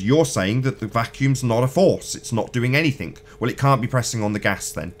 And you're saying that the vacuum's not a force. It's not doing anything. Well, it can't be pressing on the gas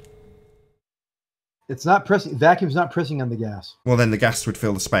then. It's not pressing. Vacuum's not pressing on the gas. Well, then the gas would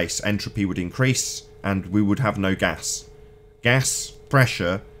fill the space. Entropy would increase, and we would have no gas. Gas,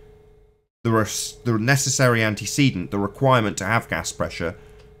 pressure, the necessary antecedent, the requirement to have gas pressure,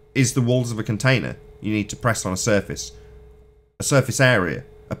 is the walls of a container. You need to press on a surface area,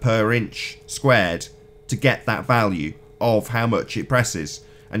 a per inch squared, to get that value of how much it presses.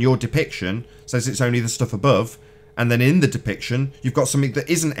 And your depiction says it's only the stuff above, and then in the depiction you've got something that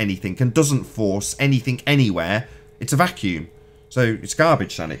isn't anything and doesn't force anything anywhere. It's a vacuum. So it's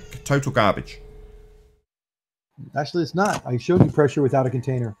garbage, Sanic. Total garbage. Actually, it's not. I showed you pressure without a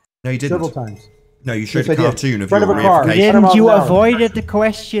container. No, you didn't. Several times. No, you showed Yes, a I did. cartoon of Front your of a car. reification. Didn't you avoided the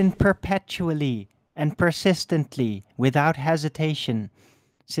question perpetually and persistently, without hesitation,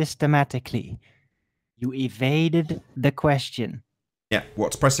 systematically? You evaded the question. Yeah,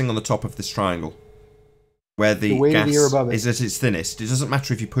 what's pressing on the top of this triangle? Where the weight of gas the air above it. is at its thinnest. It doesn't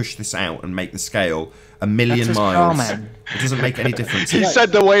matter if you push this out and make the scale a million That's a straw miles. man. It doesn't make any difference. He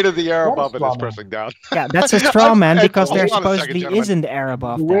said the weight of the air What above is it is straw man? pressing down. Yeah, that's a straw man because Hold there on a second, supposedly gentlemen. isn't air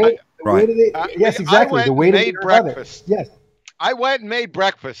above The that. weight, Right. weight of the, yes, exactly. I The went weight and of the made air above it. breakfast. Yes. I went and made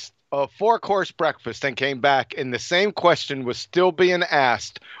breakfast, a 4-course breakfast, and came back, and the same question was still being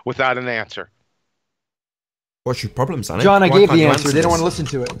asked without an answer. What's your problem, Sanic? John, I Why gave can't the you answer. They this? don't want to listen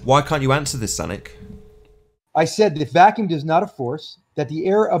to it. Why can't you answer this, Sanic? I said the vacuum is not a force, that the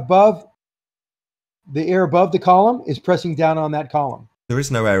air above the column is pressing down on that column. There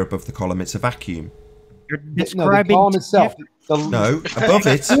is no air above the column. It's a vacuum. You're No, the describing column itself. No, above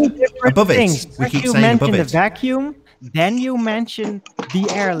it. two different Above it. things. We keep You saying above mentioned the it. vacuum, then you mentioned the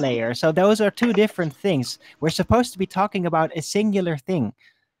air layer. So those are two different things. We're supposed to be talking about a singular thing.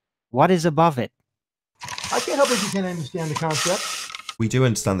 What is above it? I can't help it. You can't understand the concept. We do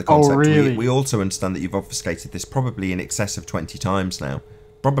understand the concept. really? We also understand that you've obfuscated this probably in excess of 20 times now.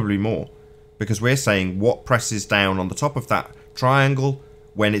 Probably more. Because we're saying what presses down on the top of that triangle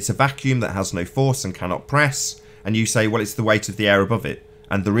when it's a vacuum that has no force and cannot press. And you say, well, it's the weight of the air above it.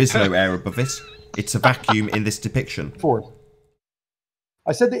 And there is no air above it. It's a vacuum in this depiction. Force.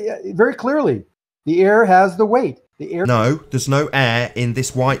 I said very clearly, the air has the weight. The air. No, there's no air in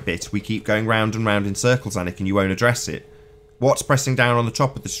this white bit. We keep going round and round in circles, Anik, and you won't address it. What's pressing down on the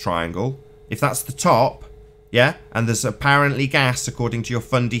top of this triangle? If that's the top, yeah, and there's apparently gas according to your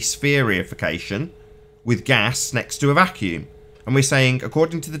fundy sphere reification, with gas next to a vacuum. And we're saying,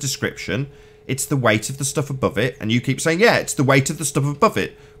 according to the description, it's the weight of the stuff above it, and you keep saying, yeah, it's the weight of the stuff above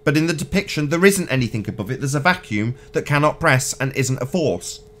it. But in the depiction, there isn't anything above it. There's a vacuum that cannot press and isn't a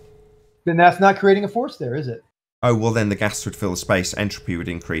force. Then that's not creating a force there, is it? Oh, well then the gas would fill the space, entropy would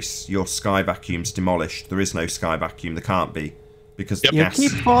increase, your sky vacuum's demolished. There is no sky vacuum, there can't be. Because the You gas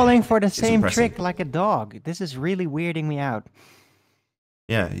keep falling for the isn't same pressing. trick like a dog. This is really weirding me out.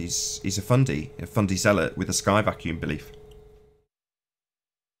 Yeah, he's a fundy zealot with a sky vacuum belief.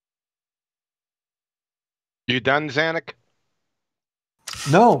 You done, Zanuck?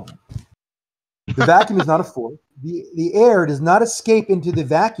 No. The vacuum is not a force. The air does not escape into the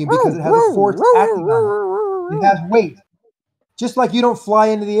vacuum because it has a force acting on it. It has weight. Just like you don't fly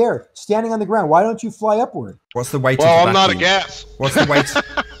into the air. Standing on the ground, why don't you fly upward? What's the weight of Well, the I'm not a vacuum? gas. What's the weight?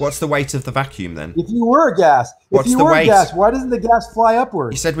 What's the weight of the vacuum then? If you were a gas, What's if you the were weight? a gas, why doesn't the gas fly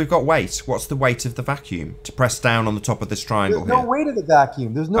upward? You said we've got weight. What's the weight of the vacuum to press down on the top of this triangle There's no here? weight of the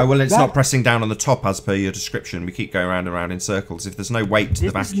vacuum. There's no. Oh, well, it's not vacuum. pressing down on the top as per your description. We keep going round and round in circles. If there's no weight to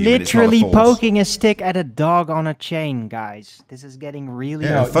the This is vacuum, and it's not a literally force. poking a stick at a dog on a chain, guys. This is getting really...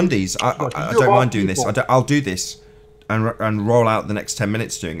 Yeah, No, fundies. I you're don't all mind doing this. people. I'll do this and roll out the next 10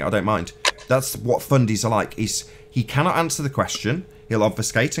 minutes doing it. I don't mind. That's what fundies are like. Is He cannot answer the question. He'll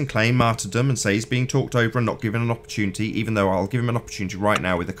obfuscate and claim martyrdom and say he's being talked over and not given an opportunity, even though I'll give him an opportunity right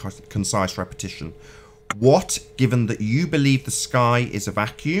now with a concise repetition. What, given that you believe the sky is a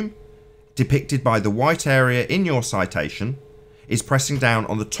vacuum, depicted by the white area in your citation, is pressing down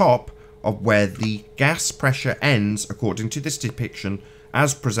on the top of where the gas pressure ends according to this depiction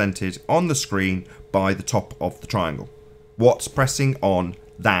as presented on the screen by the top of the triangle? What's pressing on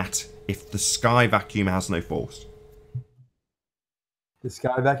that if the sky vacuum has no force? The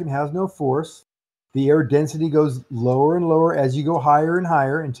sky vacuum has no force. The air density goes lower and lower as you go higher and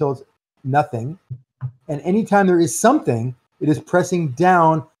higher until it's nothing. And anytime there is something, it is pressing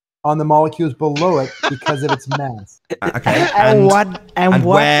down on the molecules below it because of its mass. Okay. And what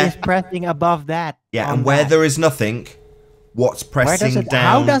where, is pressing above that? Yeah, and where there is nothing, what's pressing down?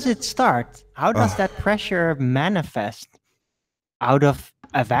 How does it start? How does that pressure manifest out of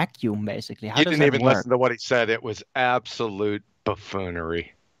a vacuum, basically? How You does didn't that even work? listen to what he said. It was absolute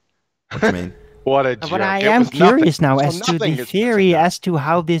buffoonery. What do you mean? What a joke. But I It am was curious nothing. now So as to nothing the is theory as to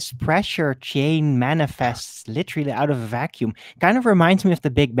how this pressure chain manifests literally out of a vacuum. Kind of reminds me of the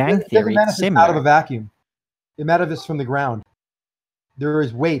Big Bang It doesn't Theory. It's manifest similar. out of a vacuum. It manifests from the ground. There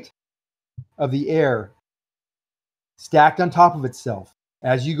is weight of the air stacked on top of itself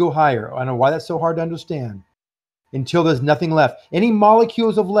as you go higher. I don't know why that's so hard to understand. Until there's nothing left. Any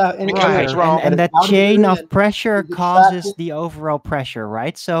molecules of left, any Right, air, and that out chain the of air pressure is causes attracted- the overall pressure,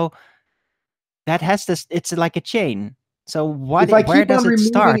 right? So that has this. It's like a chain. So where If I keep does on it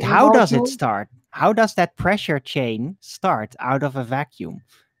start? removing How does it molecules- start? How does that pressure chain start out of a vacuum?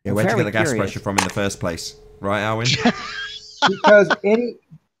 Yeah, I'm where'd you get very the gas curious. pressure from in the first place? Right, Alwyn? Because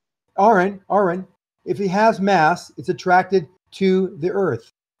Aaron, if it has mass, it's attracted to the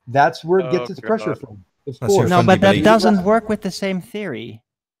Earth. That's where it gets its pressure from. Of That's your course. No, but that belief. doesn't work with the same theory.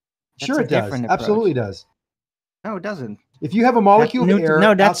 That's Sure a it does. different approach. Absolutely does. No, it doesn't. If you have a molecule of air,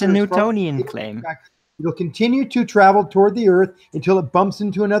 No, that's a out there from- Newtonian claim. It'll continue to travel toward the Earth until it bumps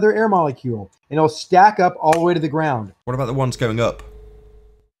into another air molecule, and it'll stack up all the way to the ground. What about the ones going up?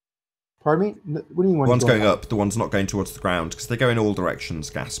 Pardon me? What do you mean? The ones going up, the ones not going towards the ground, because they go in all directions,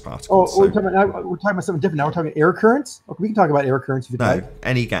 gas Oh, particles. we're talking about something different now. We're talking air currents. Okay, we can talk about air currents if you No, like.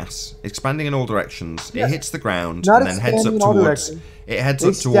 any gas expanding in all directions. Yes. It hits the ground Not and then heads up expanding in all towards. directions. It heads They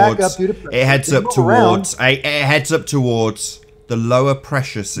up stack towards. up due to pressure. It heads They up move around. towards. It heads up towards the lower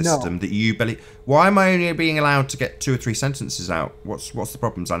pressure system that you believe. Why am I only being allowed to get 2 or 3 sentences out? What's the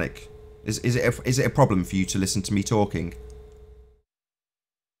problem, Zanik? Is it a problem for you to listen to me talking?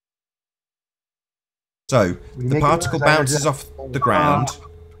 So the particle bounces off the ground,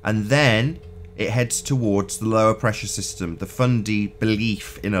 and then it heads towards the lower pressure system, the fundy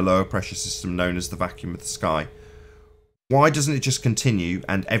belief in a lower pressure system known as the vacuum of the sky. Why doesn't it just continue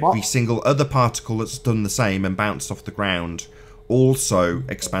and every single other particle that's done the same and bounced off the ground also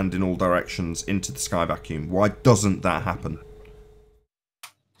expand in all directions into the sky vacuum? Why doesn't that happen?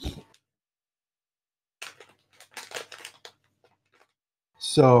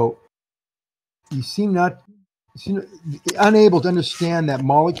 So you seem unable to understand that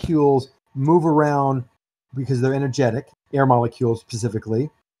molecules move around because they're energetic, air molecules specifically,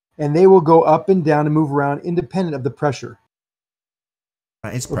 and they will go up and down and move around independent of the pressure.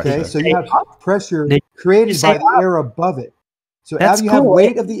 That is pressure. Okay, so you have pressure They created say by the air above it. So That's as you have cool.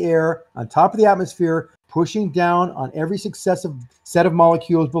 weight of the air on top of the atmosphere pushing down on every successive set of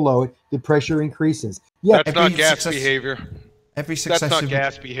molecules below it, the pressure increases. Yeah, That's not gas behavior. Every That's successive. not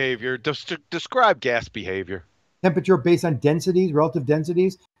gas behavior. Describe gas behavior. temperature based on densities, relative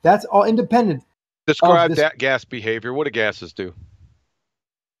densities. That's all independent. Describe that gas behavior. What do gases do?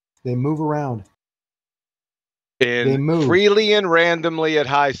 They move around. They move freely and randomly at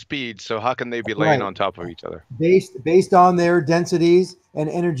high speed. So how can they be laying Right. on top of each other? Based on their densities and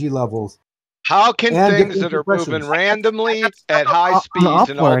energy levels. How can And things different that are moving pressures. randomly at high speeds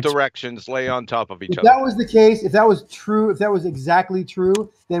in all upwards. directions lay on top of each If other? that was the case, if that was true, if that was exactly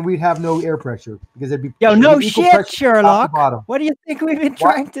true, then we'd have no air pressure because there'd be Yo, there'd no be equal shit, pressure top to Sherlock. bottom. What do you think we've been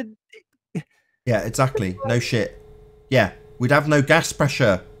trying to? Yeah, exactly. No shit. Yeah, we'd have no gas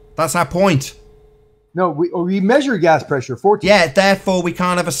pressure. That's our point. No, we measure gas pressure. 14. Yeah, therefore we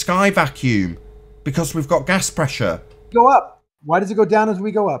can't have a sky vacuum because we've got gas pressure. Go up. Why does it go down as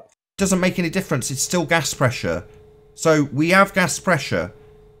we go up? Doesn't make any difference. It's still gas pressure. So we have gas pressure.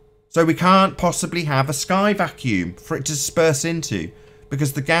 So we can't possibly have a sky vacuum for it to disperse into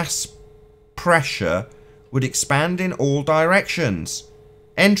because the gas pressure would expand in all directions.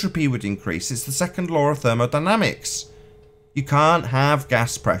 Entropy would increase. It's the second law of thermodynamics. You can't have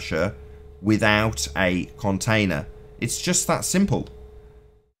gas pressure without a container. It's just that simple.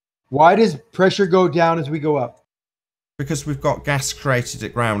 Why does pressure go down as we go up? Because we've got gas created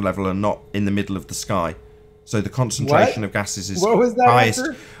at ground level and not in the middle of the sky. So the concentration of gases is what was that highest.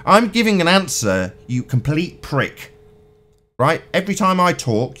 answer? I'm giving an answer, you complete prick. Right? Every time I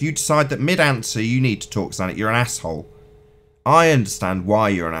talk, you decide that mid-answer you need to talk, Zanik. You're an asshole. I understand why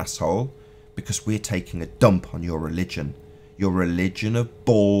you're an asshole. Because we're taking a dump on your religion. Your religion of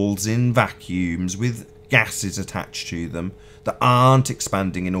balls in vacuums with gases attached to them that aren't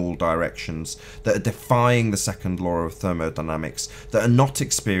expanding in all directions, that are defying the second law of thermodynamics, that are not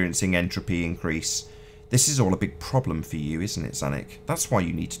experiencing entropy increase. This is all a big problem for you, isn't it, Zanik? That's why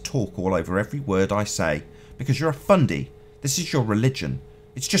you need to talk all over every word I say. Because you're a fundy. This is your religion.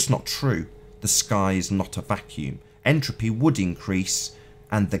 It's just not true. The sky is not a vacuum. Entropy would increase,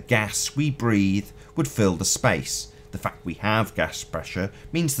 and the gas we breathe would fill the space. The fact we have gas pressure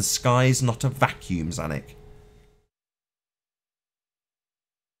means the sky is not a vacuum, Zanik.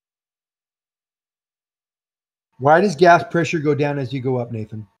 Why does gas pressure go down as you go up,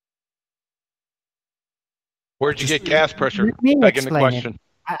 Nathan? Where'd you get gas pressure? Let me Begging the explain it. question.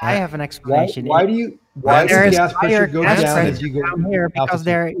 I have an explanation. Why There does is gas higher pressure go gas down as pressure you go down here because altitude?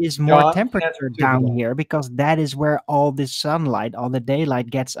 there is more John, temperature answer to down that. here, because that is where all the sunlight, all the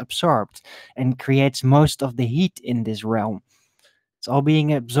daylight gets absorbed and creates most of the heat in this realm. It's all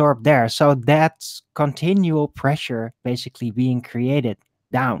being absorbed there. So that's continual pressure basically being created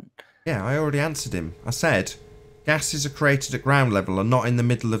down. Yeah, I already answered him. I said, gases are created at ground level and not in the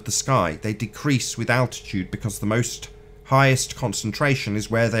middle of the sky. They decrease with altitude because the most highest concentration is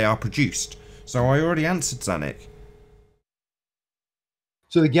where they are produced. So I already answered, Zanik.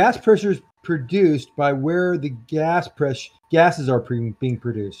 So the gas pressure is produced by where the gases are being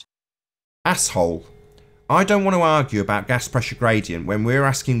produced. Asshole. I don't want to argue about gas pressure gradient when we're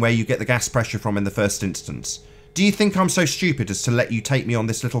asking where you get the gas pressure from in the first instance. Do you think I'm so stupid as to let you take me on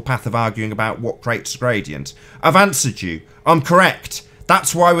this little path of arguing about what creates a gradient? I've answered you. I'm correct.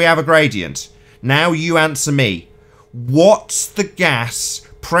 That's why we have a gradient. Now you answer me. What's the gas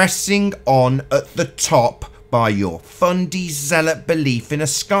pressing on at the top by your fundy zealot belief in a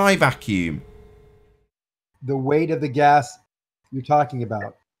sky vacuum? The weight of the gas you're talking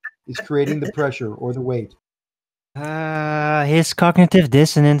about is creating the pressure or the weight. His cognitive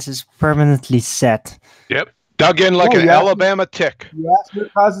dissonance is permanently set. Yep. Dug in like an Alabama tick. You asked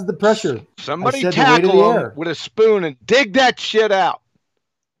what causes the pressure. Somebody I said the weight of the tackle air. him with a spoon and dig that shit out.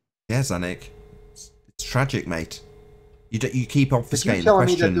 Yeah, Zanik. It's tragic, mate. You keep obfuscating the telling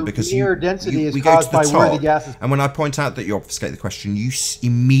me that question the because air density is we go to caused the by where the top, gas is- and when I point out that you obfuscate the question, you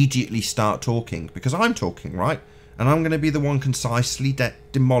immediately start talking because I'm talking, right? And I'm going to be the one concisely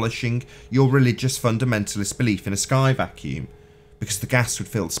demolishing your religious fundamentalist belief in a sky vacuum because the gas would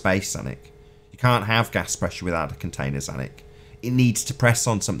fill space, Zanik. You can't have gas pressure without a container, Zanik. It needs to press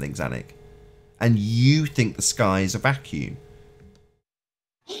on something, Zanik. And you think the sky is a vacuum.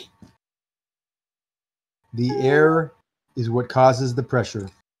 The air is what causes the pressure.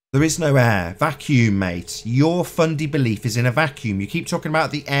 There is no air. Vacuum, mate. Your fundy belief is in a vacuum. You keep talking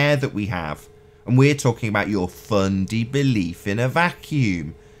about the air that we have. And we're talking about your fundy belief in a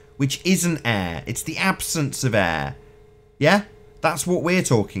vacuum. Which isn't air. It's the absence of air. Yeah? That's what we're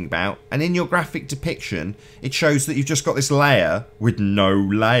talking about. And in your graphic depiction, it shows that you've just got this layer with no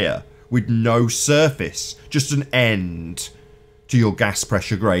layer. With no surface. Just an end to your gas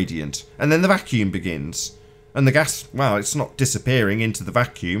pressure gradient. And then the vacuum begins. And the gas, well, it's not disappearing into the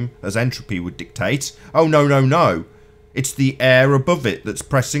vacuum, as entropy would dictate. Oh, no, no, no. It's the air above it that's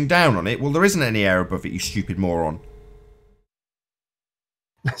pressing down on it. Well, there isn't any air above it, you stupid moron.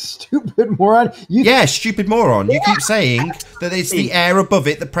 Stupid moron? Yeah, stupid moron. You keep saying that it's the air above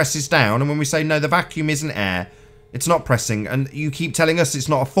it that presses down, and when we say, no, the vacuum isn't air, it's not pressing, and you keep telling us it's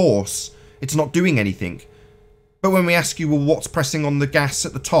not a force. It's not doing anything. But when we ask you, well, what's pressing on the gas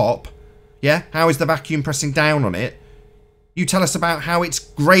at the top? Yeah, how is the vacuum pressing down on it? You tell us about how it's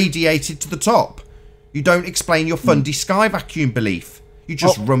gradiated to the top. You don't explain your fundy sky vacuum belief. You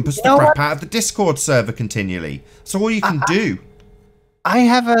just rumpus the crap out of the Discord server continually. That's all you can do. I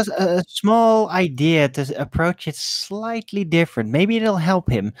have a small idea to approach it slightly different. Maybe it'll help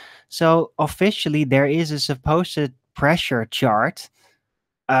him. So officially there is a supposed pressure chart,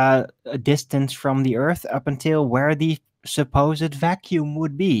 a distance from the Earth up until where the supposed vacuum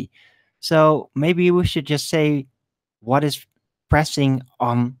would be. So maybe we should just say what is pressing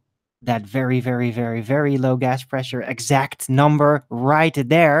on that very, very, very, very low gas pressure exact number right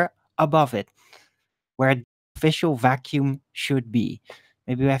there above it, where the official vacuum should be.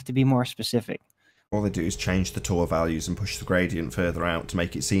 Maybe we have to be more specific. All they do is change the Tor values and push the gradient further out to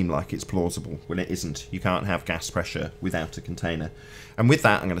make it seem like it's plausible when it isn't. You can't have gas pressure without a container. And with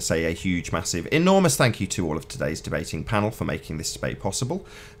that, I'm going to say a huge, massive, enormous thank you to all of today's debating panel for making this debate possible.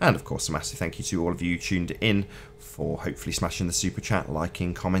 And of course, a massive thank you to all of you tuned in for hopefully smashing the super chat,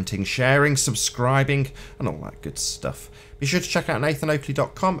 liking, commenting, sharing, subscribing, and all that good stuff. Be sure to check out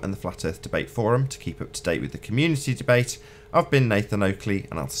nathanoakley.com and the Flat Earth Debate Forum to keep up to date with the community debate. I've been Nathan Oakley,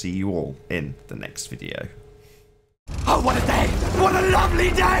 and I'll see you all in the next video. Oh, what a day! What a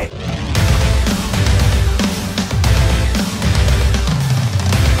lovely day!